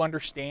that you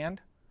understand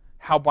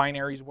how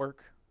binaries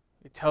work.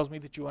 It tells me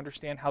that you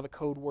understand how the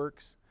code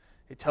works.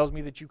 It tells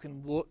me that you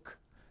can look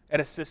at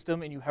a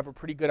system and you have a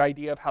pretty good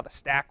idea of how the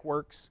stack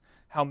works,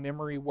 how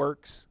memory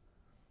works.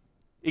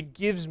 It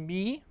gives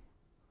me,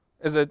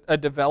 as a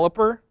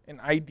developer, an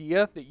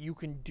idea that you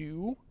can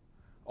do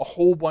a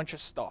whole bunch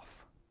of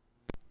stuff.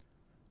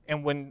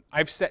 And when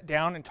I've sat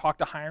down and talked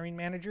to hiring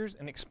managers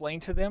and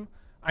explained to them,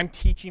 I'm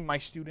teaching my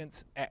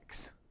students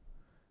X.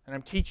 And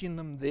I'm teaching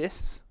them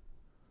this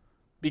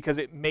because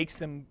it makes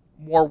them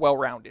more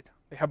well-rounded.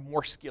 They have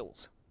more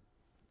skills.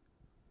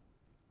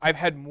 I've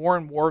had more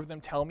and more of them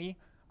tell me,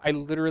 I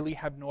literally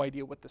have no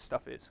idea what this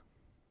stuff is.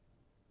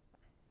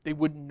 They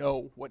wouldn't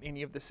know what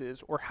any of this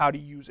is or how to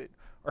use it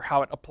or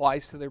how it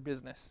applies to their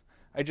business.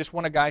 I just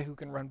want a guy who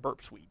can run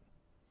Burp Suite.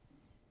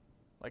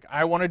 Like,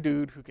 I want a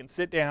dude who can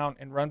sit down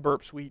and run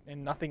Burp Suite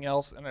and nothing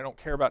else, and I don't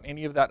care about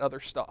any of that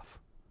other stuff.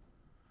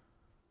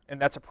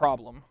 And that's a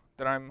problem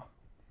that I'm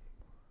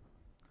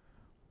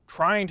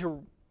trying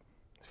to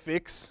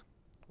fix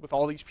with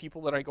all these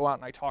people that I go out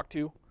and I talk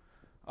to.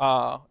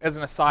 As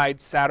an aside,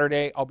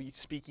 Saturday I'll be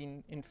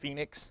speaking in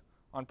Phoenix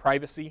on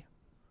privacy.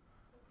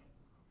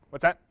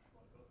 What's that?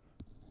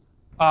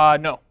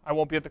 No, I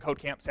won't be at the code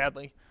camp,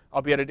 sadly.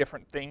 I'll be at a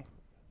different thing.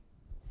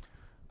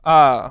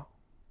 For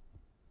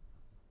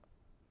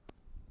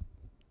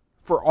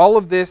all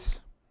of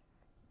this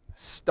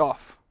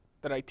stuff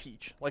that I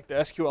teach, like the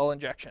SQL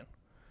injection,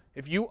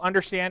 if you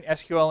understand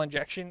SQL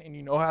injection and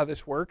you know how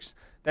this works,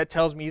 that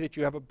tells me that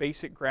you have a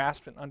basic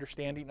grasp and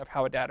understanding of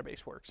how a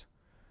database works.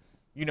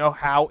 You know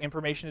how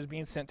information is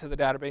being sent to the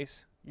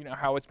database. You know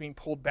how it's being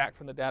pulled back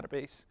from the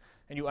database.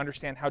 And you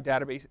understand how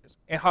databases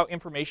and how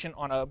information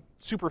on a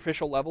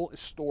superficial level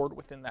is stored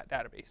within that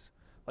database.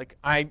 Like,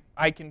 I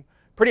can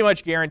pretty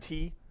much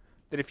guarantee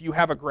that if you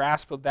have a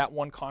grasp of that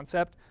one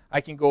concept, I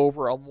can go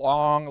over a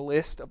long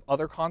list of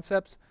other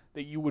concepts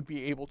that you would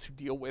be able to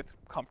deal with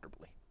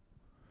comfortably.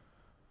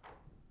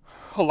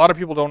 A lot of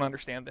people don't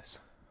understand this.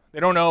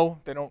 They don't know.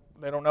 They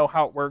don't know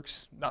how it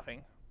works.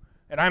 Nothing.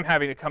 And I'm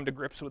having to come to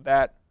grips with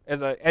that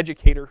as an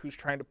educator who's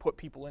trying to put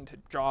people into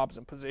jobs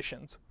and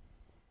positions.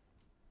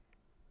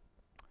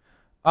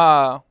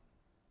 One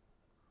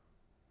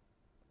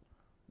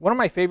of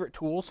my favorite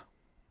tools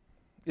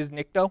is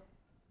Nikto.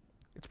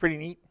 It's pretty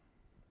neat.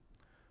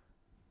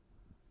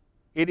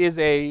 It is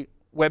a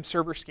web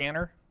server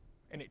scanner,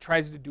 and it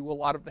tries to do a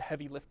lot of the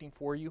heavy lifting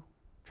for you.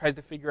 It tries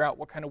to figure out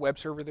what kind of web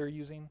server they're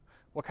using,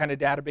 what kind of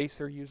database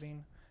they're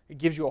using. It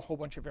gives you a whole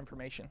bunch of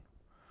information.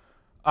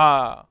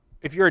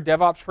 If you're a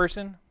DevOps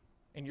person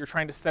and you're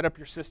trying to set up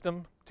your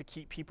system to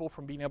keep people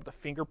from being able to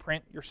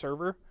fingerprint your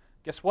server,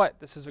 guess what?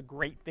 This is a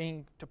great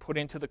thing to put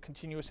into the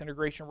continuous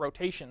integration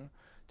rotation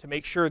to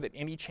make sure that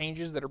any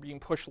changes that are being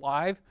pushed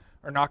live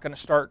are not going to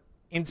start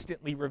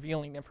instantly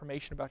revealing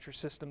information about your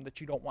system that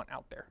you don't want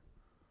out there.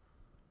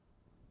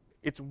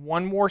 It's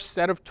one more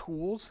set of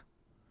tools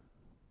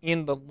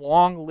in the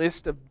long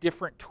list of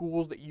different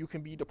tools that you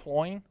can be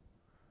deploying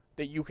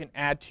that you can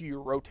add to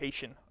your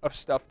rotation of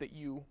stuff that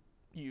you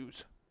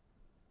use.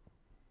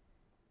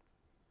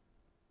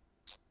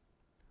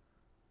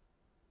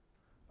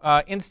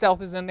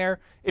 InStealth is in there.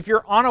 If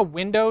you're on a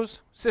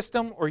Windows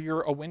system or you're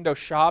a Windows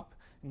shop,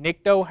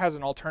 Nikto has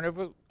an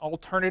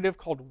alternative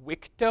called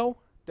Wikto,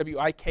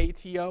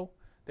 W-I-K-T-O,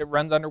 that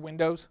runs under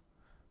Windows.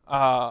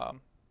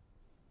 I'm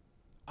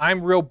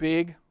real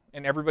big,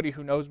 and everybody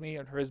who knows me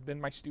and who has been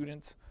my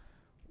students,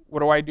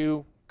 what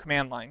do?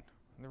 Command line.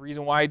 And the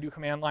reason why I do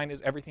command line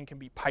is everything can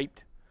be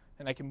piped,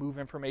 and I can move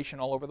information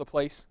all over the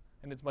place,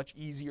 and it's much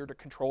easier to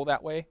control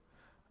that way.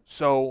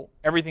 So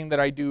everything that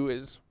I do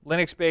is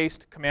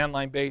Linux-based, command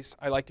line-based.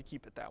 I like to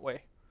keep it that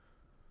way.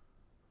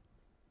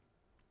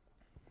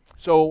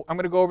 So I'm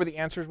going to go over the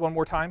answers one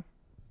more time.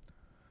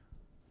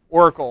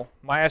 Oracle,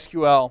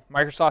 MySQL,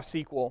 Microsoft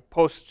SQL,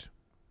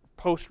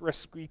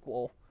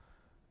 PostgreSQL,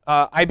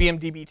 IBM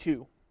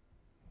DB2,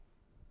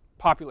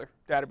 popular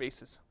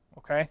databases,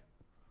 okay?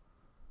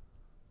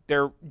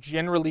 They're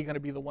generally going to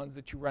be the ones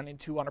that you run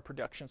into on a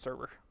production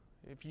server.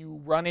 If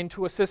you run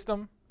into a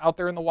system out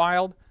there in the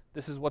wild,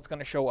 this is what's going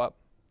to show up.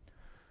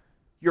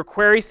 Your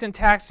query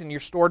syntax and your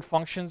stored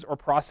functions or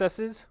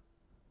processes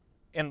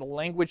and the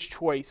language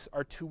choice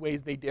are two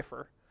ways they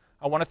differ.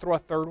 I want to throw a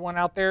third one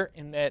out there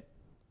in that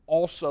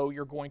also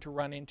you're going to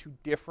run into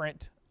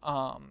different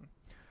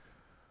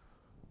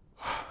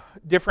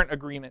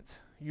agreements,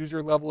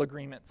 user level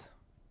agreements.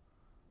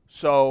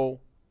 So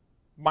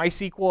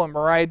MySQL and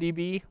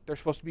MariaDB, they're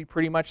supposed to be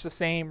pretty much the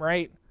same,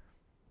 right?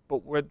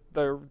 But where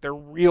their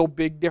real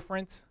big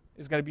difference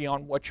is going to be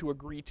on what you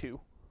agree to,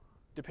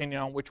 depending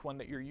on which one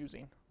that you're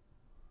using.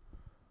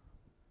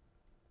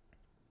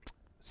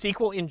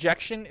 SQL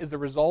injection is the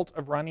result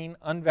of running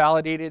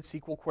unvalidated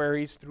SQL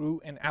queries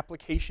through an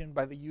application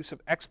by the use of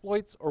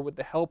exploits or with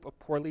the help of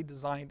poorly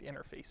designed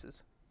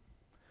interfaces.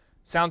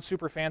 Sounds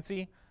super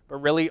fancy, but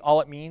really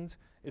all it means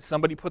is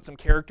somebody put some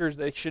characters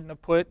they shouldn't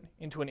have put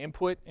into an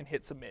input and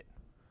hit submit.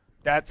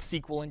 That's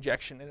SQL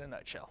injection in a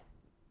nutshell.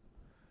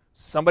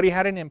 Somebody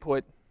had an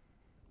input,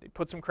 they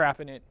put some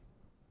crap in it,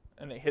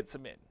 and they hit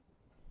submit.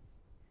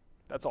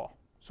 That's all.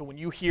 So when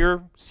you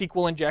hear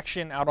SQL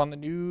injection out on the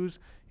news,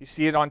 you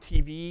see it on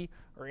TV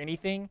or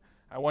anything,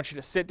 I want you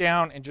to sit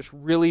down and just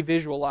really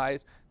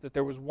visualize that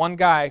there was one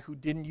guy who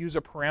didn't use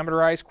a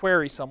parameterized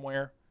query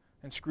somewhere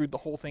and screwed the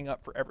whole thing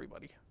up for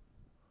everybody.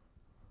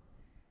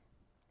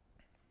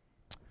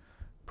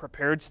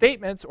 Prepared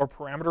statements or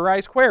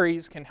parameterized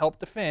queries can help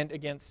defend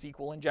against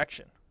SQL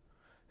injection.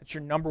 It's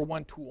your number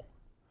one tool.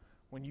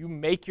 When you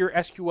make your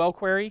SQL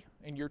query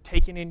and you're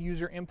taking in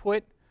user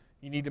input,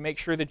 you need to make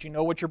sure that you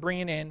know what you're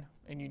bringing in,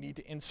 and you need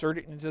to insert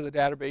it into the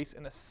database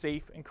in a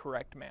safe and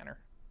correct manner.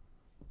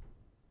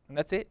 And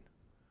that's it.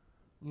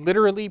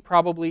 Literally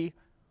probably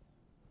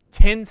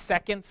 10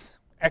 seconds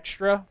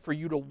extra for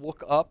you to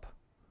look up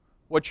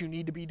what you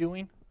need to be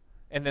doing,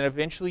 and then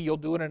eventually you'll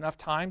do it enough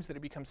times that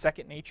it becomes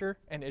second nature,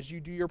 and as you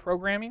do your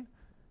programming,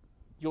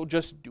 you'll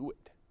just do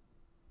it.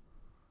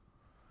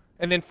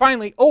 And then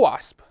finally,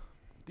 OWASP,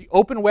 the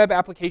Open Web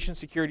Application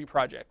Security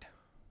Project.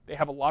 They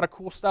have a lot of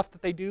cool stuff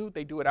that they do.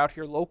 They do it out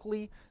here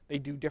locally. They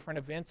do different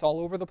events all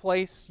over the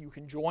place. You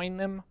can join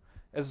them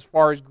as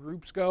far as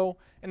groups go.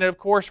 And then, of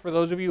course, for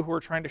those of you who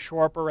are trying to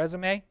shore up a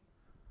resume,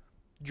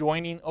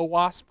 joining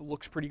OWASP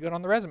looks pretty good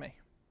on the resume.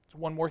 It's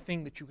one more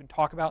thing that you can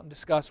talk about and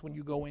discuss when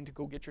you go in to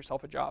go get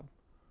yourself a job.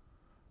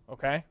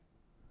 Okay?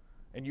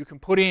 And you can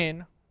put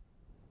in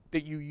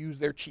that you use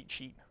their cheat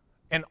sheet.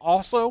 And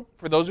also,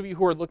 for those of you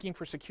who are looking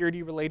for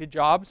security-related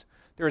jobs,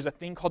 there is a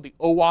thing called the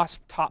OWASP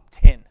Top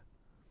 10.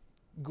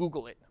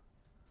 Google it.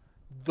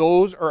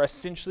 Those are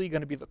essentially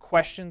going to be the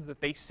questions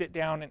that they sit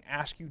down and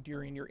ask you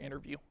during your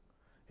interview.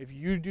 If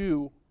you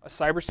do a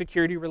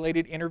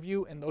cybersecurity-related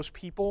interview and those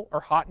people are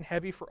hot and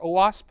heavy for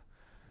OWASP,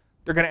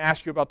 they're going to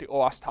ask you about the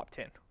OWASP Top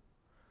 10.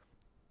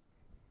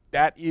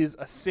 That is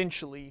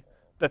essentially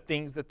the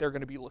things that they're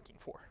going to be looking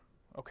for.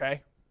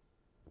 Okay?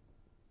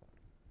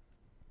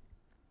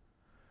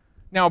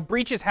 Now,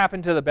 breaches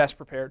happen to the best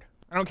prepared.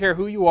 I don't care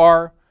who you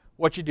are,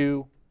 what you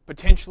do,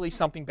 potentially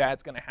something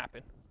bad's going to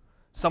happen.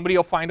 Somebody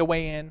will find a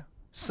way in,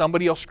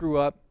 somebody will screw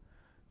up,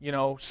 you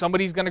know,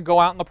 somebody's going to go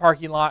out in the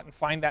parking lot and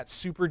find that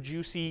super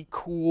juicy,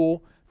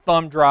 cool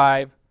thumb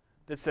drive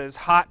that says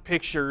hot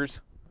pictures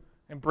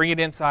and bring it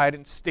inside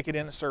and stick it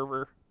in a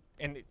server,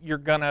 and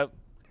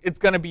it's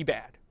going to be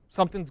bad.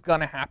 Something's going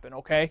to happen,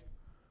 okay?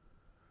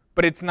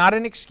 But it's not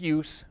an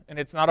excuse and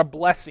it's not a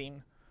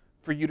blessing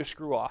for you to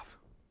screw off.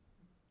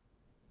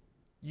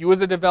 You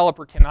as a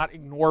developer cannot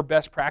ignore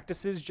best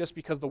practices just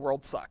because the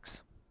world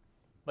sucks.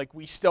 Like,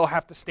 we still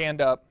have to stand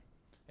up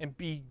and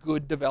be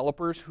good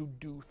developers who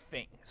do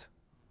things.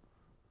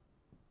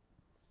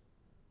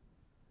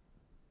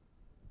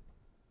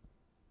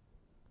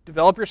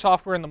 Develop your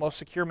software in the most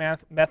secure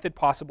method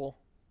possible.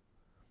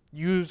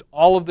 Use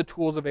all of the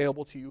tools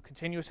available to you,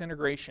 continuous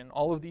integration,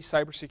 all of these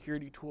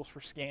cybersecurity tools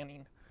for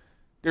scanning.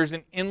 There's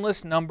an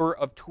endless number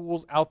of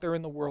tools out there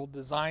in the world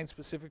designed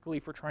specifically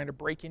for trying to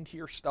break into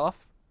your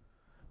stuff.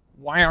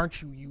 Why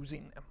aren't you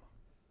using them?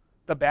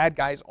 The bad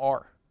guys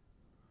are.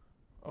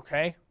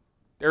 Okay?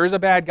 There is a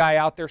bad guy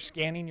out there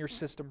scanning your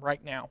system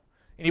right now.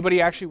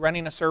 Anybody actually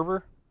running a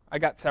server? I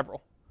got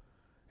several.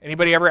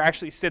 Anybody ever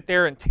actually sit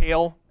there and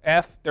tail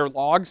F their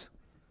logs?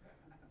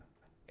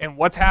 And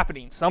what's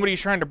happening?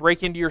 Somebody's trying to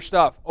break into your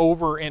stuff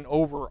over and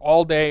over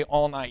all day,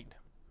 all night.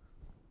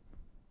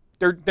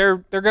 They're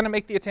going to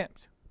make the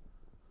attempt.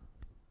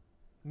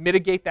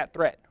 Mitigate that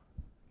threat.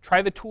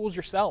 Try the tools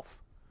yourself.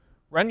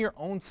 Run your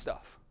own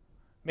stuff.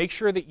 Make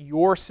sure that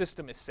your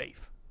system is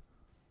safe.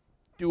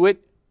 Do it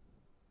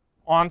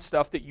on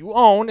stuff that you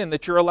own and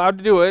that you're allowed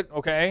to do it,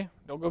 okay?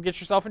 Don't go get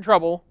yourself in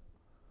trouble.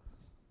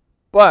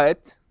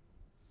 But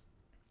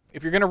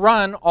if you're going to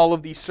run all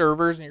of these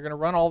servers and you're going to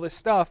run all this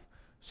stuff,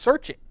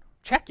 search it,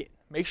 check it,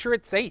 make sure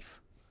it's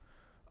safe.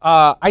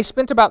 I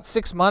spent about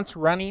 6 months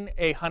running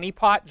a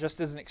honeypot just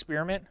as an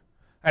experiment.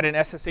 I had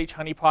an SSH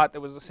honeypot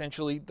that was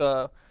essentially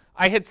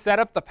I had set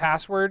up the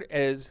password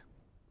as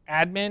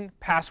admin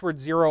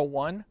password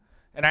 01,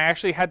 and I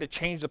actually had to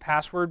change the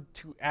password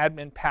to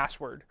admin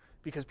password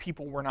because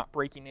people were not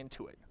breaking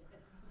into it.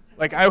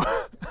 Like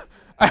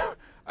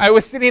I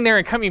was sitting there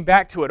and coming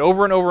back to it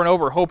over and over and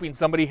over, hoping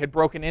somebody had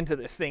broken into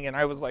this thing, and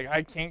I was like,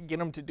 I can't get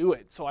them to do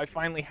it. So I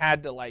finally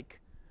had to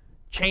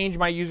change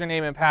my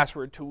username and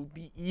password to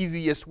the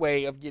easiest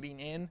way of getting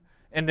in,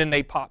 and then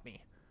they popped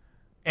me.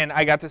 And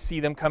I got to see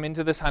them come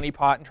into this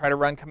honeypot and try to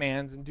run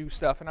commands and do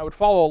stuff, and I would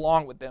follow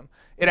along with them.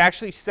 It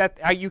actually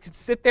you could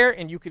sit there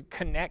and you could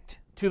connect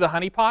to the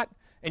honeypot,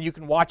 and you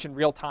can watch in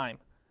real time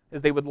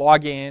as they would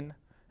log in,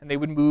 and they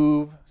would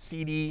move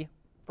CD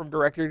from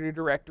directory to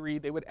directory.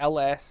 They would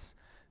LS.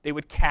 They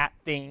would cat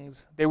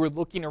things. They were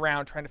looking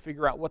around trying to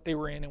figure out what they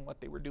were in and what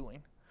they were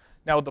doing.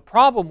 Now, the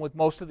problem with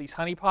most of these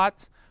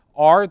honeypots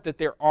are that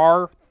there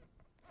are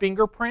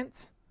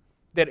fingerprints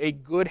that a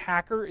good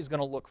hacker is going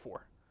to look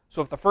for.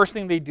 So if the first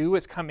thing they do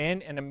is come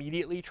in and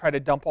immediately try to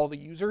dump all the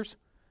users,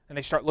 and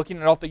they start looking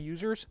at all the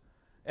users,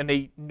 and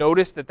they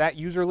notice that that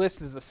user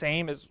list is the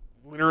same as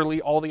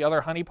literally all the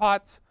other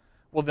honeypots,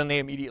 well, then they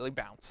immediately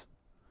bounce.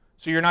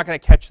 So you're not going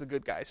to catch the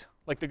good guys,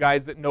 like the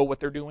guys that know what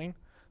they're doing.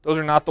 Those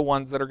are not the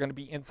ones that are going to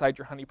be inside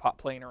your honeypot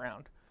playing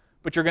around.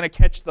 But you're going to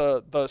catch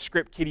the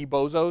script kiddie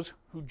bozos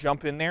who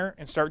jump in there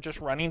and start just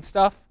running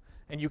stuff,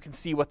 and you can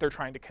see what they're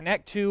trying to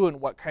connect to and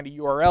what kind of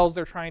URLs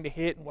they're trying to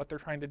hit and what they're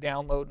trying to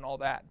download and all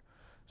that.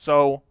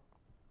 So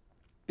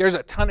there's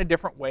a ton of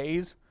different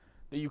ways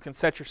that you can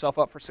set yourself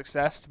up for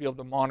success to be able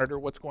to monitor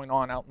what's going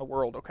on out in the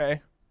world,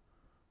 okay?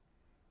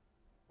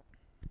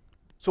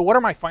 So what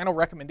are my final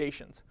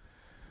recommendations?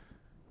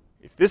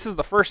 If this is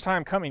the first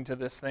time coming to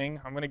this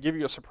thing, I'm going to give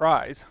you a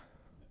surprise.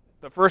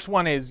 The first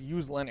one is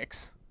use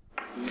Linux.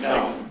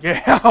 No.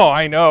 Yeah, oh,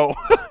 I know.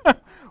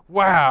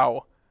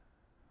 Wow.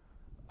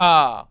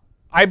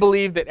 I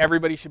believe that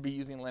everybody should be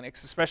using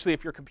Linux, especially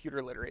if you're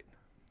computer literate.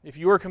 If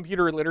you are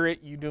computer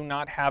illiterate, you do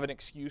not have an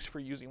excuse for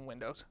using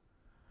Windows.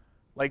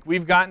 Like,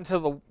 we've gotten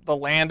to the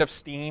land of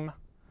Steam.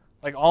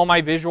 Like, all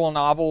my visual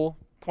novel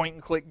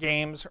point-and-click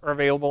games are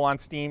available on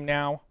Steam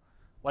now.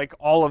 Like,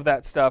 all of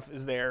that stuff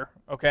is there,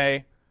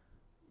 okay?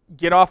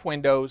 Get off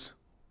Windows,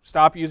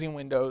 stop using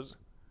Windows,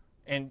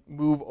 and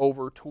move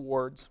over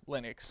towards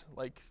Linux.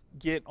 Like,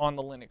 get on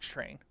the Linux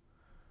train.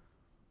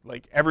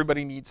 Like,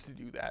 everybody needs to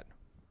do that.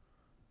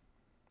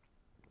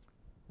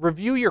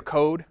 Review your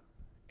code,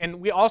 and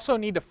we also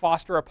need to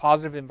foster a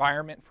positive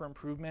environment for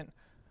improvement.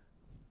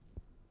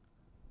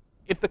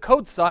 If the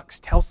code sucks,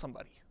 tell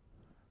somebody.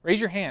 Raise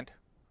your hand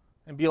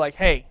and be like,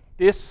 hey,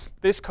 this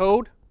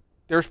code,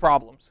 there's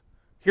problems.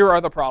 Here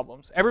are the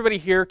problems. Everybody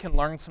here can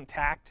learn some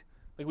tact.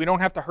 Like, we don't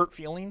have to hurt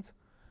feelings,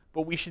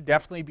 but we should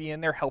definitely be in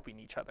there helping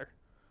each other.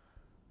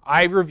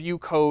 I review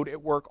code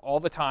at work all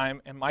the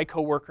time, and my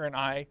coworker and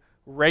I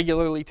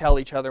regularly tell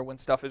each other when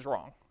stuff is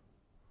wrong.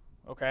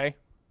 Okay?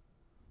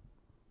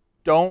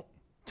 Don't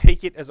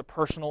take it as a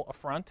personal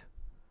affront.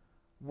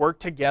 Work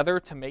together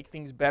to make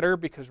things better,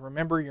 because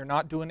remember, you're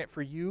not doing it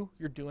for you,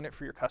 you're doing it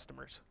for your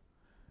customers.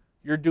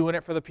 You're doing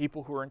it for the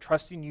people who are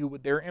entrusting you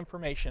with their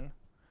information,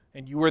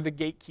 and you are the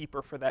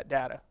gatekeeper for that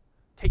data.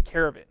 Take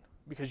care of it,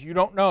 because you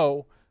don't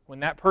know when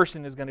that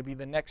person is going to be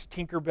the next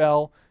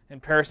Tinkerbell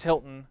and Paris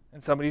Hilton,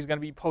 and somebody's going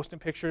to be posting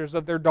pictures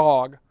of their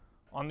dog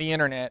on the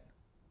internet,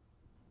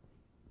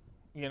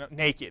 you know,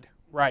 naked,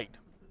 right?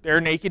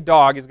 Their naked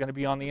dog is going to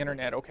be on the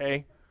internet,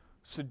 okay?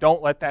 So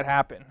don't let that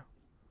happen.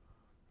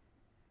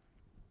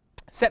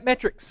 Set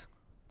metrics.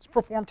 Let's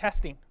perform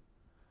testing.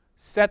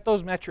 Set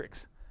those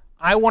metrics.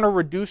 I want to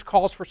reduce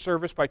calls for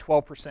service by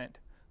 12%.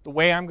 The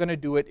way I'm going to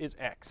do it is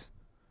X.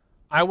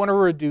 I want to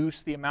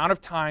reduce the amount of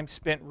time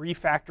spent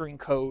refactoring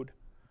code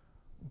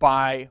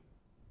by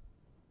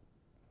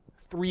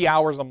 3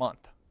 hours a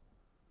month.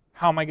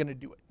 How am I going to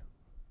do it?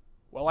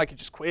 Well, I could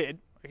just quit.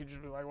 I could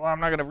just be like, well, I'm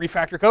not going to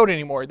refactor code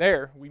anymore.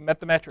 There, we met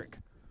the metric.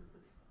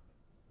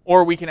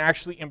 Or we can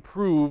actually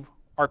improve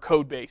our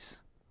code base.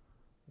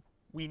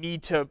 We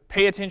need to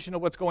pay attention to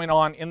what's going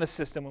on in the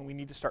system, and we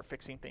need to start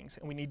fixing things,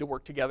 and we need to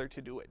work together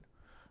to do it.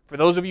 For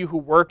those of you who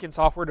work in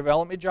software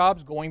development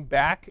jobs, going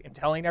back and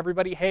telling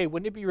everybody, hey,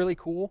 wouldn't it be really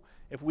cool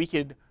if we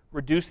could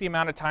reduce the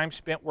amount of time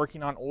spent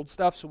working on old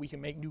stuff so we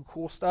can make new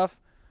cool stuff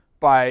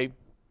by,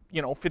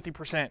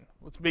 50%.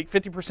 Let's make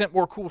 50%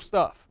 more cool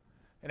stuff.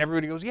 And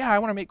everybody goes, yeah, I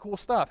want to make cool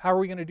stuff. How are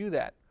we going to do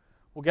that?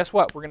 Well, guess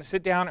what? We're going to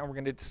sit down and we're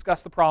going to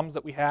discuss the problems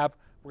that we have.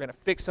 We're going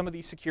to fix some of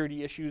these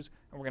security issues,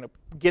 and we're going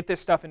to get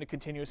this stuff into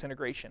continuous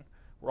integration.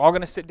 We're all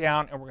going to sit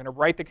down and we're going to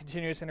write the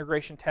continuous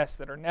integration tests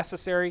that are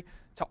necessary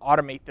to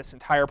automate this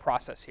entire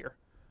process here.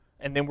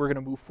 And then we're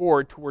going to move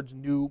forward towards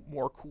new,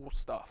 more cool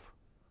stuff.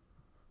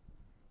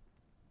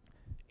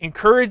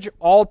 Encourage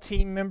all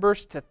team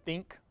members to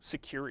think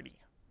security.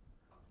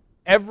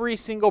 Every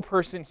single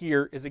person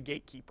here is a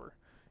gatekeeper.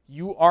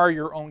 You are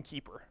your own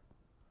keeper,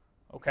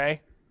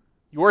 okay?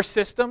 Your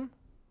system,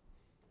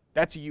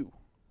 that's you.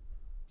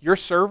 Your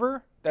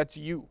server, that's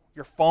you.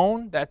 Your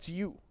phone, that's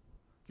you.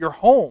 Your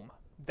home,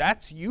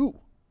 that's you,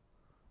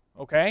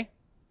 okay?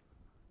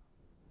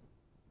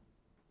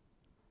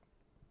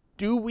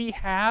 Do we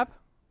have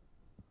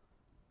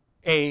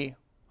a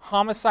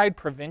homicide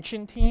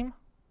prevention team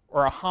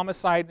or a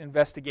homicide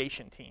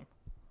investigation team?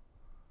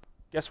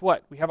 Guess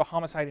what? We have a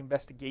homicide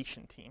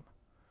investigation team.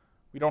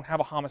 We don't have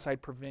a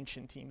homicide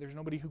prevention team. There's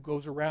nobody who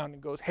goes around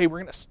and goes, hey, we're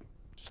going to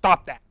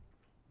stop that.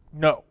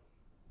 No.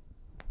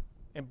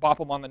 And bop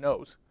them on the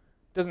nose.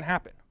 It doesn't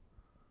happen.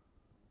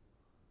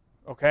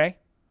 Okay?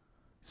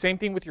 Same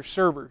thing with your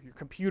server, your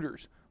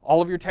computers,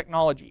 all of your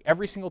technology,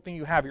 every single thing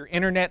you have, your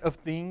Internet of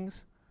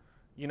Things,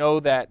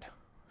 that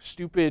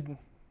stupid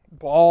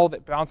ball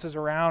that bounces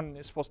around and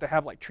is supposed to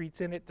have like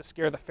treats in it to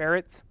scare the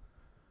ferrets.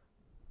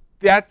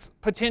 That's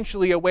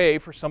potentially a way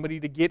for somebody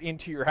to get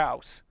into your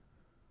house.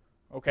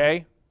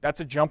 Okay? That's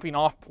a jumping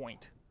off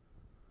point.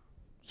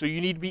 So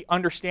you need to be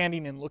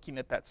understanding and looking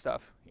at that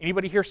stuff.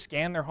 Anybody here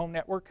scan their home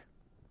network?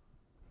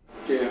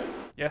 Yeah.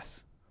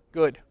 Yes?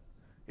 Good.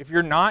 If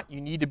you're not,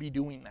 you need to be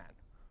doing that.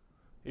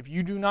 If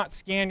you do not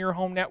scan your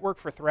home network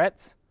for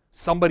threats,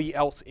 somebody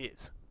else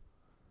is.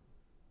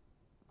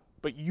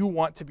 But you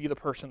want to be the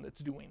person that's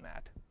doing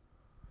that.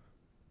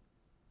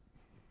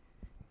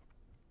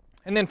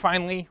 And then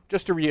finally,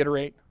 just to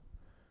reiterate,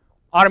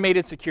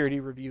 automated security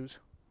reviews.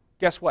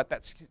 Guess what?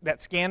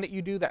 That scan that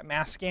you do, that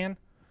mass scan,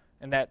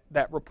 and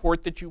that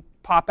report that you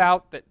pop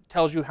out that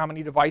tells you how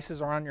many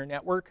devices are on your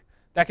network,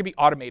 that can be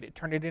automated.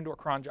 Turn it into a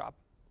cron job.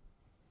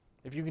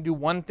 If you can do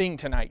one thing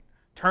tonight,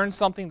 turn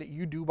something that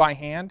you do by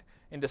hand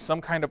into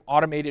some kind of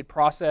automated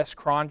process,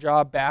 cron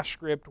job, bash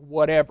script,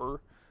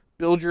 whatever,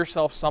 build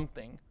yourself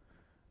something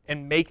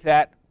and make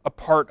that a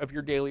part of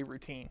your daily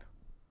routine.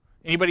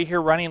 Anybody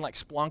here running like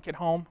Splunk at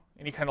home?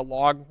 Any kind of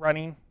log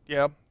running?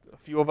 Yeah, a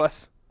few of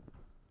us.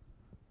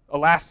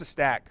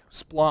 Elastistack,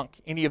 Splunk,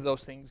 any of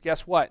those things.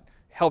 Guess what?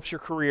 Helps your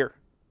career,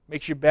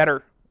 makes you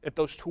better at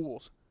those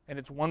tools. And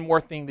it's one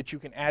more thing that you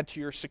can add to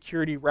your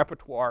security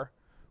repertoire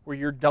where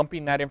you're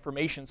dumping that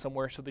information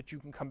somewhere so that you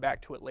can come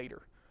back to it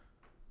later.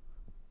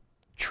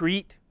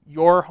 Treat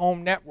your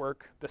home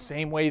network the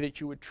same way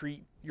that you would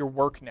treat your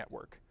work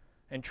network.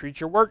 And treat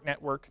your work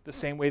network the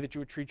same way that you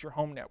would treat your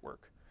home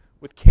network.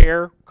 With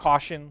care,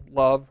 caution,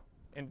 love,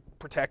 and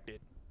protect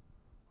it.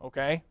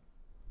 Okay?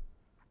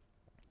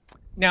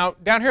 Now,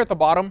 down here at the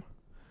bottom,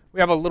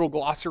 we have a little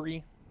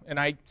glossary. And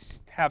I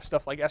have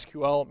stuff like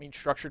SQL, it means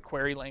structured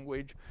query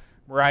language.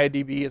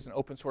 MariaDB is an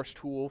open source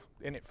tool,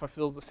 and it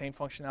fulfills the same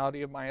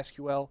functionality of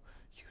MySQL.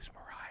 Use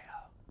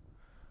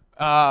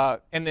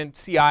Maria. And then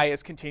CI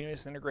is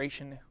continuous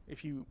integration,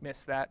 if you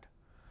missed that.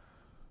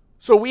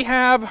 So we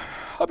have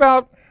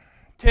about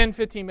 10,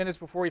 15 minutes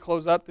before we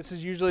close up. This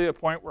is usually the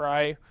point where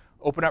I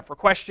open up for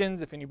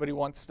questions. If anybody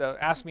wants to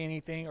ask me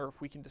anything or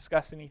if we can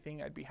discuss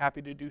anything, I'd be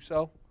happy to do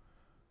so.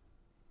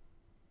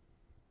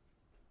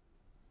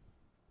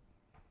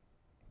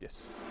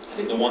 Yes? I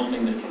think the one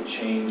thing that can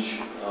change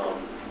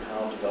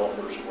how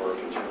developers work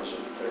in terms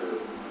of their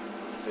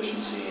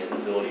efficiency and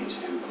ability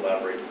to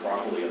collaborate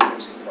properly on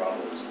fixing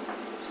problems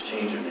is a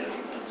change in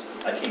management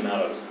mindset. I came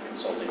out of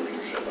consulting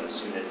leadership and I've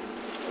seen it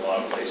in a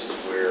lot of places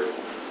where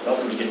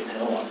developers get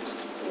penalized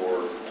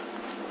for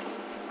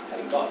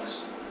having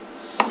bugs.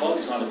 A bug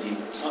is not a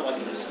defect. It's not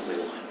like an assembly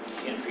line.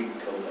 You can't treat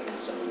code like an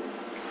assembly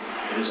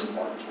line. It is an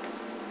art.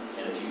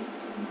 And if you,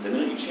 the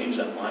minute you change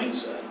that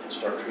mindset and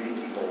start treating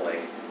people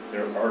like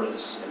they're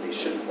artists and they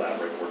should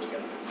collaborate, work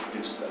together to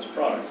produce the best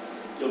product,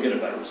 you'll get a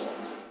better result.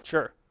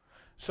 Sure.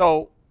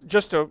 So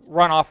just to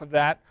run off of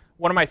that,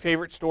 one of my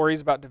favorite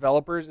stories about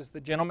developers is the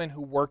gentleman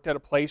who worked at a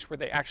place where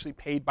they actually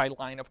paid by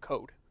line of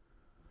code.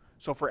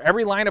 So for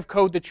every line of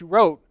code that you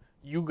wrote,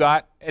 you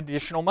got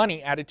additional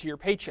money added to your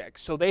paycheck.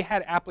 So they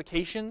had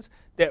applications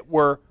that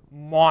were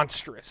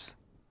monstrous,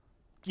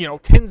 you know,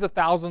 tens of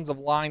thousands of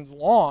lines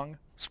long,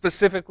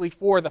 specifically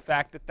for the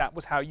fact that that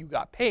was how you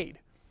got paid.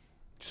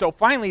 So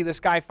finally, this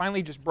guy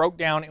finally just broke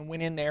down and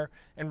went in there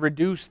and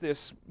reduced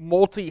this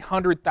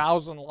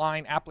multi-100,000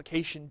 line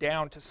application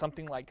down to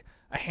something like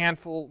a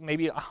handful,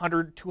 maybe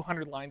 100,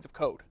 200 lines of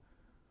code.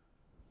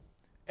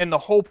 And the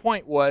whole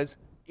point was,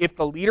 if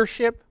the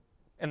leadership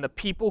and the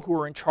people who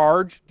are in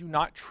charge do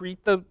not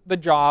treat the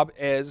job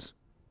as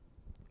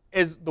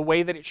the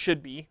way that it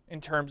should be in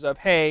terms of,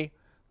 hey,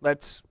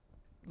 let's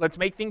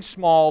make things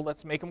small,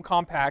 let's make them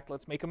compact,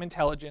 let's make them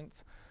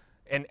intelligent,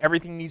 and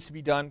everything needs to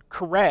be done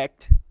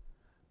correct.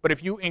 But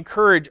if you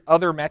encourage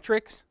other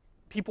metrics,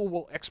 people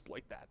will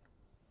exploit that.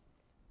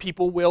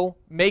 People will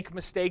make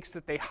mistakes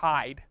that they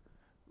hide.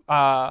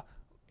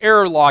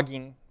 Error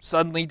logging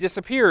suddenly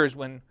disappears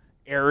when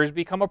errors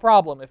become a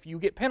problem. If you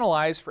get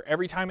penalized for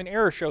every time an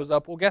error shows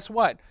up, well, guess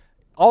what?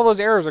 All those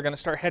errors are going to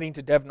start heading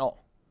to dev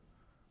null.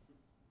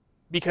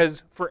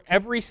 Because for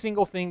every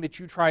single thing that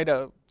you try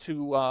to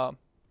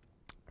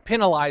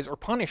penalize or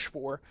punish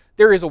for,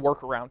 there is a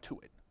workaround to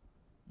it.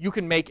 You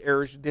can make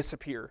errors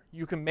disappear.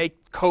 You can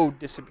make code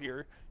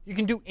disappear. You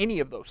can do any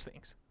of those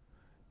things.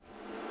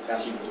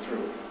 That's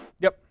true.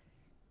 Yep.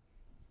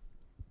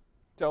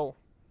 So,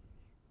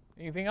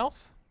 anything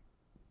else?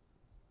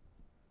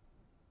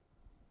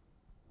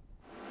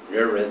 You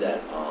ever read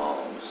that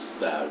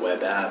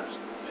web app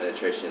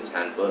penetrations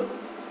handbook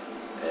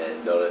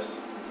and notice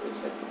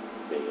it's like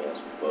a big ass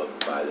book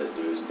by the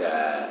dudes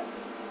that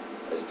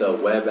it's the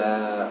web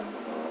app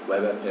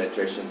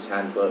penetrations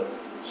handbook.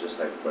 It's just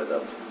like for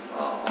the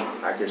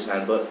hacker's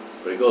handbook,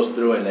 but it goes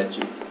through and lets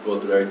you go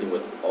through everything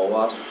with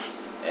OWASP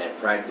and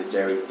practice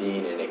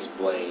everything and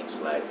explains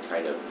like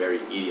kind of very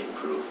idiot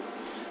proof.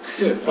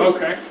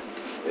 Okay.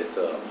 It's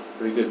a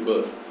pretty good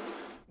book.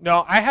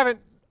 No, I haven't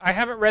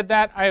read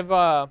that.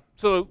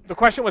 So the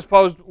question was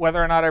posed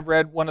whether or not I've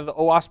read one of the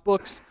OWASP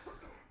books.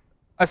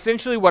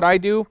 Essentially what I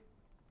do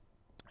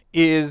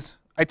is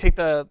I take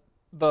the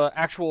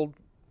actual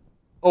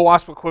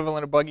OWASP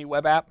equivalent of Buggy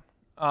web app.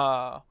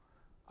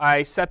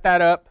 I set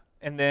that up,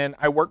 and then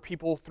I work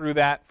people through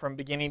that from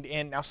beginning to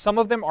end. Now, some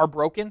of them are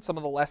broken, some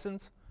of the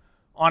lessons,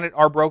 on it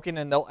are broken,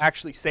 and they'll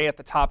actually say at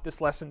the top,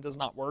 this lesson does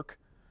not work.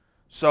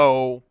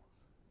 So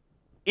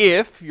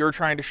if you're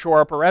trying to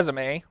shore up a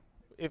resume,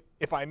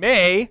 if I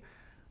may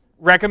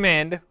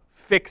recommend,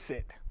 fix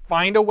it.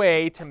 Find a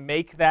way to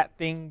make that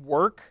thing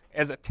work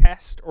as a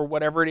test or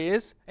whatever it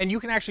is, and you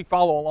can actually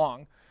follow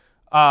along.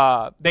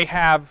 They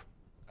have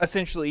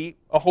essentially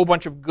a whole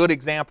bunch of good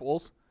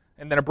examples,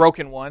 and then a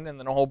broken one, and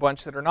then a whole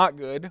bunch that are not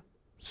good.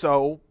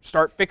 So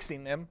start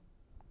fixing them,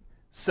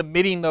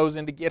 submitting those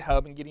into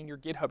GitHub and getting your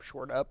GitHub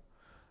shored up.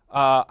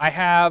 I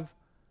have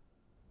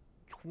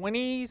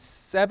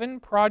 27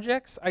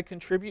 projects I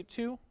contribute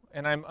to,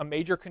 and I'm a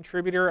major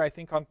contributor, I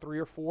think, on 3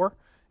 or 4,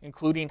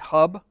 including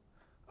Hub.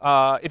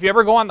 If you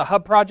ever go on the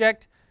Hub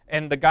project,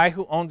 and the guy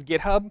who owns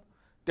GitHub,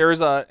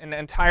 there's an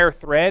entire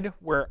thread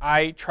where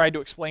I tried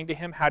to explain to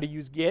him how to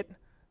use Git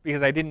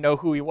because I didn't know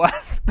who he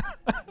was.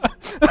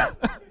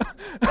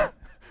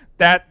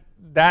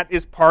 That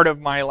is part of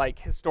my like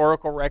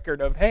historical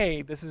record of,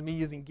 hey, this is me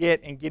using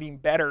Git and getting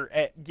better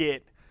at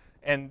Git.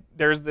 And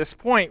there's this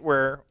point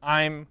where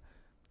I'm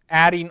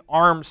adding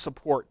ARM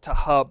support to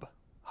Hub.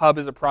 Hub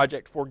is a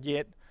project for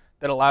Git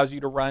that allows you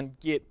to run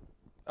Git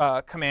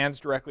commands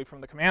directly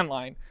from the command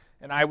line.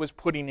 And I was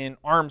putting in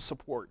ARM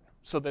support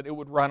so that it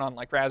would run on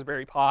like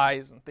Raspberry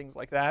Pis and things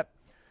like that.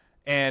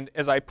 And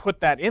as I put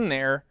that in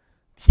there,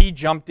 he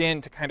jumped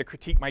in to kind of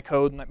critique my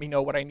code and let me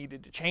know what I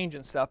needed to change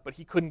and stuff, but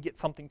he couldn't get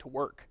something to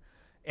work.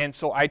 And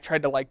so I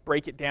tried to like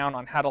break it down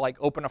on how to like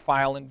open a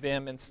file in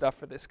Vim and stuff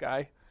for this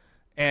guy.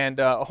 And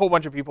a whole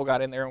bunch of people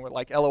got in there and were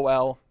like,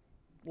 LOL,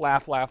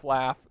 laugh, laugh,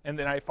 laugh. And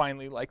then I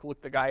finally like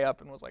looked the guy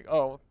up and was like,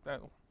 oh,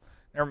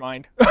 never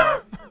mind.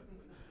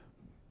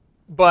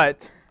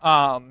 But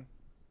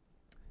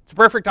it's a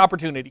perfect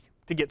opportunity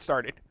to get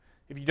started.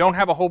 If you don't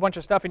have a whole bunch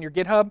of stuff in your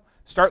GitHub,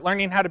 start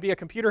learning how to be a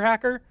computer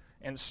hacker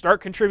and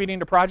start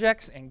contributing to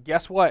projects. And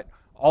guess what?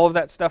 All of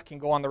that stuff can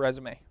go on the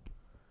resume.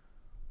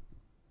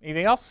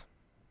 Anything else?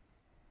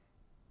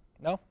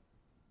 No?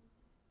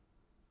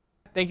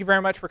 Thank you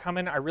very much for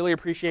coming. I really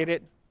appreciate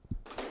it.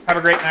 Have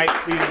a great night.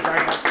 Please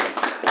drive home.